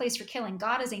time and place for killing.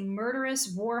 God is a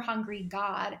murderous, war-hungry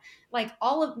God.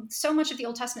 So much of the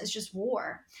Old Testament is just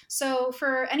war. So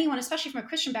for anyone, especially from a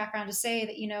Christian background, to say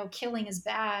that, killing is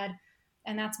bad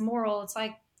and that's moral, it's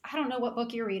I don't know what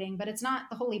book you're reading, but it's not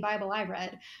the Holy Bible I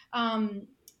read. And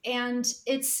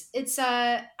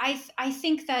I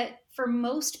think that for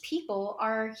most people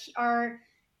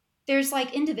there's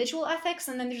individual ethics,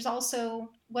 and then there's also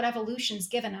what evolution's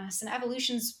given us. And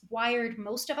evolution's wired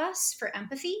most of us for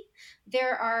empathy.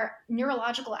 There are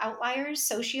neurological outliers,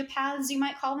 sociopaths, you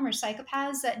might call them, or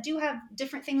psychopaths, that do have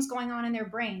different things going on in their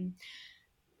brain.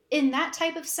 In that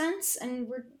type of sense, and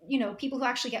we're, people who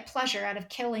actually get pleasure out of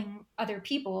killing other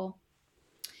people,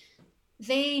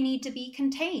 they need to be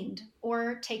contained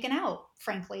or taken out,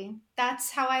 frankly. That's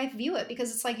how I view it,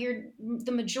 because it's like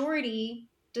the majority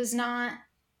does not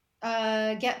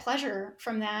get pleasure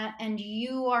from that, and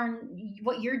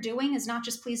what you're doing is not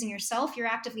just pleasing yourself, you're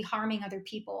actively harming other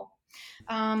people.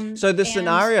 So the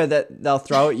scenario that they'll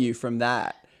throw at you from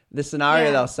that, the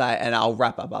scenario they'll say, and I'll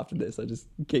wrap up after this, I just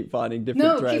keep finding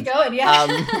different threads. Keep going,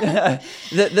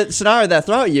 the scenario they'll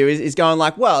throw at you is going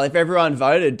like, well, if everyone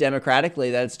voted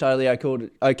democratically that it's totally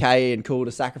okay and cool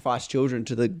to sacrifice children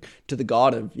to the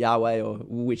God of Yahweh or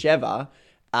whichever,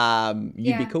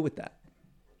 you'd be cool with that.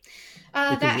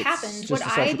 That happened.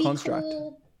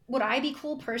 Would I be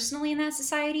cool personally in that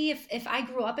society? If I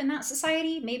grew up in that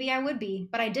society, maybe I would be,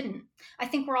 but I didn't. I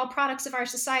think we're all products of our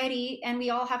society, and we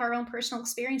all have our own personal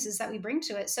experiences that we bring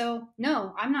to it. So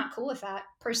no, I'm not cool with that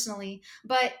personally.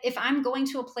 But if I'm going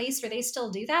to a place where they still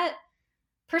do that,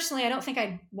 personally, I don't think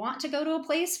I'd want to go to a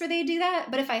place where they do that.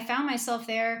 But if I found myself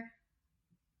there,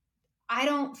 I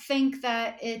don't think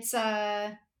that it's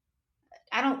I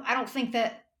don't think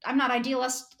that I'm not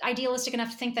idealistic enough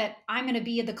to think that I'm going to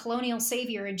be the colonial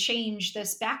savior and change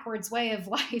this backwards way of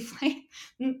life. Like,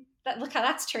 look how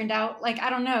that's turned out. Like,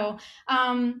 I don't know.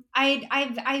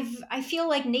 I feel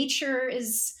like nature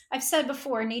is, I've said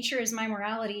before, nature is my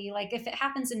morality. Like, if it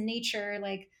happens in nature,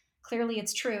 like, clearly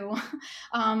it's true.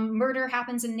 Murder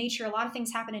happens in nature. A lot of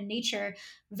things happen in nature.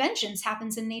 Vengeance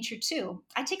happens in nature too.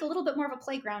 I take a little bit more of a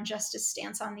playground justice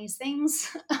stance on these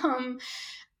things.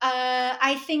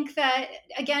 I think that,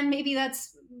 again, maybe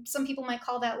that's, some people might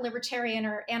call that libertarian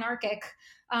or anarchic.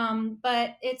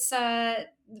 But it's,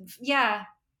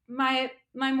 my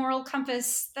moral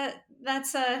compass,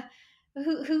 that's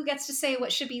who gets to say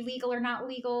what should be legal or not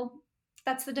legal?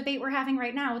 That's the debate we're having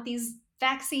right now with these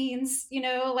vaccines,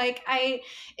 like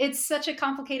it's such a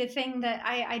complicated thing that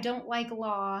I don't like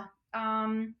law,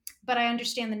 but I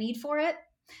understand the need for it.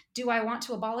 Do I want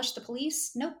to abolish the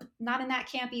police? Nope, not in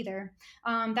that camp either.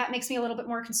 That makes me a little bit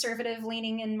more conservative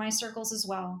leaning in my circles as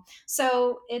well.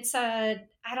 So it's I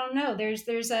don't know.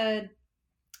 There's a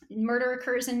murder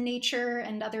occurs in nature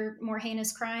and other more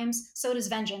heinous crimes. So does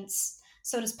vengeance.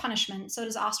 So does punishment. So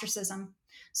does ostracism.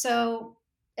 So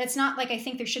it's not like I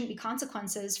think there shouldn't be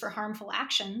consequences for harmful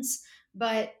actions,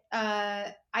 but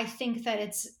I think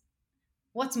that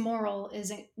what's moral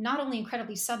is not only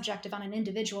incredibly subjective on an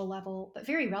individual level, but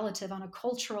very relative on a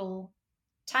cultural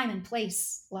time and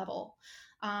place level.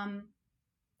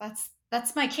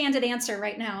 That's my candid answer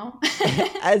right now.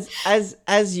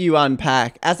 as you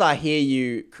unpack, as I hear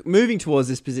you moving towards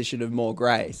this position of more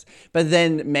grace, but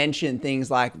then mention things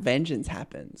like vengeance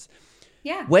happens.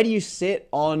 Yeah. Where do you sit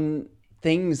on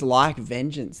things like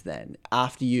vengeance then,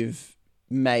 after you've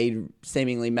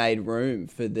seemingly made room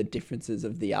for the differences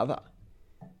of the other?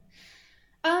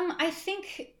 I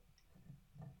think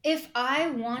if I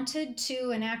wanted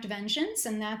to enact vengeance,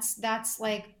 and that's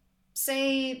like,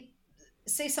 say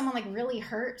someone like really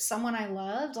hurt someone I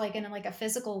loved, like in like a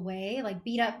physical way, like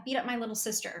beat up my little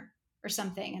sister or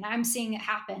something, and I'm seeing it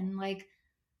happen, like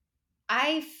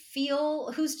I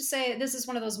feel, who's to say this is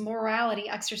one of those morality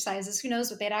exercises? Who knows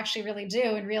what they'd actually really do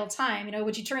in real time?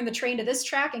 Would you turn the train to this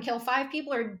track and kill 5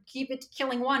 people, or keep it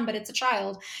killing 1, but it's a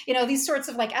child? These sorts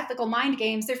of like ethical mind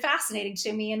games, they're fascinating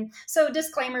to me. And so,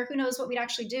 disclaimer, who knows what we'd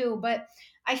actually do? But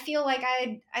I feel like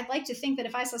I'd like to think that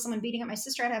if I saw someone beating up my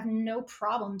sister, I'd have no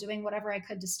problem doing whatever I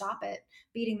could to stop it.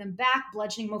 Beating them back,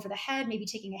 bludgeoning them over the head, maybe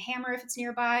taking a hammer if it's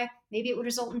nearby. Maybe it would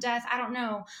result in death. I don't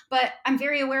know. But I'm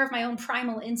very aware of my own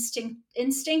primal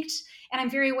instinct, and I'm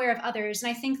very aware of others.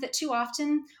 And I think that too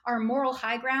often our moral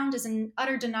high ground is an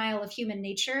utter denial of human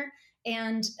nature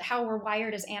and how we're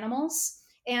wired as animals.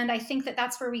 And I think that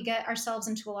that's where we get ourselves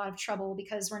into a lot of trouble,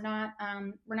 because we're not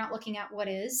looking at what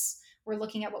is. We're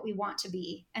looking at what we want to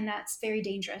be. And that's very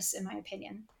dangerous, in my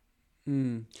opinion.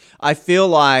 I feel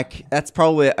like that's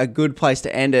probably a good place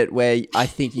to end it, where I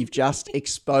think you've just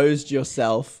exposed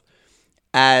yourself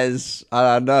as,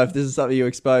 I don't know if this is something you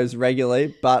expose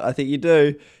regularly, but I think you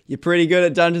do. You're pretty good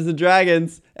at Dungeons and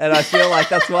Dragons. And I feel like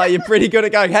that's why you're pretty good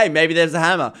at going, hey, maybe there's a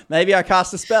hammer. Maybe I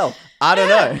cast a spell. I don't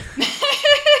know.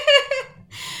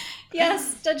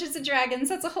 Yes, Dungeons and Dragons.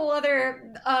 That's a whole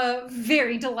other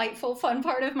very delightful, fun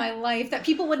part of my life that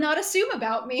people would not assume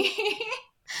about me.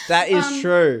 That is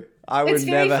true. I would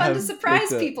never have. It's very fun to surprise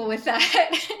people with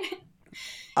that.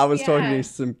 I was talking to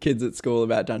some kids at school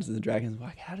about Dungeons and Dragons.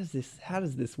 Like, how does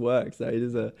this work?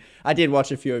 So I did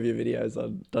watch a few of your videos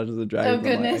on Dungeons and Dragons. Oh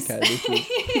goodness. I'm like,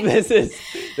 okay,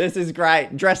 this is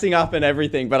great, dressing up and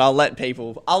everything. But I'll let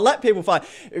people find.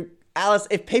 Alice,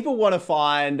 if people want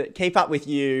to keep up with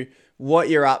you, what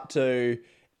you're up to,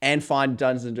 and find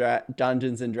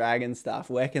Dungeons and Dragons stuff,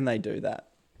 where can they do that?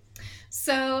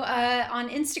 So on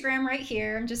Instagram right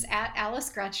here, I'm just at Alice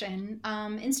Gretchen.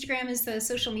 Instagram is the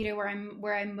social media where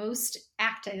I'm most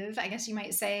active, I guess you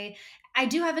might say. I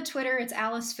do have a Twitter. It's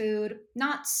Alice Food.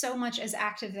 Not so much as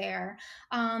active there.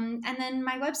 And then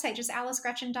my website, just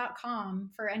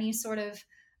alicegretchen.com, for any sort of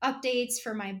updates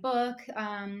for my book.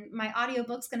 My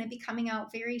audiobook's going to be coming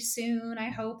out very soon. I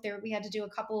hope. We had to do a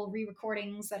couple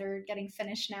re-recordings that are getting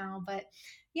finished now, but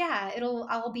yeah,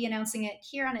 I'll be announcing it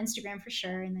here on Instagram for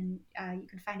sure, and then you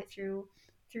can find it through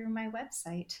my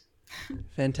website.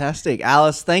 Fantastic.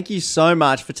 Alice, thank you so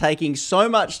much for taking so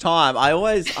much time.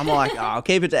 I'm like, I'll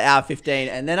keep it to hour 15,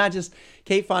 and then I just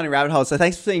keep finding rabbit holes. So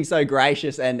thanks for being so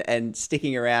gracious and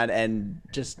sticking around and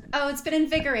just... Oh, it's been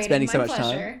invigorating. Spending My so much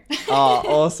pleasure. time. Oh,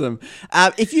 awesome.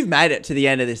 If you've made it to the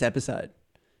end of this episode,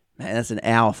 man, that's an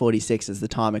hour 46 as the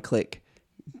timer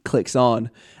clicks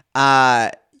on.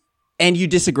 And you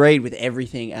disagreed with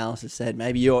everything Alice has said.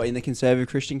 Maybe you're in the conservative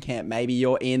Christian camp. Maybe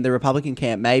you're in the Republican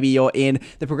camp. Maybe you're in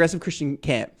the progressive Christian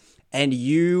camp. And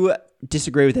you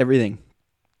disagree with everything.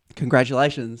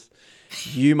 Congratulations.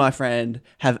 You, my friend,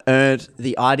 have earned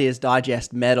the Ideas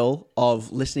Digest medal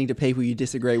of listening to people you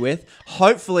disagree with.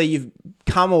 Hopefully you've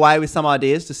come away with some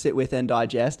ideas to sit with and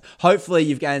digest. Hopefully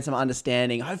you've gained some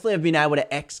understanding. Hopefully I've been able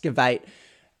to excavate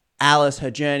Alice,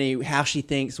 her journey, how she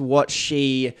thinks, what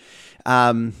she...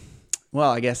 well,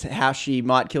 I guess how she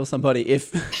might kill somebody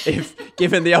if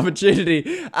given the opportunity.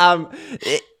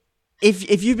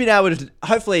 If you've been able to,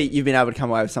 hopefully you've been able to come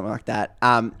away with something like that.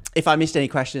 If I missed any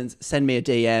questions, send me a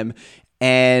DM,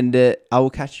 and I will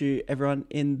catch you everyone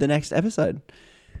in the next episode.